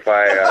coke if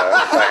I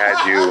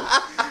had you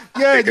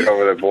take it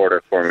over the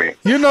border for me.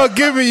 You don't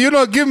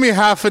give me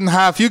half and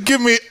half. You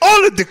give me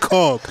all of the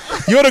coke.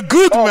 You're a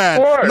good man,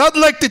 not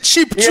like the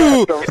cheap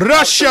Jew,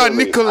 Russia,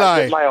 absolutely. Nikolai.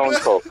 I get my own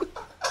coke.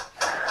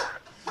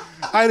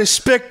 I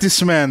respect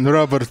this man,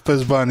 Robert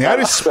Pezzabani. I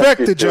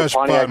respect the Josh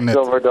Barnett.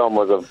 Silverdome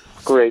was a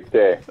great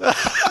day.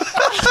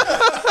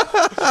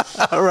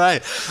 All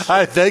right.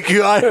 Thank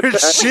you, Iron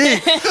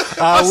Sheik.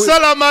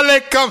 Assalamu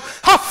alaikum.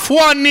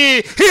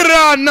 Hafwani,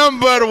 Iran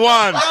number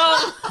 1.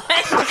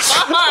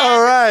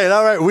 All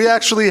right. We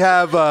actually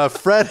have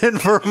Fred in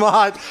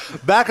Vermont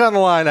back on the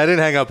line. I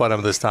didn't hang up on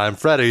him this time.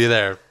 Fred, are you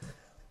there?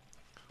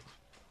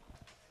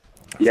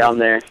 Yeah, I'm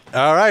there.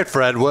 All right,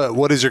 Fred.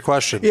 What is your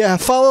question? Yeah,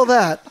 follow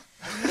that.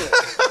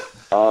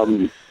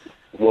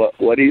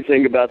 What do you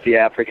think about the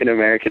African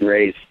American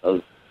race? I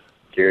was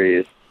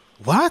curious.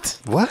 What?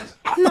 What?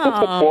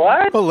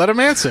 Well, let him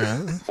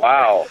answer.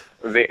 Wow,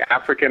 the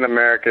African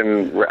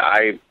American.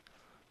 I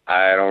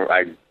don't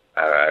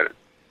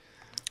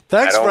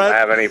Fred.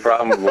 have any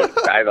problem with.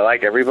 I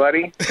like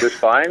everybody just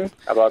fine.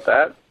 How about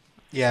that?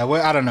 Yeah,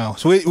 I don't know.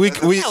 So we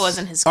That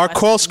wasn't his our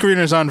call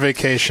screener's on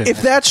vacation.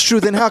 If that's true,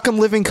 then how come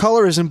Living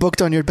Color isn't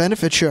booked on your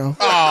benefit show?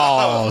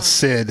 Oh,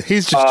 Sid,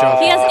 he's just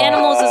joking. He has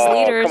animals as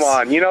leaders. Come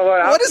on, you know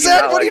what? What is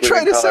that? What are you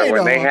trying to say,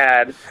 When they Noah?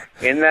 had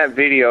in that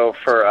video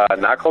for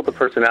not called The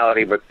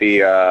Personality, but the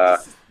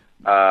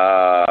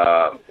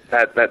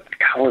that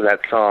how was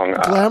that song?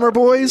 Glamour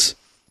Boys?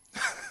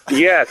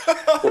 Yes,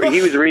 where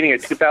he was reading a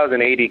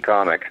 2080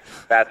 comic.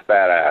 That's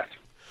badass.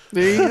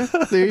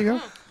 There you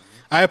go.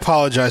 I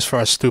apologize for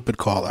our stupid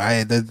call.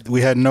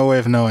 We had no way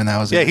of knowing that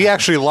was. Yeah, he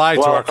actually lied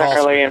to Well, our call.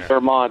 apparently in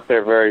Vermont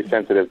they're very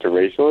sensitive to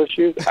racial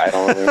issues. I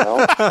don't really know.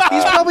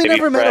 He's probably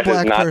never met a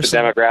black not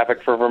person. the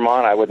demographic for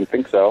Vermont. I wouldn't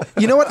think so.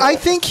 You know what? I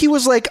think he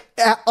was like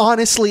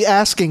honestly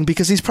asking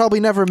because he's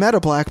probably never met a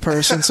black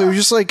person. So he was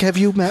just like, "Have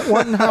you met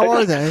one? How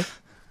are they?"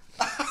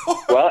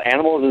 Well,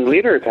 Animals as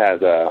Leaders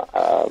has a.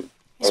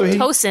 So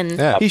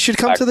he should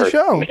come to the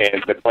show.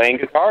 And playing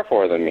guitar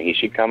for them. He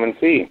should come and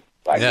see.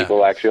 Black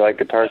people actually like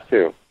guitars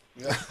too.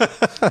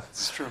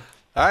 That's true.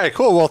 All right,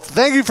 cool. Well,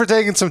 thank you for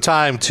taking some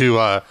time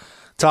to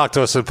talk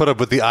to us and put up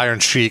with the Iron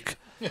Sheik.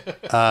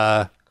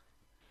 There's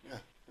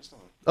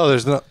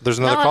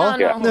another caller?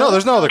 No,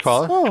 there's no other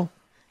caller. Oh,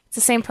 It's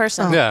the same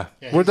person. Yeah,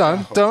 we're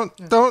done. Don't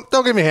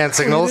give me hand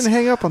signals. You didn't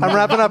hang up on I'm that.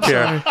 wrapping up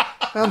here.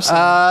 I'm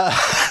sorry.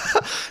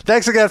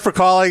 Thanks again for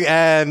calling.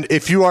 And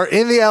if you are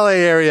in the LA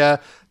area,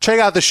 check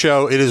out the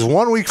show. It is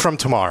 1 week from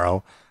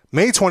tomorrow,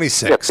 May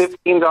 26th.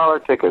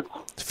 $15 tickets.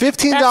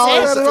 $15,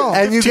 That's it?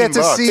 and you get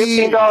to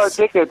see $15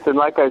 tickets, and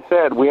like I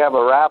said, we have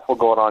a raffle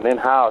going on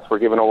in-house. We're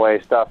giving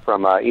away stuff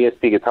from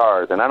ESP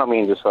Guitars, and I don't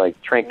mean just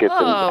like trinkets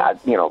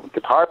and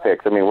guitar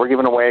picks. I mean, we're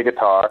giving away a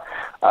guitar,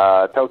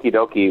 Toki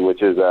Doki,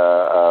 which is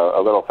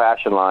a little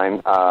fashion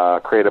line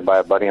created by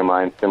a buddy of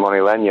mine, Simone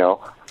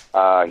Legno.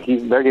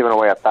 They're giving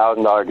away a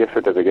 $1,000 gift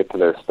certificate to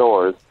their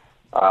stores.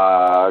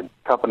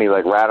 Company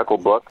like Radical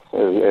Books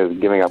is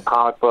giving up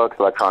comic books.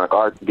 Electronic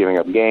Arts is giving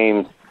up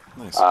games.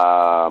 Nice.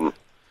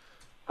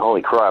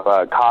 Holy crap!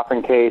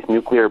 Coffin Case,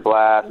 Nuclear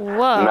Blast,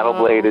 Whoa. Metal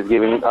Blade is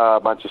giving a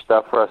bunch of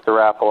stuff for us to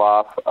raffle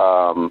off.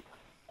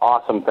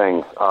 Awesome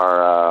things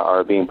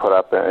are being put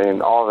up,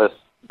 and all this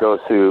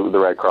goes to the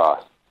Red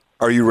Cross.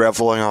 Are you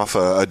raffling off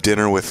a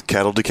dinner with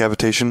cattle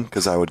decapitation?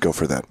 Because I would go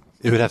for that.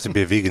 It would have to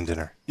be a vegan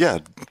dinner. Yeah,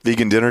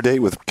 vegan dinner date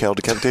with cattle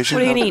decapitation.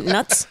 What are you going to eat,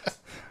 nuts?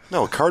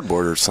 No,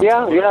 cardboard or something.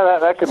 Yeah,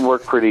 that could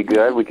work pretty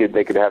good.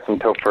 They could have some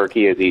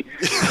tofurkey as he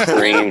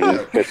screams and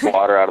spits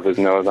water out of his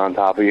nose on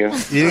top of you.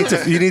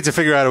 You need to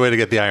figure out a way to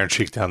get the Iron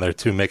Sheik down there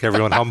to make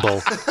everyone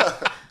humble.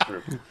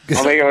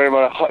 I'll make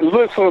everybody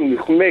listen.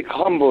 Make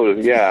humble,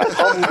 yeah,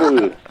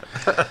 humble.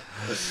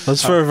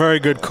 That's for a very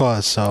good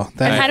cause. So,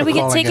 And how do we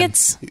get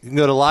tickets? You can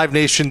go to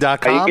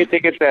livenation.com. You get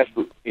tickets at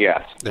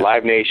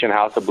Live Nation,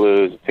 House of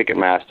Blues,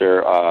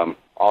 Ticketmaster,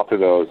 all through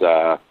those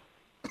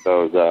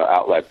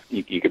outlets.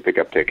 You can pick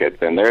up tickets,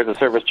 and there's a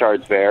service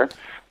charge there,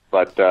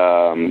 but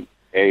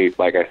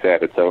like I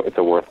said, it's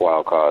a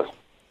worthwhile cause.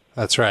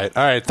 That's right.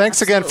 All right.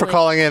 Thanks again for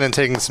calling in and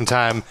taking some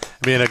time,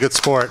 being a good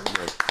sport.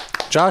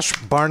 Josh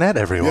Barnett,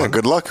 everyone. Yeah,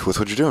 good luck with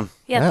what you're doing.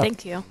 Yeah,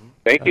 thank you.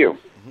 Thank you.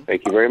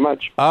 Thank you very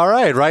much. All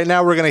right. Right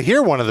now, we're going to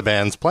hear one of the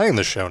bands playing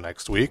the show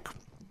next week.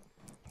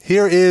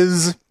 Here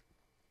is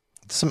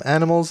some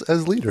Animals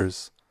as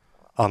Leaders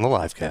on the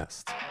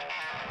Livecast.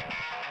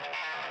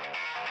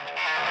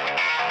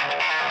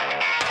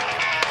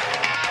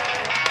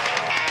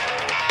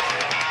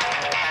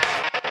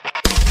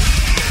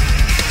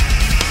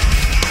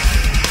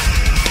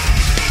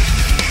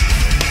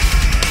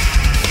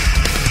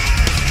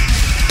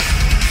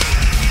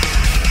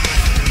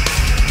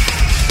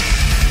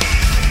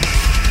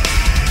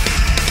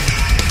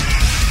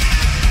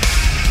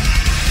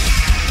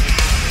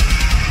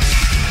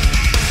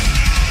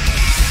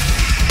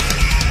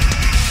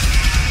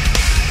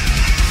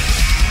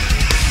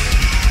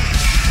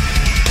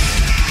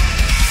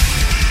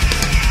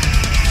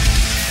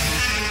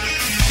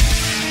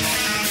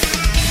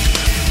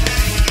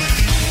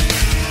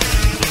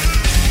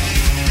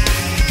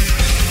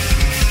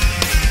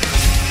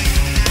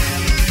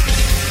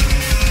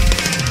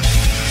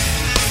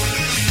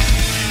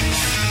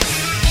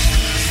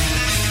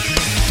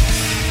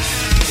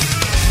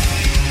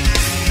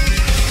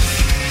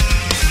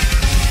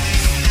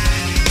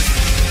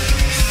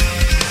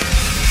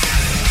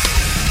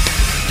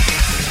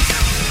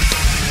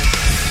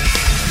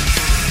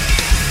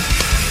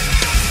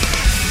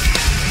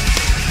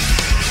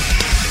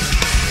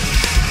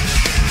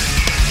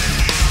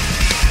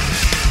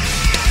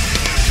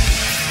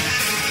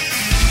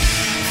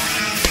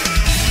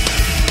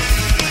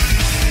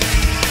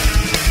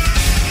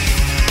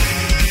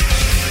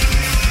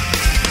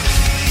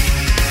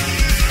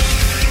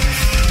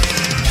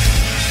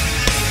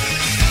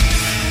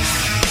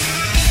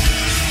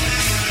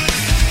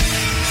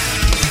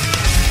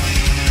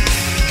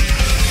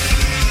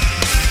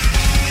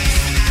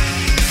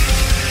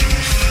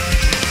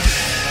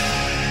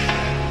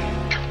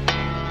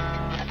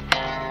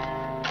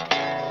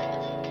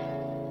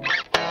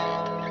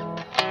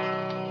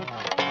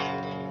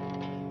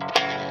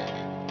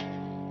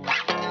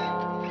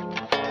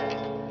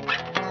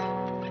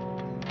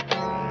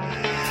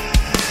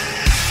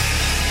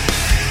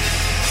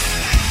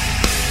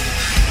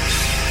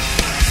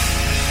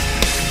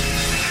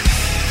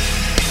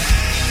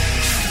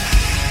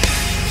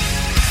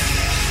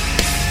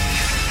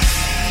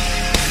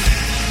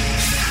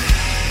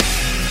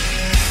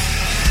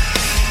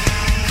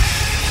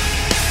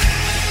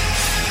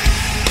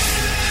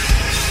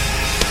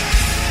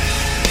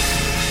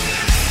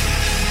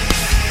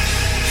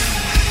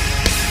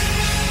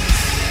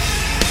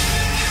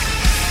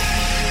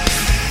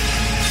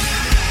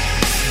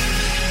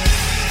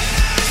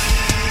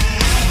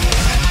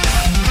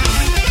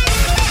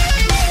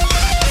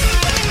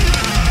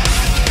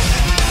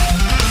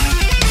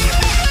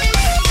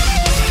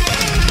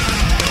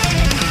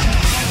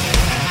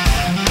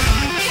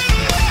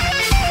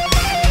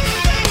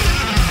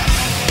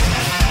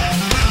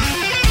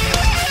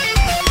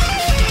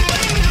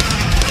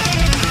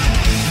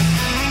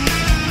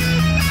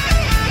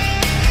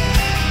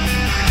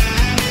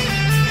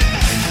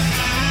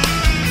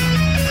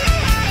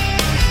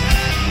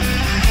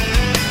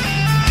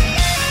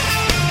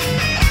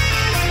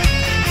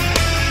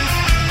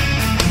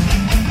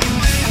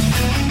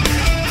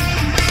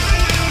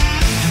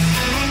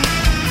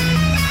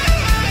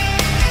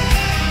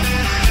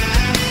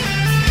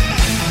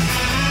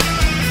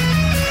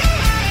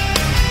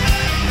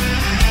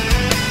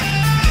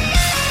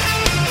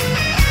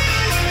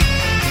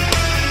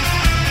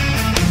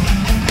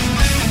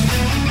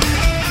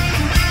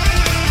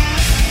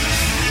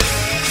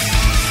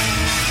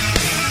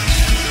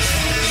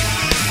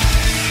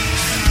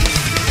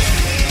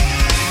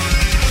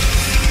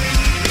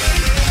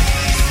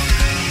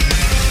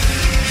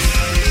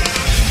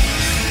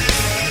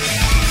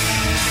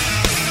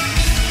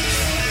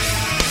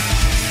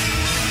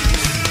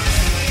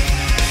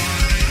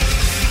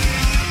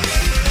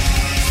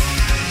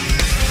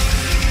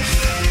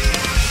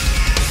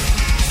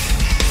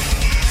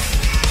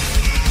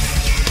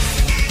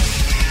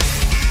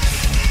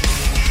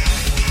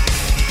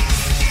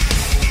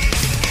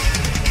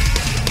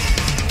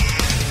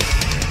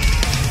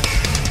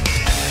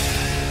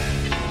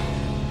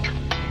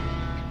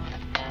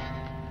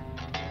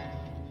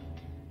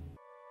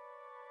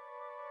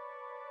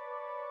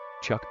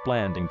 Chuck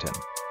Blandington.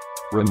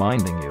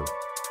 Reminding you,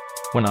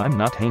 when I'm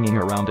not hanging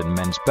around in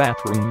men's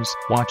bathrooms,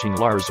 watching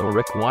Lars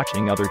Ulrich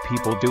watching other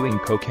people doing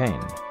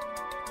cocaine,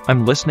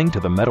 I'm listening to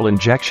the Metal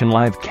Injection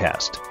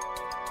Livecast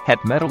at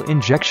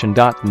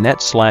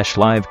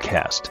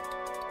metalinjection.net/livecast.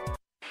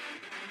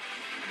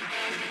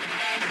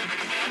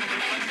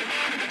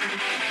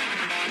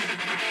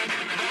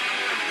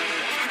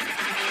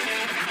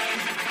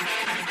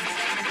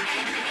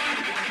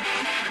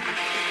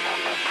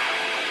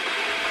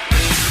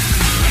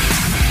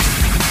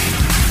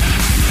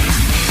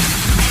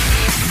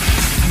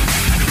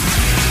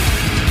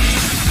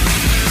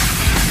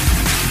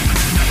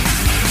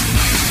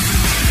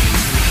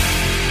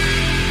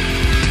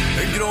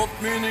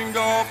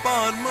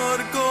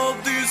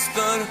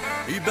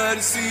 I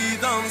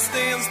bergsidans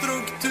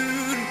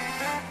stenstruktur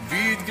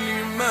vid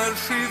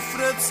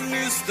glimmerskiffrets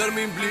lyster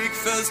min blick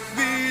fäst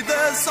vid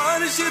dess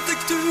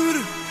arkitektur.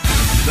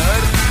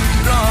 Där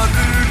lurar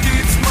ur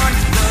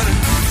tidsmakter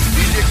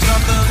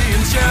viljekraften i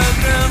en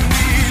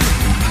kärrenbil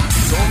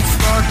som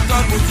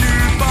startar mot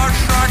djupa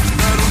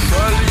schakter och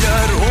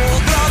sköljer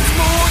ådrats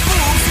mot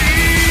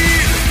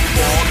fossil.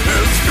 Vad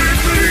helst du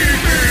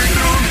flyger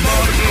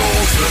grundar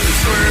blåser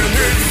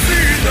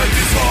skönhetssyner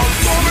till sval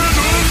som en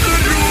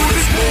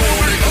underjordisk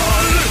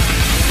målkall.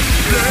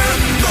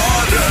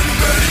 Bländar en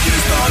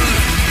bergkristall,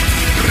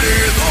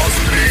 breda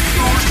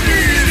sprickors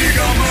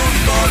giriga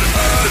munnar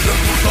är en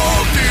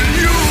portal till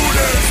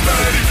jordens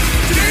berg.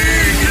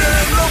 Kring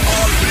rävla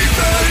fallfritt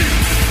berg,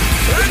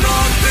 en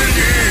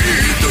ateljé i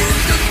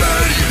dunkelt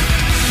berg.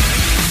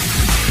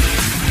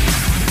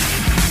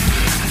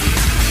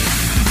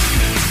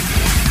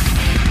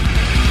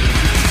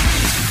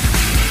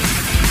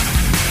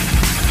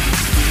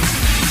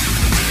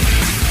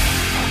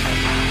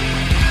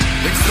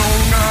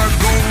 Långa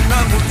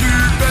gångar mot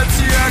djupets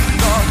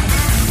hjärta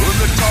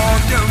under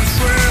takens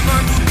sköna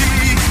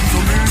gotik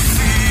som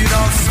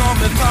utsiras av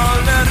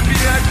metaller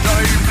bjärta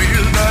i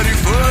bilder i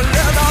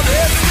fulländad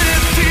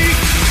estetik.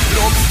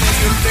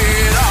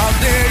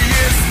 Kroppsdimensionerade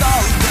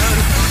gestalter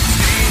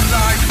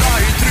stilagda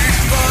i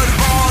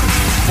tryckförvar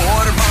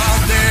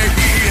formade i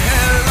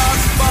hela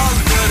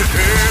spalter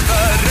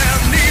över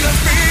en Nilens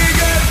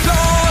spegel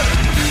klar.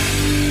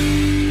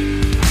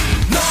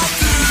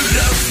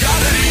 Naturens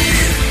galleri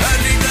är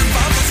liten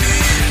fantasi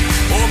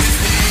och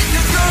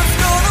mystikens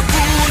grönskal och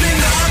pool i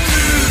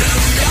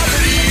naturens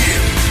galleri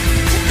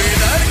och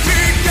med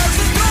kvickar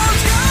som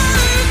strålskar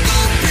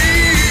utopi.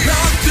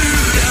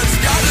 Naturens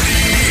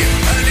galleri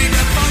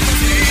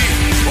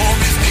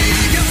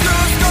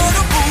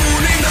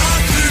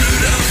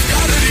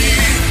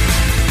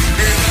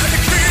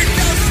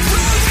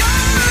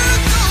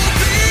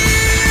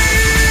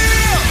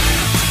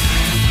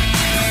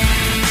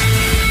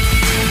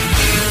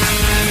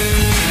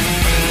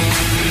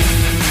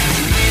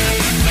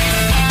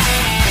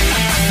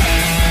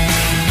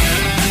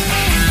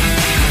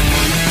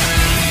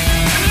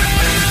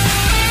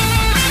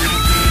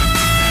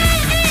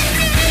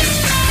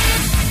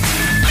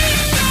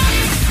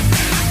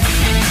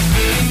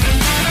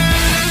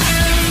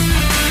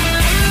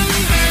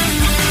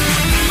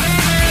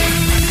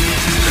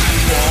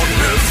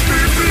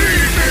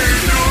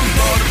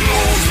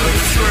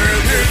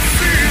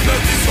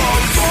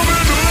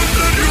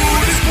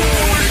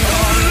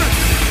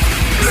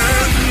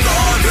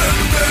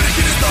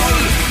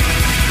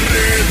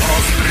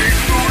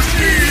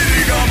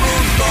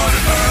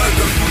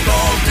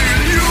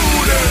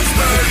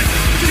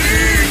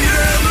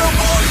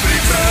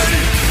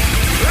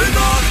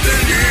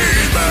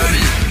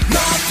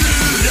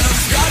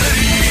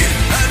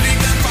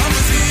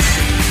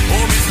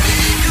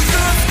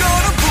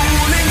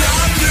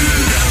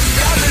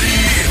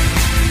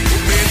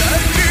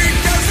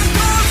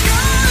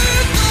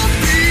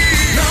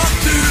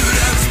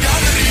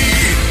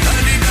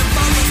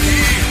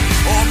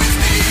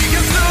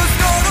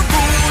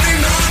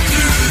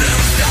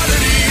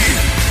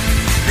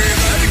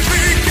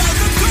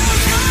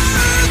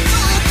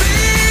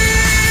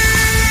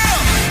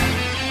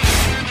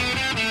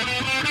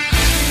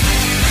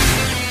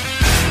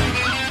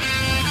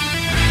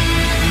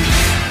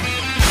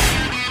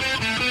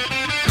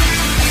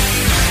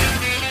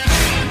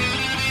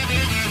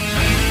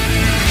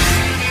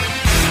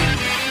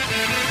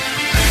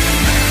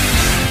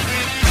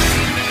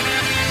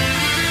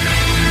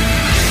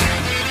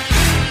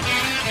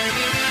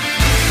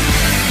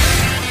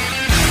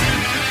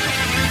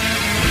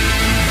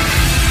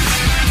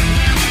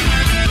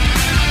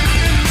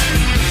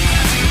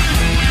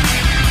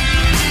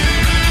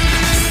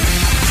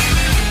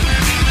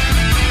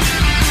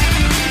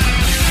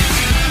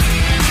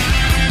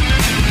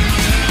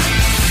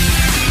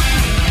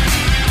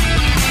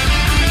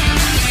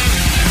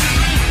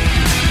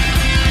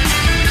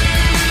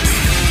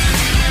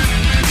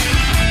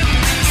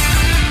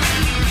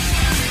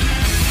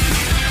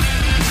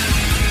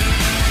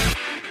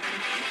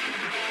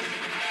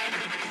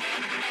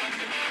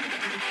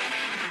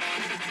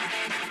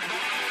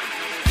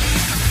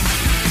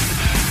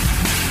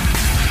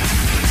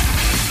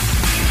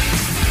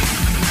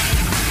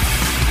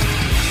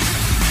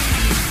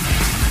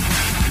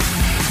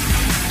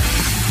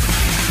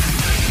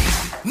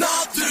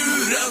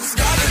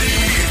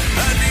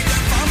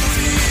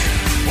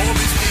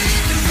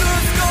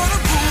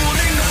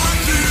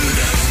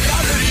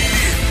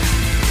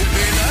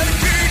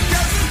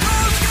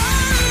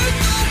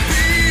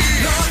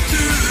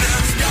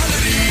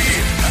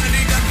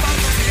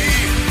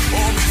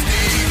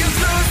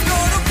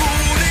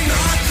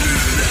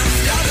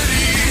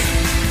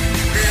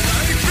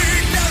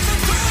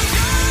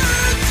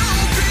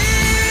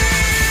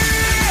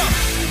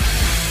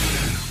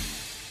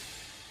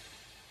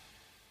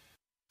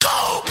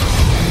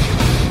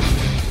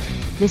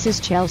This is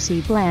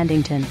Chelsea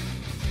Blandington.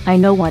 I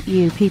know what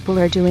you people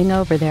are doing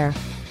over there.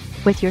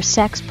 With your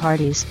sex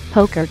parties,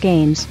 poker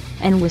games,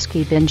 and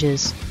whiskey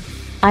binges.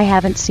 I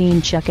haven't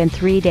seen Chuck in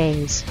 3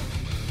 days.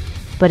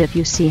 But if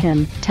you see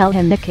him, tell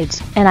him the kids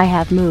and I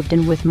have moved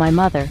in with my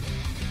mother.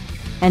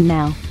 And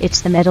now, it's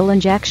the Metal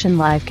Injection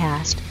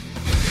Livecast.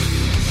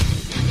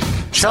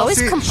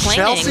 Chelsea, complaining.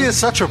 Chelsea is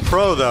such a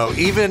pro, though.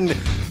 Even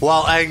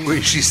while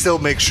angry, she still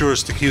makes sure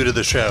to cue to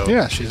the show.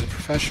 Yeah, she's a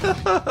professional.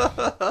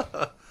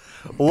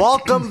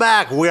 Welcome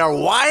back. We are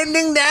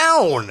winding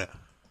down.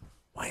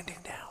 I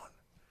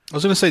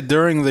was going to say,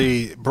 during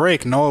the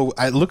break, Noah,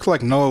 it looked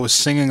like Noah was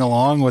singing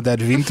along with that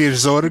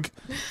Wintersorg,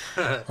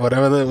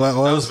 whatever that was.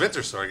 That was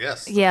Wintersorg,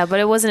 yes. Yeah, but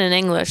it wasn't in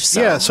English.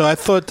 So. Yeah, so I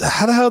thought,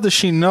 how the hell does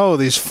she know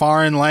these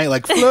foreign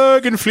like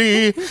flug and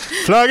flee,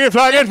 flug and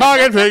flag and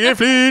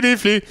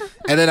flee.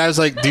 And then I was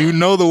like, do you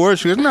know the words?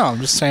 She goes, no, I'm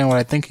just saying what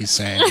I think he's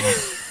saying.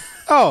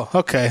 Oh,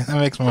 okay, that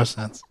makes more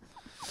sense.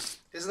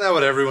 Isn't that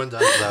what everyone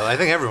does, though? I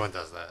think everyone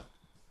does that.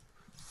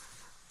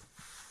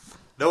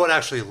 No one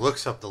actually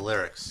looks up the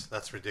lyrics.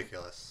 That's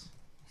ridiculous.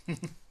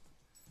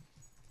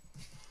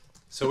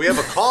 So we have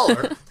a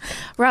caller.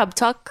 Rob,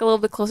 talk a little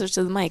bit closer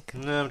to the mic.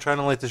 No, I'm trying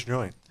to light this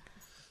joint.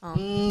 Oh.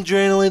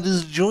 Trying to light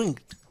this joint.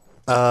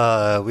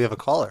 We have a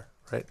caller,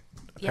 right?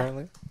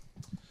 Apparently.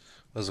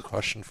 That was a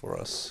question for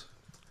us.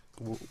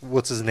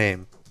 What's his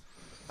name?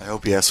 I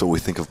hope he asks what we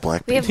think of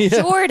Blackpink. We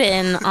have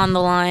Jordan on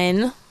the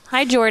line.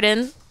 Hi,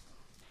 Jordan.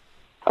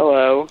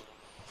 Hello.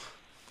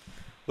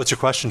 What's your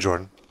question,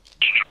 Jordan?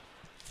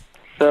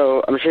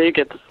 So, I'm sure you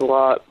get this a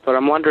lot, but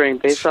I'm wondering,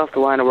 based off the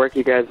line of work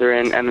you guys are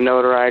in and the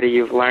notoriety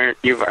you've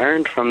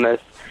earned from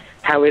this,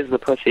 how is the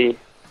pussy?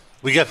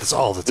 We get this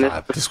all the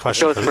time. This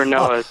question goes for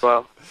Noah as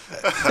well.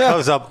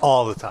 Comes up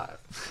all the time.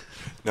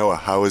 Noah,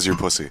 how is your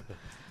pussy?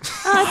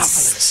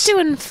 It's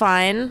doing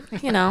fine.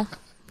 You know,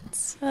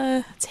 it's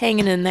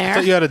hanging in there. I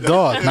thought you had a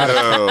dog. Not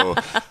Oh,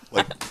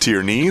 like to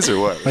your knees or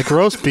what? like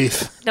roast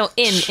beef. No,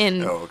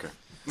 in. Oh, okay.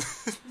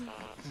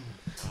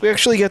 We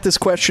actually get this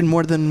question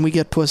more than we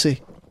get pussy.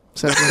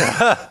 So,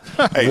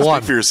 Hey,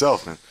 speak for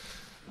yourself, man.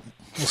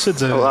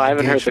 Well, I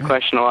haven't heard the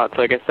question a lot,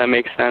 so I guess that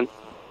makes sense.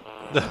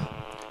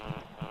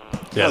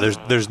 Yeah,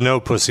 there's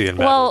no pussy in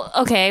metal. Well,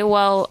 okay.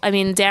 Well, I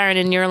mean, Darren,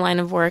 in your line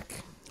of work,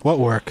 What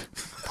work?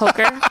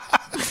 poker.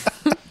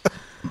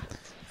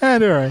 All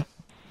right.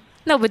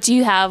 No, but do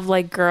you have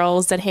like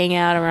girls that hang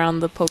out around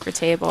the poker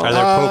table? Are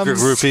there poker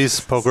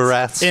groupies, poker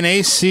rats? In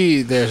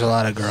AC, there's a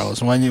lot of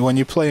girls. When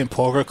you play in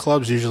poker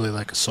clubs, usually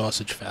like a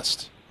sausage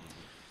fest.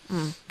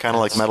 Kind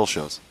of like metal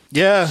shows.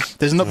 Yeah,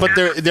 there's no, but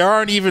there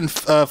aren't even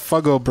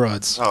fuggo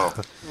broads. Oh,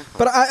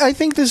 but I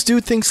think this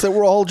dude thinks that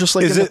we're all just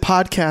like in the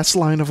podcast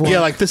line of work. Yeah,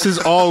 like this is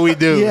all we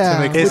do. Yeah, to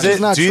make which is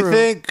not do you true.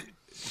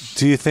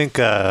 think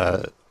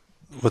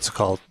what's it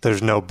called?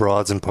 There's no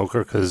broads in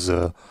poker because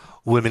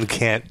women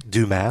can't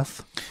do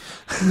math.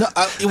 No,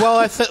 well,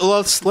 let's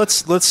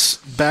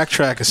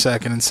backtrack a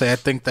second and say I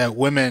think that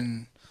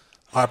women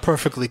are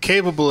perfectly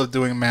capable of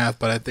doing math,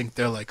 but I think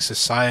they're like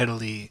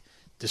societally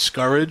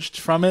discouraged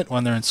from it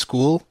when they're in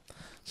school.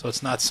 So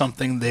it's not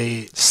something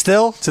they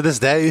still to this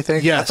day. You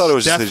think? Yes, I thought it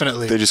was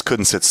definitely. They just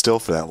couldn't sit still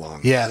for that long.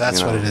 Yeah,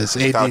 that's what it is.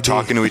 Without ADD.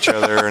 talking to each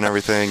other and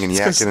everything, and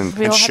yakking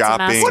and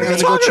shopping. What are you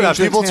talking about?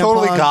 People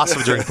totally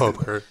gossip during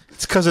poker.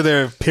 It's because of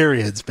their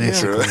periods,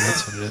 basically. Yeah.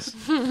 That's what it is.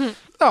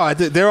 No,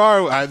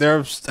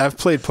 I've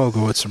played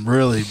poker with some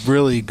really,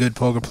 really good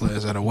poker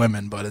players that are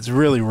women, but it's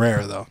really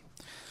rare though.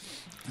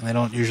 And they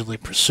don't usually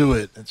pursue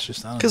it. It's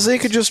just Because they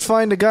could just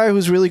find a guy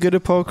who's really good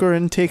at poker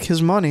and take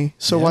his money.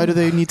 So why do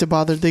they need to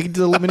bother? They could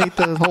eliminate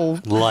the whole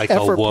like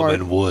effort a woman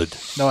part. would.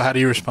 No, how do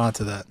you respond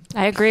to that?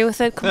 I agree with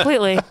it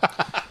completely.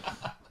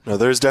 No,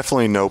 there's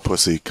definitely no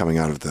pussy coming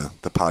out of the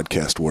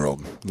podcast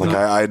world. Like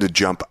I had to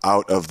jump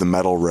out of the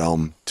metal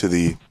realm to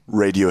the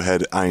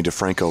Radiohead Ani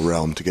DeFranco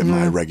realm to get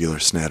my regular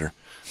snatter.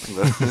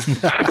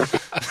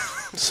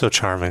 So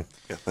charming.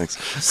 Yeah, thanks.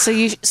 So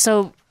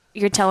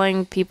you're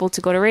telling people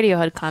to go to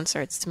Radiohead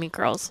concerts to meet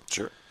girls?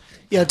 Sure.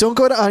 Yeah, don't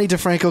go to Ani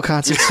DeFranco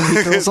concerts to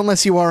meet girls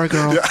unless you are a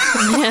girl.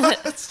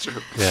 That's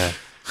true. Yeah.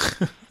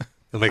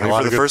 You'll make I mean, a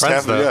lot for of the good first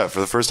friends, half, though.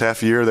 for the first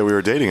half year that we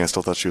were dating, I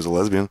still thought she was a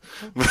lesbian.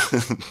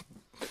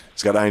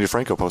 She's got Ani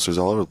DeFranco posters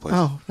all over the place.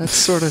 Oh, that's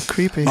sort of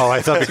creepy. Oh,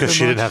 I thought because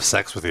she didn't have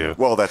sex with you.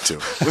 Well, that too.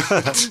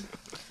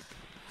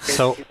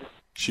 So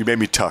she made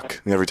me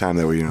tuck every time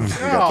that we got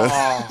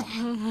that.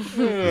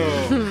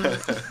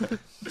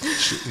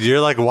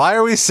 you're like, why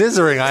are we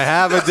scissoring? I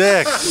have a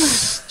dick.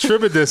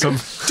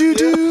 Tribadism.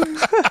 Doo-doo.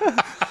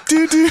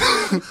 Doo-doo.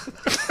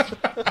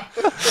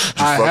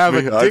 I have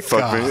a dick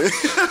fuck me.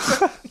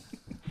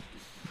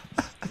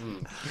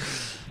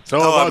 So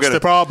what's the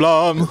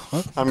problem?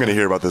 I'm going to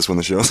hear about this when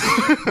the show's.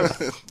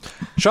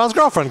 Sean's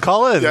girlfriend,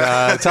 call in.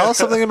 Tell us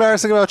something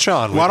embarrassing about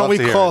Sean. Why don't we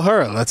call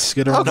her? Let's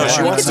get her on the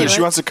She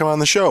line. wants to come on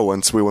the show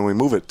when we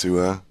move it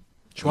to.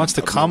 She wants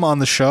to come on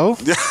the show?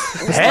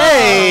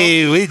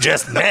 Hey, we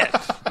just met.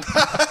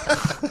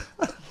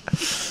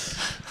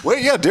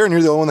 Wait, yeah, Darren,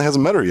 you're the only one that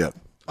hasn't met her yet.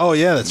 Oh,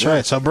 yeah, that's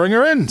right. So bring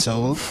her in.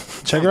 So we'll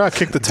Check her out.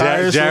 Kick the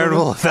tires. Jared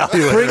will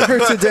evaluate. Bring her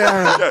to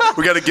Darren. Yeah,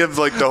 we got to give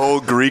like the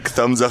whole Greek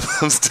thumbs up,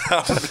 thumbs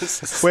down.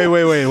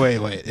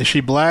 Wait. Is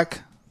she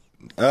black?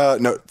 No,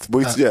 half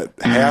the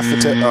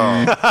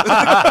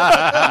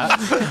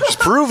She's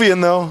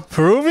Peruvian though.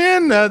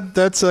 Peruvian?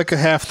 That's like a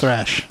half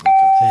thrash.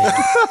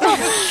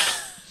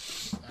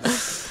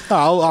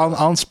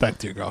 I'll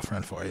inspect your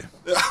girlfriend for you.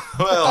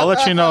 I'll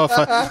let you know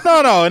if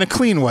no, in a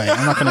clean way.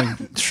 I'm not going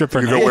to strip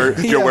her.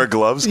 You'll wear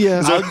gloves.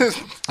 Yeah.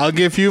 I'll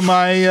give you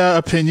my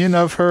opinion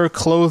of her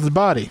clothed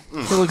body.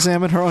 He'll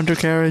examine her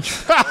undercarriage.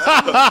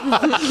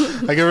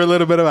 I give her a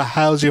little bit of a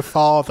 "how's your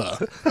father?"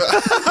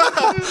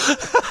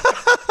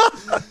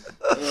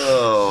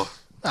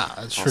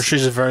 I'm sure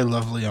she's a very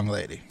lovely young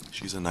lady.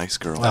 She's a nice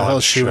girl. What the hell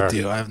is she with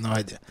you? I have no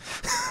idea.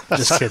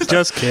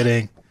 Just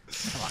kidding.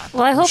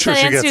 Well, I hope that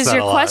answers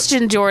your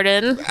question,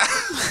 Jordan.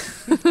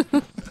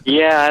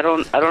 Yeah, I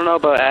don't know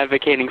about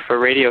advocating for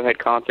Radiohead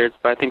concerts,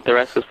 but I think the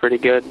rest was pretty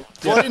good.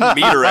 Well, I didn't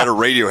meet her at a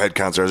Radiohead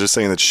concert. I was just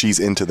saying that she's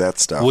into that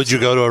stuff. Would you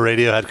go to a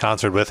Radiohead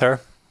concert with her?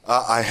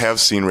 I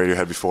have seen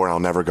Radiohead before, and I'll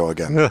never go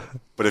again.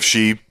 But if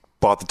she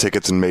bought the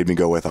tickets and made me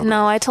go with her.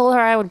 No, I told her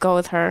I would go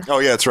with her. Oh,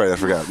 yeah, that's right. I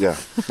forgot. Yeah.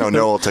 No,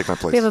 will take my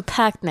place. We have a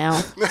pact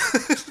now.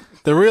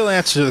 The real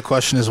answer to the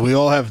question is we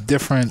all have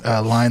different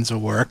lines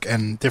of work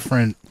and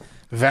different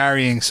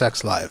varying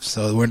sex lives.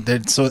 So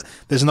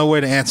there's no way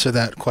to answer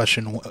that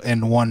question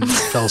in one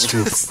fell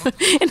swoop.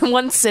 In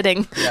one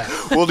sitting. Yeah.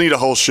 We'll need a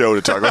whole show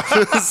to talk about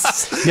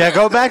this. Yeah,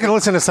 go back and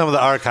listen to some of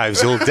the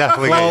archives. You'll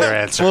definitely get your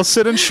answer. Well,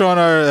 Sid and Sean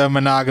are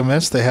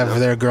monogamous. They have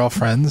their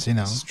girlfriends, you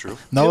know. This is true.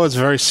 Noah's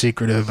very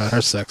secretive about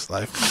her sex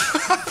life.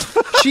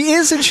 She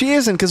is and she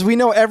isn't, because we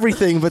know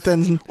everything, but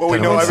then... Well, we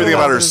know everything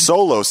about her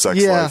solo sex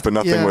Yeah, life, but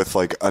nothing yeah. with,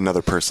 like,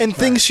 another person. And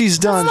things she's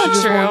done. She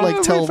just won't,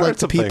 like, tell, like,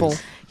 the people.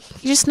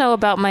 You just know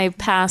about my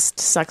past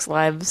sex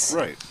lives.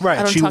 Right.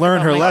 Right. She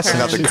learned her lesson.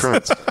 Not the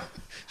current.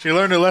 She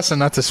learned her lesson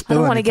not to I spill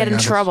don't want to get in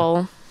anything on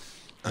trouble.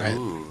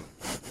 Right.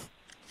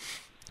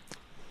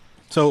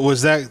 So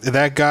was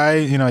that guy,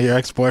 you know, your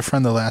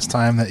ex-boyfriend the last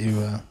time that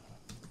you...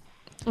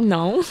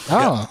 No.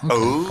 Oh. Okay.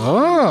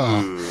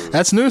 Oh.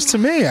 That's news to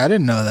me. I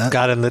didn't know that.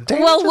 Got in the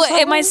danger Well, what,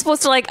 am I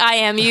supposed to, like, I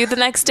am you the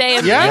next day?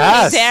 And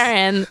Yes.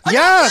 Darren.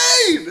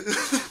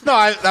 Yes. No,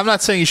 I'm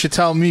not saying you should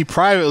tell me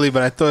privately,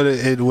 but I thought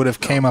it would have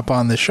came up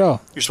on the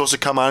show. You're supposed to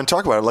come on and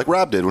talk about it like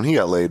Rob did when he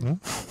got laid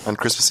on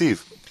Christmas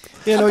Eve.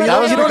 You know,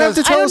 But you don't have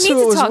to tell us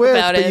who it was with,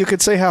 about but it. you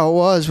could say how it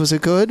was. Was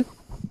it good?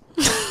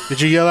 Did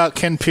you yell out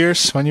Ken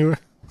Pierce when you were...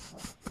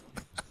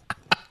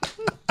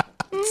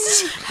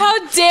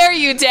 How dare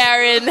you,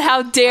 Darren?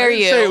 How dare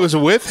you? say it was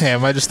with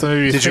him. I just thought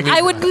maybe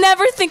I would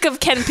never think of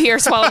Ken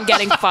Pierce while I'm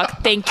getting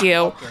fucked. Thank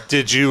you.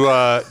 Did you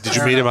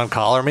meet him on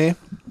Collar Me?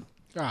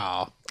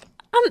 Oh.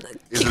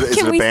 Is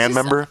it a band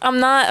member? I'm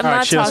not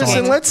talking.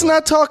 Listen, let's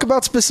not talk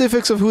about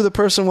specifics of who the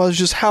person was,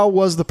 just how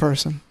was the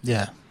person.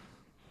 Yeah.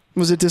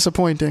 Was it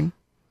disappointing?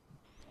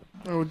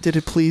 Or did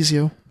it please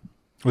you?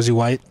 Was he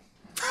white?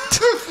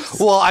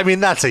 Well, I mean,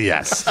 that's a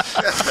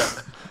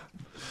yes.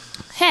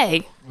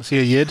 Hey. Was he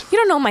a yid? You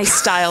don't know my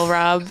style,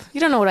 Rob.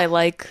 You don't know what I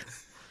like.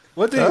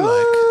 What do you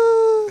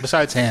like?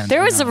 Besides hands.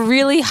 There was a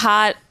really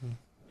hot,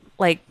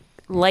 like,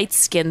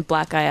 light-skinned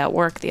black guy at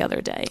work the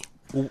other day.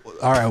 All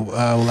right,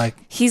 like...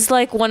 He's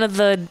like one of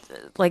the,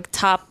 like,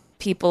 top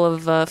people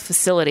of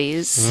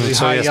facilities.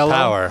 So high yellow?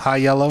 Power. High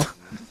yellow?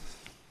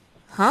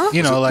 Huh?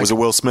 You know, was it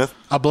Will Smith?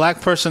 A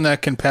black person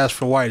that can pass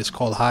for white is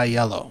called high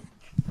yellow.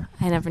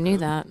 I never knew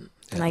that.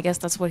 And I guess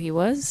that's what he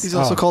was. He's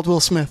also called Will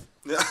Smith.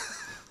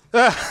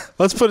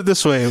 Let's put it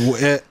this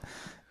way.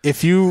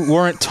 If you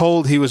weren't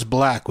told he was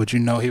black, would you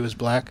know he was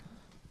black?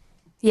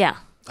 Yeah.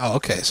 Oh,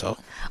 okay, so...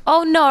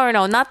 Oh,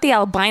 no, not the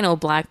albino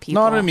black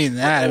people. No, I don't mean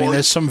that. I mean,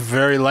 there's some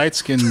very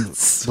light-skinned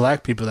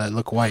black people that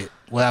look white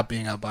without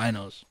being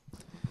albinos.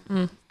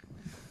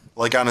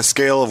 Like on a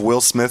scale of Will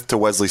Smith to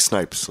Wesley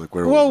Snipes. Like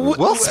where? Well,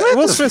 Will Smith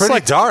is Smith's pretty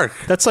like dark.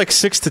 That's like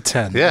 6 to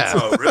 10. Yeah.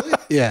 Oh, really?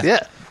 Yeah.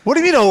 Yeah. What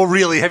do you mean, oh,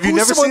 really? Have you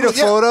never seen a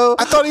photo?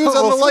 I thought he was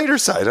on the lighter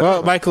side.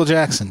 Well, Michael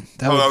Jackson.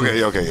 That would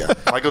be- Okay, yeah.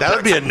 Michael That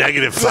would be a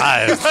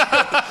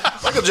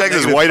 -5. Michael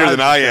Jackson's whiter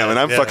than I am, and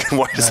I'm fucking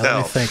white as Let me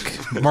hell.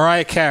 think.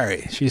 Mariah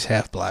Carey. She's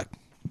half black.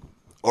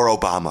 Or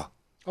Obama.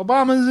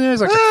 Obama's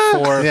like a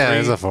 4. Yeah, 3.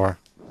 he's a 4.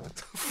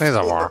 He's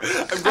a 4.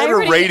 I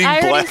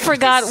already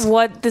forgot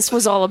what this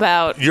was all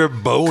about. You're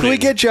boning. Can we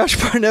get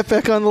Josh Barnett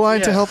back on the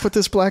line to help with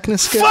this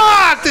blackness skit?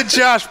 Fuck the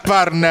Josh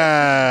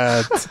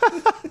Barnett.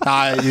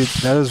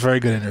 That was a very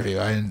good interview.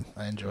 I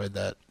enjoyed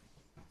that.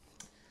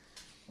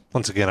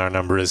 Once again, our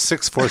number is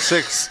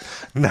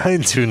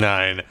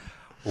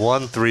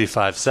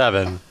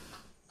 646-929-1357.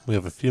 We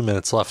have a few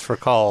minutes left for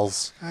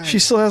calls. She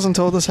still hasn't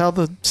told us how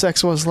the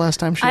sex was last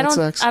time she had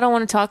sex. I don't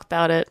want to talk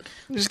about it.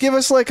 Just give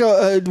us like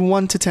a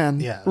 1 to 10.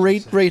 Yeah.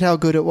 Rate how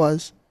good it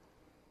was.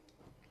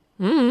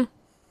 Come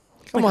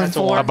on, that's a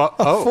 4. About,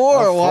 A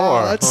 4.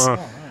 Wow, that's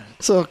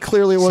so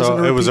clearly it wasn't.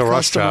 So it was a repeat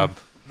rush customer. job.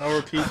 No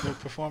repeat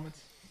performance?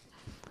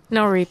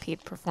 No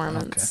repeat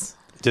performance.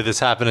 Did this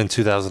happen in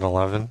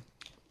 2011?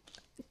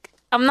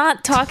 I'm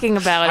not talking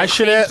about it. I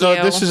should Thank ask.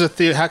 you. This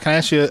is how can I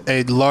ask you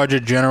a larger,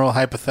 general,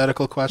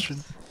 hypothetical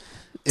question?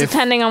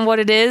 Depending on what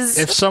it is.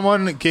 If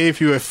someone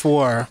gave you a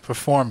 4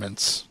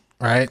 performance,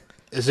 right?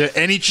 Is there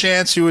any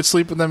chance you would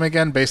sleep with them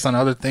again based on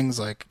other things,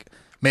 like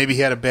maybe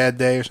he had a bad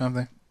day or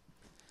something?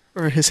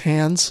 Or his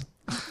hands?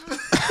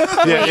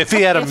 Yeah, if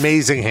he had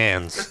amazing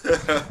hands,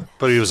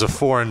 but he was a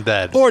 4 in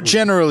bed. Or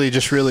generally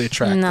just really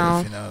attractive.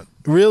 No. You know,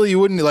 really, you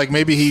wouldn't like.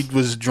 Maybe he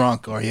was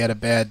drunk or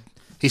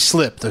he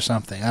slipped or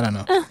something. I don't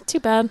know. Too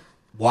bad.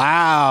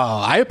 Wow,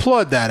 I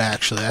applaud that.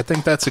 Actually, I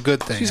think that's a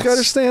good thing. She's got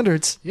her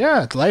standards.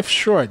 Yeah, life's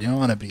short. You don't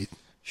want to be.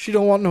 She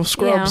don't want no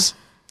scrubs.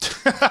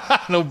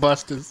 No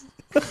busters.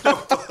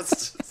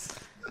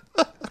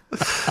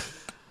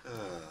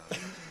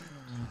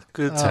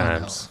 Good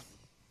times.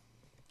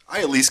 I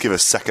at least give a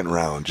second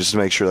round just to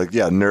make sure, like,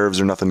 nerves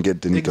or nothing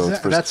didn't go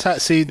first.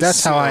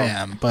 That's how I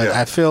am. But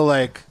I feel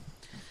like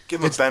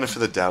give him a benefit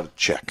of the doubt.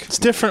 Check. It's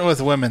different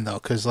with women though,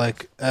 because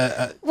like.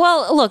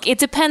 Well, look, it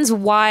depends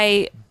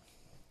why.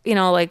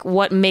 Like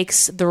what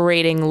makes the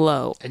rating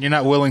low. And you're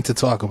not willing to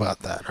talk about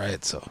that,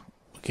 right? So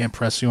we can't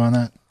press you on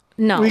that.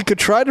 No. We could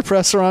try to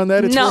press her on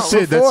that. It's No. worked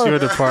That's before. your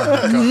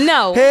department. Go.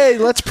 No. Hey,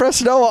 let's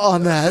press Noah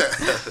on that.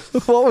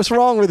 What was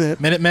wrong with it?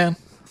 Minuteman?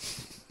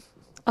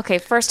 Okay,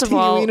 first of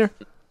all,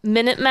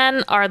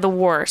 Minutemen are the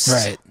worst.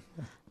 Right.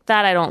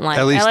 That I don't like.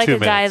 At least I like 2 a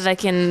guy minutes. that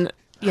can,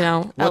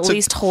 at What's a-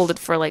 least hold it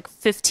for like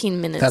 15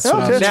 minutes. That's what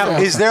I'm Now,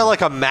 saying. is there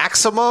like a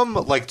maximum?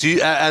 Like, do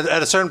you at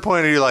a certain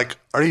point are you like,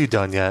 are you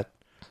done yet?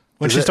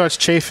 When Is she it- starts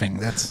chafing,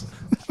 that's.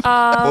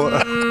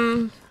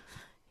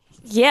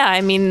 Yeah, I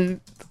mean,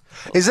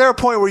 Is there a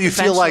point where you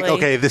feel like,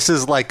 Eventually. okay, this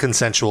is like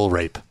consensual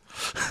rape?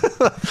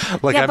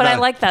 Like, yeah, I'm but I not-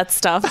 like that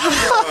stuff.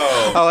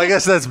 Oh, I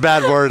guess that's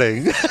bad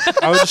wording.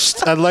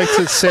 I'd like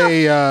to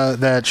say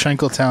that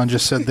Shankletown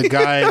just said the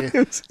guy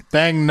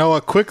banged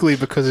Noah quickly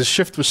because his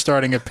shift was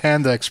starting at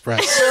Panda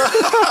Express.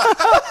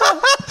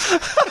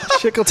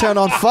 Shankletown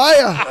on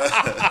fire.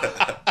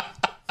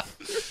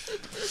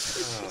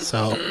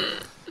 So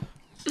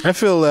I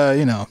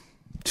feel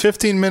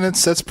 15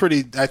 minutes. That's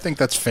pretty. I think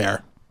that's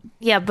fair.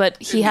 Yeah,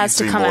 but he has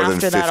to be come more than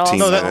after that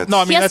 15 also. minutes. No,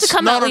 I mean he has that's to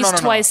come no, at no, no, least no,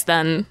 no. twice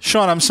then.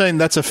 Sean, I'm saying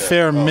that's a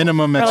fair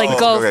minimum. Or like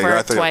go okay, for I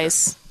it think-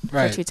 twice.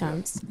 Right. Or 2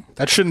 times.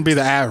 That shouldn't be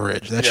the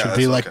average. That Yeah, should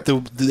be that's like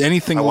the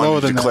anything I lower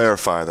wanted than to that.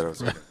 clarify that. I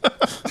was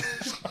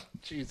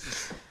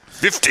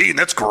 15,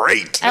 that's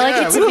great. I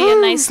like it to be a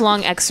nice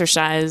long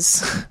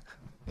exercise.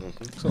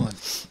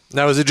 Excellent.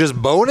 Now, is it just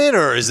boning,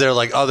 or is there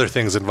like other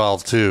things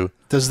involved too?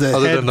 Does the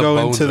Other head than the go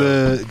bone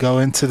into zone? go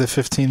into the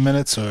 15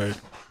 minutes, or it's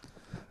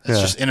Yeah.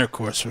 just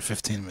intercourse for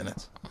 15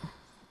 minutes?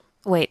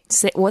 Wait,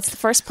 what's the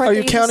first part? Are that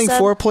you just counting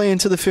said? foreplay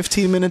into the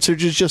 15 minutes or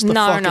just the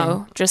No, fucking?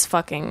 no, just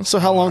fucking. So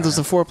how long does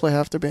the foreplay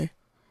have to be?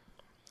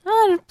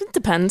 It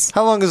depends.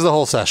 How long is the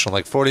whole session?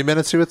 Like 40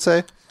 minutes, you would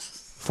say?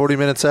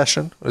 40-minute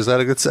session? Is that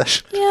a good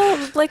session?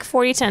 Yeah, like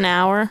 40 to an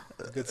hour.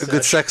 A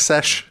good sex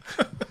sesh?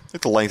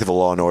 Like the length of a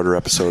Law and Order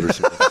episode or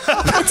something.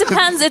 It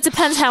depends. It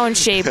depends how in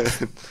shape I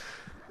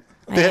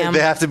am. They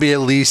have to be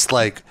at least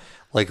like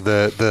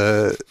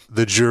the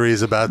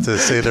jury's about to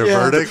say their Yeah.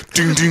 verdict.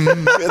 Ding, ding.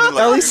 And then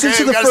like, At least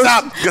into the gotta first.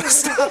 stop. Gotta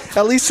stop.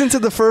 At least into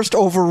the first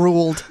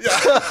overruled.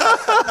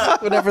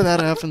 Whenever that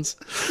happens.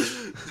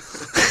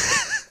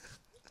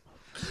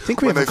 I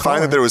think we When have they a find caller.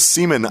 that there was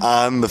semen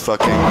on the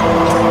fucking.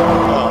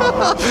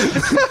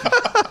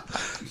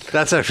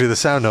 That's actually the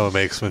sound Noah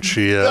makes when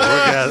she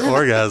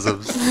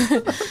orgasms.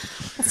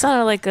 It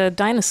sounded like a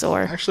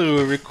dinosaur. Actually,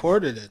 we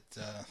recorded it.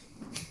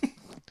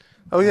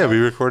 Oh yeah, we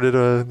recorded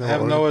a. I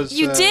have Noah's.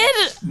 You did?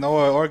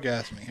 Noah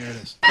orgasming. Here it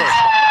is.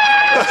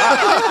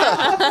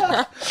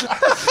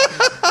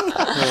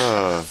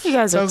 You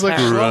guys are Sounds like a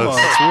terrible. robot.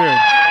 It's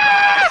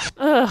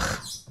weird. Ugh.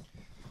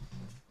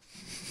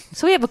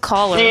 So we have a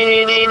caller.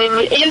 I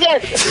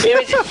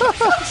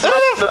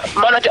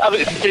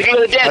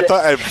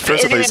thought at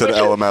first I thought you said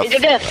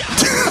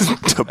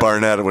LMF to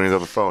Barnett when he was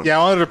on the phone. Yeah,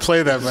 I wanted to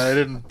play that, but I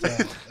didn't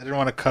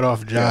want to cut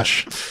off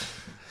Josh.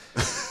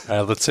 All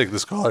right, let's take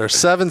this caller.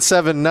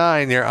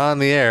 779, you're on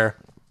the air.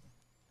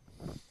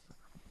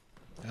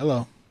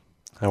 Hello.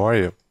 How are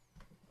you?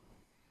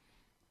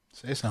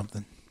 Say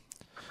something.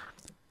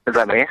 Is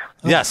that me?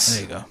 Yes.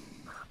 There you go.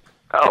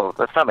 Oh,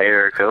 that's not my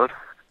area code.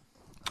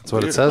 That's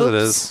what it says it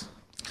is.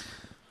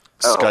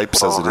 Skype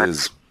says well, it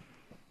is.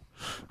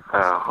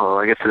 Oh, well,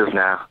 I guess it is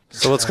now.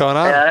 So what's going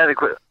on? Hey,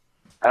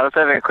 I was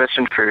having a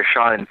question for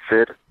Sean and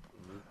Sid.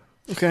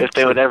 Okay. If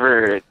they would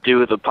ever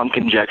do the pump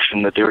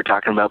injection that they were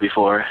talking about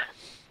before.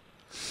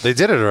 They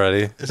did it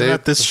already. Isn't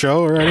that this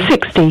show already?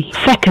 60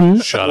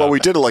 seconds. Shut Well, up. we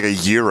did it like a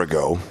year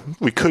ago.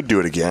 We could do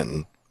it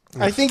again.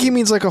 I think he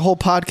means like a whole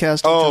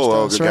podcast.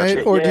 Oh, just us, gotcha.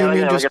 right? Or do you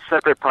mean like just a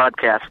separate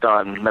podcast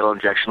on metal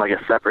injection, like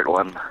a separate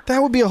one. that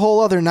would be a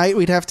whole other night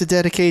we'd have to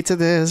dedicate to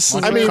this. Why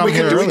I don't you mean, come we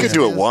here could early?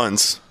 do it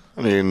once.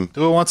 I mean,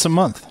 Do it once a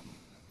month.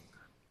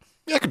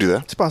 yeah, I could do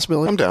that. It's a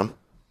possibility. I'm down.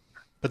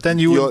 But then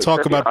you wouldn't talk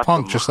That'd be about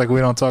awesome. punk, just like we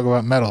don't talk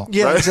about metal.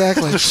 Yeah, Right?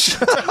 exactly.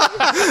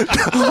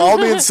 All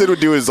me and Sid would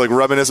do is like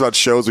reminisce about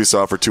shows we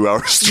saw for 2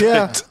 hours straight. yeah,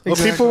 Well,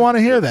 exactly. people want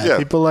to hear that. Yeah.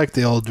 People like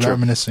the old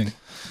reminiscing.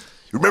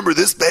 Remember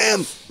this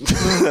band?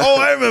 Oh,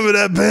 I remember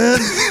that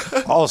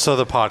band. Also,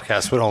 the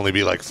podcast would only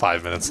be like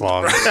 5 minutes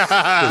long.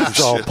 It's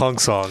all punk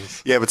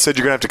songs. Yeah, but Sid,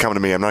 you're going to have to come to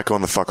me. I'm not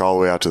going the fuck all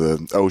the way out to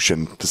the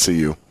ocean to see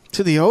you.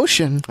 To the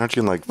ocean? Aren't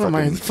you like fucking...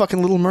 Am I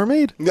fucking Little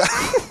Mermaid?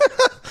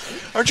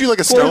 Aren't you like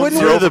a stone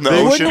throw from the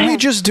ocean? Wouldn't we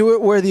just do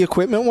it where the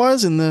equipment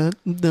was in the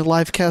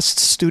Livecast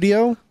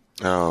studio?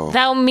 Oh.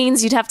 That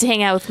means you'd have to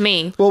hang out with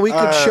me. Well, we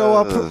could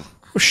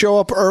show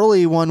up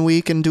early one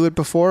week and do it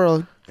before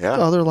other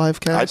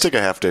Livecast. I'd take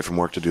a half day from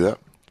work to do that.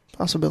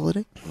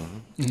 Possibility.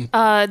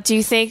 Mm-hmm. Do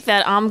you think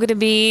that I'm going to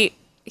be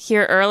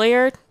here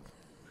earlier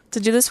to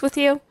do this with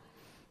you?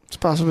 It's a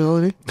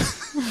possibility.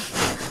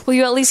 Will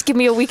you at least give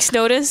me a week's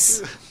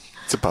notice?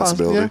 It's a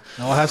possibility.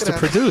 No one has to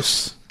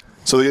produce.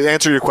 So to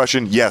answer your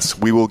question, yes,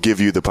 we will give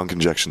you the punk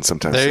injection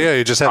sometime There soon. you go.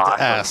 You just have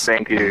to ask.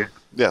 Thank you.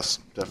 Yes,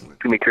 definitely.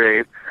 It's going to be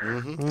great.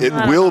 Mm-hmm. It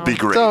will be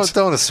great.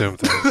 Don't assume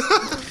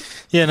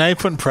things. Yeah, now you're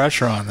putting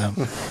pressure on them.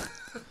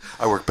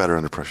 I work better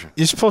under pressure.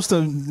 You're supposed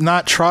to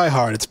not try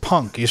hard. It's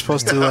punk. You're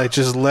supposed to like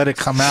just let it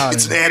come out.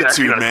 It's an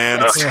attitude,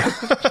 man.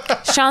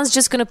 Sean's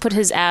just going to put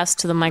his ass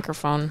to the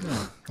microphone.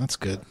 That's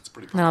good.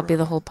 That'll be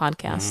the whole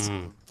podcast.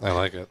 I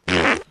like it.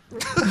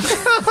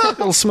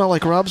 It'll smell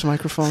like Rob's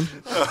microphone.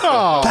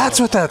 Oh, that's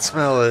what that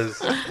smell is.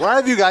 Why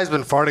have you guys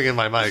been farting in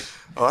my mic?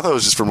 Oh, I thought it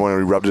was just from when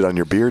we rubbed it on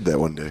your beard that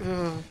one day.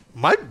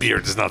 My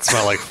beard does not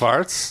smell like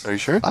farts. Are you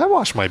sure? I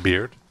wash my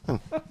beard.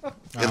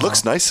 It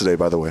looks nice today,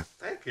 by the way.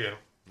 Thank you.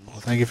 Well,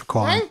 thank you for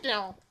calling.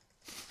 you.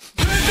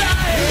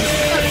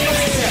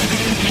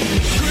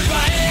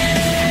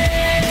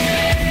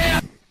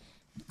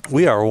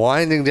 We are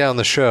winding down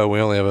the show. We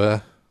only have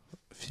a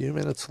few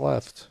minutes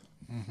left.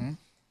 Mm-hmm.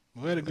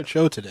 We had a good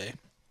show today.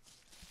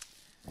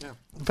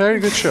 Very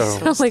good show.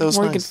 Sounds like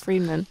Morgan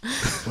Freeman.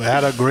 We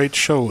had a great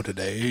show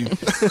today.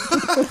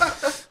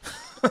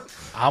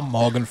 I'm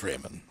Morgan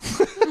Freeman.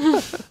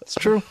 It's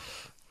true.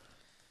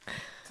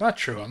 It's not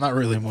true. I'm not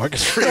really Morgan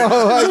Freeman.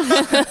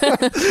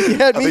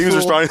 I think he was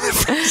responding to the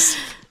first.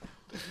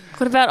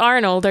 What about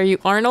Arnold? Are you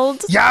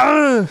Arnold?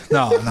 Yeah.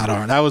 No, I'm not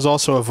Arnold. That was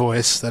also a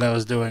voice that I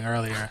was doing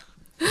earlier.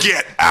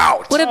 Get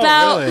out. What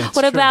about really? It's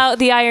what true. about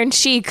the Iron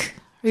Sheik?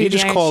 Are you He the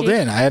just Iron called Sheik?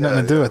 in. I had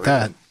nothing to do with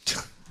that.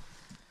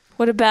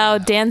 What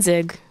about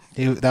Danzig?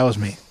 That was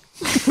me.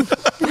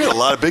 We had a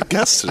lot of big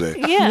guests today.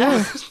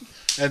 Yeah.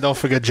 And don't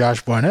forget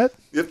Josh Barnett.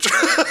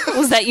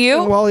 Was that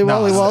you? Wally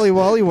World.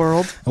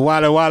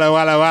 Walla walla walla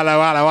walla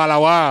walla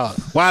walla world.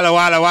 Walla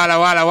walla walla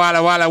walla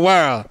walla walla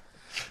world.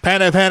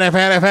 Penny penny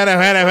penny penny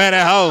penny penny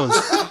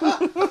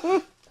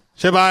hose.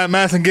 She buying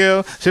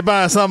Massengill. She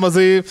buying Summer's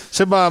Eve.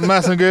 She buying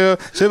Massengill.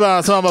 She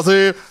buying Summer's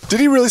Eve. Did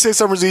he really say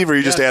Summer's Eve, or are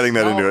you just adding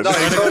that into it? No,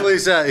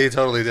 he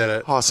totally did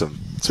it. Awesome.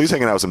 So he's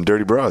hanging out with some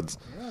dirty broads.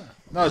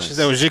 No, she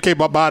said, well, she keep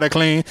her body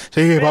clean.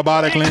 She keep her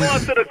body clean. Going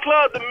to the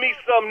club to meet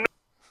some.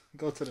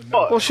 Go to the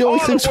Well, she only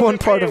thinks one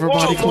part of her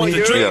body clean.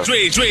 Yeah.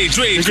 She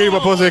keep her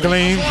pussy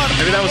clean.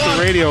 Maybe that was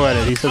the radio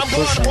edit. He says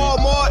pussy.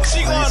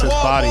 And he says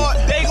body.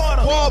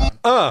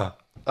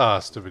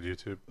 Stupid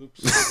YouTube.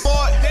 Oops.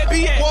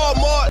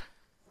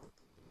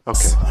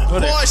 Okay.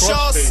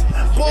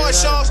 Boy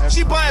shorts,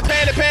 she buying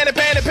panty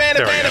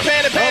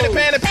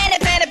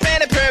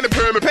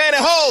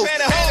hoes.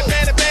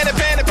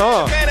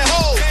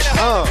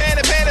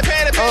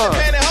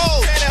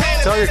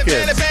 Tell your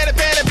kids.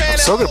 I'm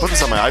so going to put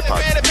this on my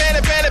iPod.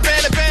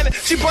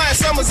 She buying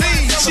Summer's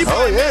Eve.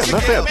 Oh, yeah,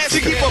 not bad. She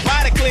keep her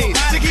body clean.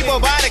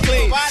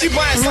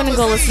 I'm gonna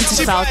go listen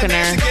to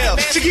Falconer.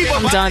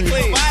 I'm done.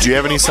 Do you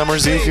have any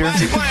Summer's Eve here?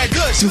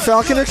 Do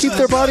Falconer keep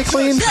their body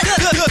clean?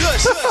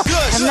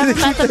 I've never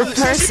met them in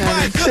person.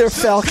 They're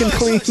Falcon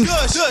clean.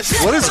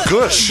 What is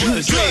gush?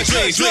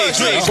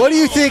 What do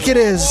you think it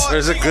is?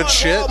 Is it good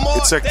shit?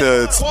 It's like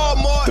the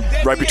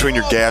right between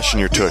your gash and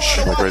your tush,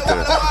 like right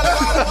there.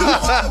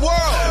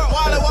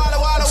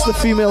 It's the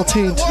female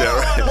taint. Yeah,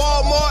 right.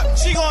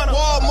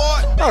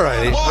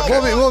 Alrighty.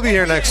 We'll be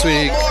here next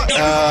week.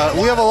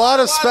 We have a lot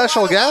of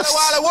special guests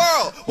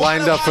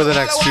lined up for the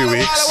next few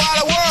weeks.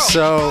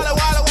 So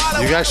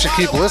you guys should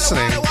keep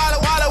listening.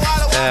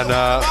 And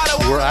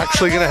we're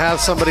actually going to have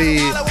somebody...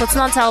 Let's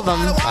not tell them.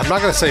 I'm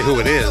not going to say who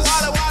it is.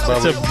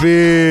 But It's a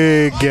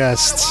big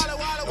guest.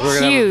 we're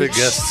going to have a Huge. big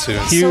guest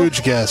soon.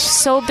 Huge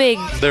guest. So big.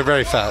 They're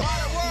very fat.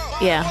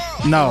 Yeah.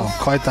 No,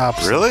 quite the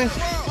opposite. Really?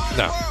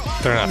 No,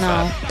 they're not No.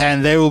 fat.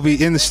 And they will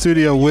be in the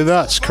studio with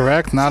us,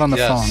 correct? Not on the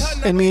Yes.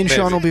 phone. And me and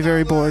Sean Maybe. will be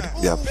very bored.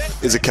 Yeah.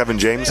 Is it Kevin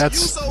James?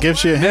 That's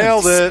gives you a hint.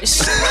 Nailed it.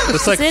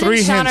 It's like Sid 3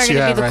 and Sean hints are you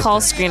going to have be the right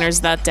call there.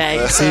 screeners that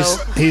day. So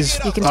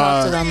He's you can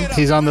talk to them.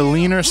 He's on the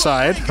leaner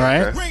side,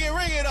 right?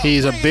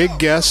 He's a big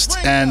guest,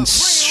 and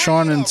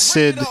Sean and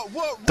Sid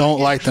don't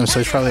like them, so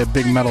he's probably a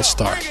big metal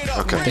star.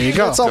 Okay. There you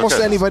go. That's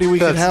almost anybody we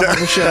could have on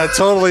the show. That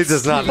totally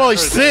does not. Well,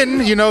 he's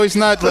thin. You know, he's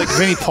not like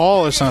Vinnie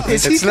Paul or something.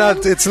 It's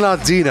not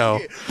Dino.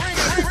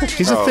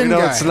 He's a thin No,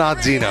 guy. it's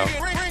not Dino.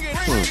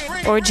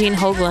 Or Gene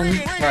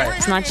Hoglan. Right.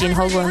 It's not Gene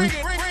Hoglan.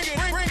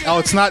 Oh,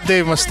 it's not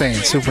Dave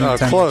Mustaine,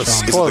 Superintendent. close.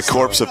 Sean. Is it the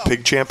corpse of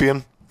Pig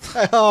Champion?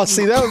 Oh,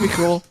 see, that would be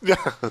cool.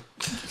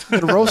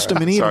 Could roast him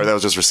and eat Sorry, him. that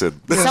was just for Sid.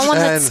 Someone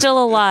that's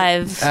still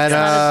alive. It's And,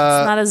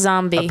 not a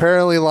zombie.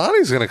 Apparently,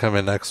 Lonnie's going to come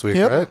in next week,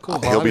 Yep. right? Cool.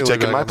 He'll Lonnie be will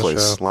taking back my on the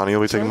place. show. Lonnie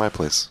will be taking my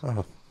place.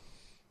 Okay.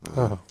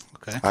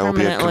 I will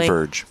be at Permanently.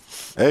 Converge.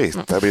 Hey,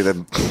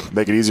 that'd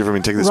make it easier for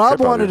me to take this Rob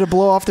trip out wanted here. to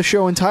blow off the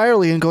show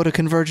entirely and go to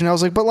Converge, and I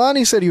was like, but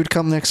Lonnie said he would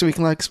come next week,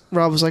 and like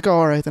Rob was like, oh,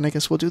 all right, then I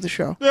guess we'll do the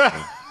show.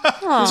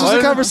 This was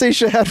a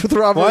conversation I had with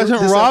Rob. Why doesn't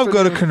this Rob go to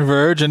afternoon.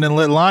 Converge and then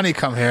let Lonnie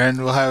come here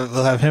and we'll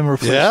have him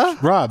replace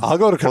Rob? I'll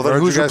go to Well, then Converge.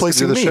 who's You guys can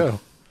replacing do the me? show.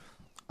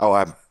 Oh,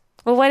 I'm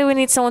Well, why do we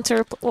need someone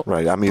to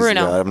right. I'm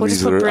Bruno. We'll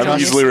just put Bruno I'm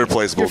in. easily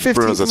replaceable. Your 15th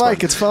Bruno's that's mic,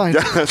 fine. it's fine.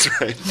 Yeah,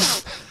 that's right.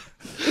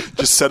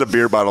 Just set a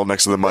beer bottle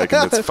next to the mic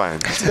and it's fine.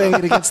 Bang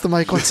it against the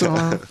mic once in a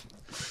while.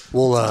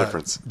 We'll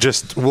difference.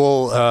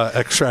 we'll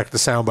extract the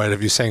soundbite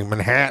of you saying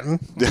Manhattan.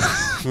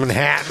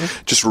 Manhattan.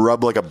 Just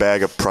rub like a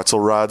bag of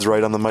pretzel rods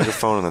right on the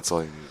microphone, and that's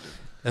all you need.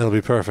 It'll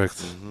be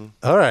perfect.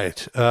 All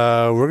right.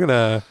 We're going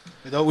to...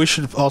 We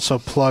should also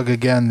plug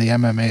again the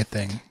MMA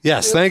thing.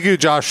 Yes, thank you,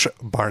 Josh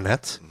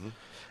Barnett.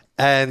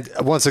 And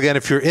once again,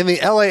 if you're in the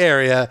LA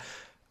area,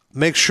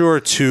 make sure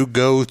to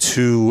go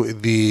to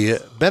the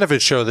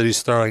benefit show that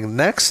he's throwing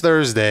next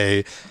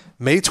Thursday,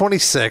 May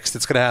 26th.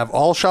 It's going to have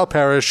All Shall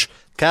Perish,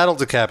 Cattle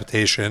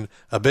Decapitation,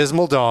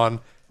 Abysmal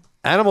Dawn,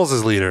 Animals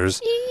as Leaders,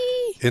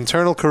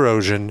 Internal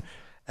Corrosion,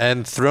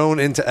 and Thrown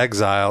into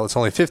Exile. It's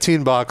only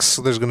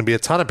 $15. There's going to be a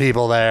ton of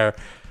people there.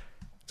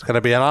 It's going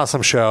to be an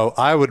awesome show.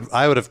 I would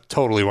have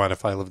totally went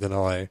if I lived in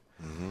LA.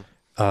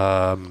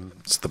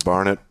 It's the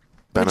Barnett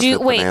Would benefit you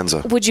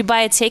bonanza. Would you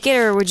buy a ticket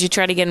or would you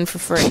try to get in for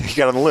free? You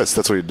got on the list.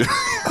 That's what you do.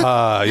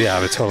 Yeah, I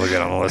would totally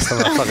get on the list. I'm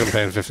not fucking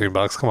paying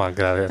 $15. Come on,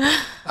 get out of here.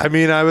 I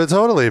mean, I would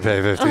totally pay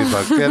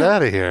 $15. Get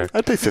out of here.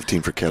 I'd pay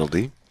 $15 for Cattle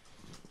D.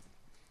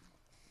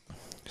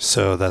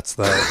 So that's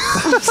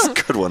that. That's a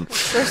good one.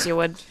 Of course you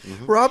would.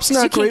 Rob's You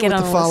not can't great get with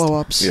on the the list.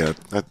 follow-ups.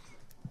 Yeah.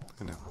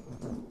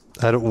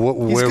 I don't,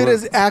 He's where, good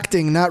as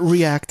acting, not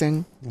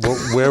reacting.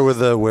 where would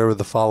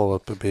the follow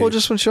up be? Well,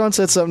 just when Sean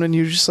said something and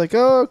you're just like,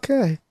 oh,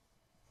 okay.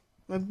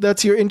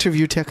 That's your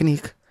interview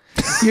technique.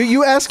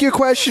 You ask your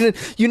question. And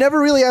you never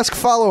really ask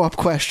follow-up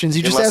questions.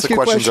 You just Unless ask the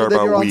your questions question, are then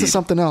about you're on to weed.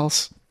 something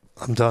else.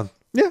 I'm done.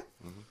 Yeah,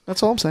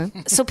 that's all I'm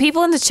saying. So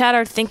people in the chat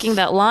are thinking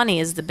that Lonnie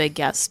is the big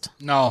guest,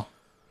 No.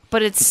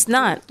 but it's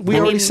not. We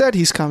already said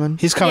he's coming.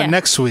 He's coming Yeah.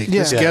 next week.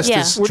 Yeah. This guest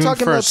Yeah. is We're June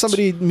talking about 1st.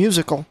 somebody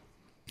musical.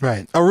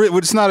 Right.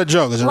 It's not a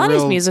joke. It's a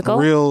Lonnie's musical.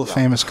 real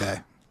famous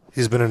guy.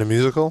 He's been in a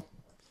musical.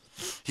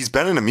 He's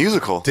been in a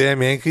musical.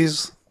 Damn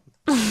Yankees.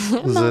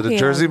 Was No, it a he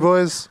Jersey hasn't.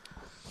 Boys?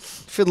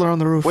 Fiddler on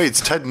the Roof. Wait,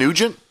 it's Ted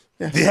Nugent?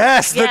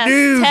 Yes, the Yes,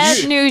 news.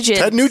 Ted Nugent.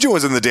 Ted Nugent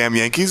was in the damn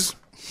Yankees,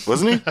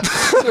 wasn't he?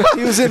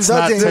 He was in the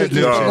not damn Ted Yankees,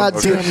 Nugent. not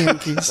Okay. damn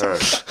Yankees. All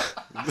right.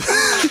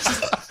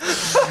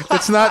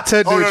 It's not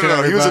Ted Oh, Nugent.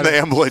 no. He was in the everybody.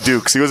 Amboy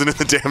Dukes. He wasn't in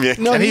the damn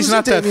Yankees. No, And he he's was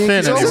not in that damn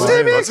thin Yankees also. anymore.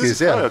 Damn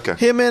Yankees, Yankees. Oh,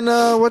 okay. Him and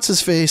what's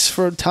his face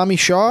for Tommy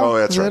Shaw? Oh,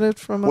 that's Is right. that it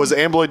from? Was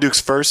Amboy Dukes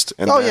first?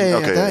 And Oh then, yeah.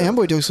 Okay, That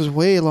Amboy Dukes was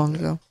way long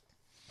ago.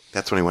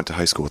 That's when he went to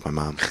high school with my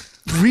mom.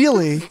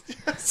 Really?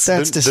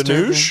 That's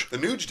disturbing. The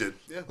Nuge did.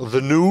 Yeah.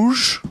 The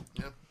news.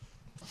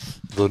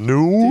 The Did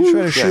you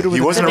try news. to shoot her with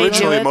He a wasn't Did they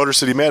originally do a it? Motor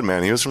City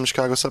Madman. He was from the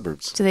Chicago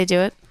suburbs. Do they do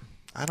it?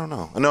 I don't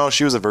know. No,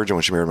 she was a virgin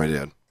when she married my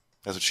dad.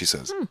 That's what she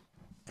says.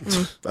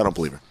 I don't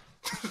believe her.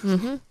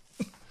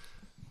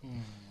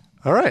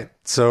 All right.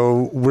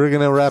 So we're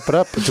going to wrap it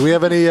up. Do we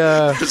have any...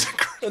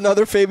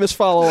 Another famous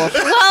follow-up.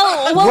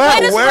 Well,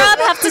 why does Rob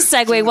have to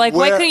segue? Like,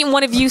 why couldn't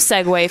one of you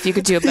segue if you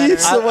could do it better?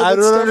 He's the one I that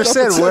don't started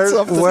understand. off and said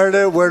something.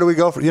 Where do we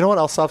go? You know what?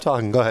 I'll stop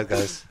talking. Go ahead,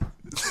 guys.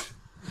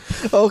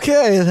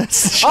 Okay,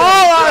 that's the show.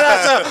 Oh,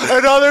 that's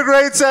another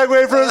great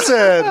segue from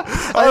Sid.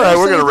 All right,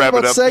 we're going to wrap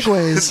it up.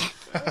 Segues.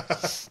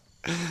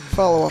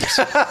 Follow-ups.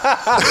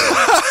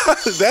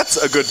 That's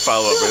a good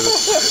follow-up, isn't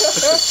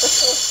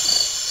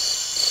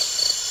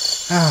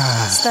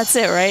So that's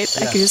it, right?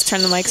 I could just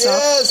turn the mics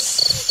off.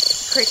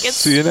 Yes. Crickets.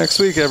 See you next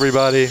week,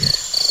 everybody.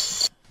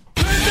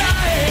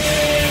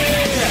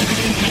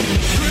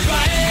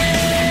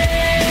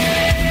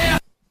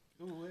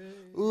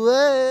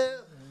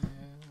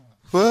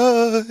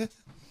 What?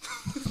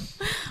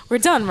 We're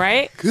done,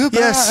 right? Goodbye.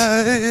 Yes.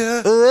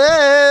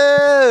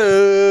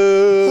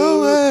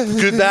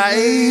 Good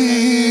night.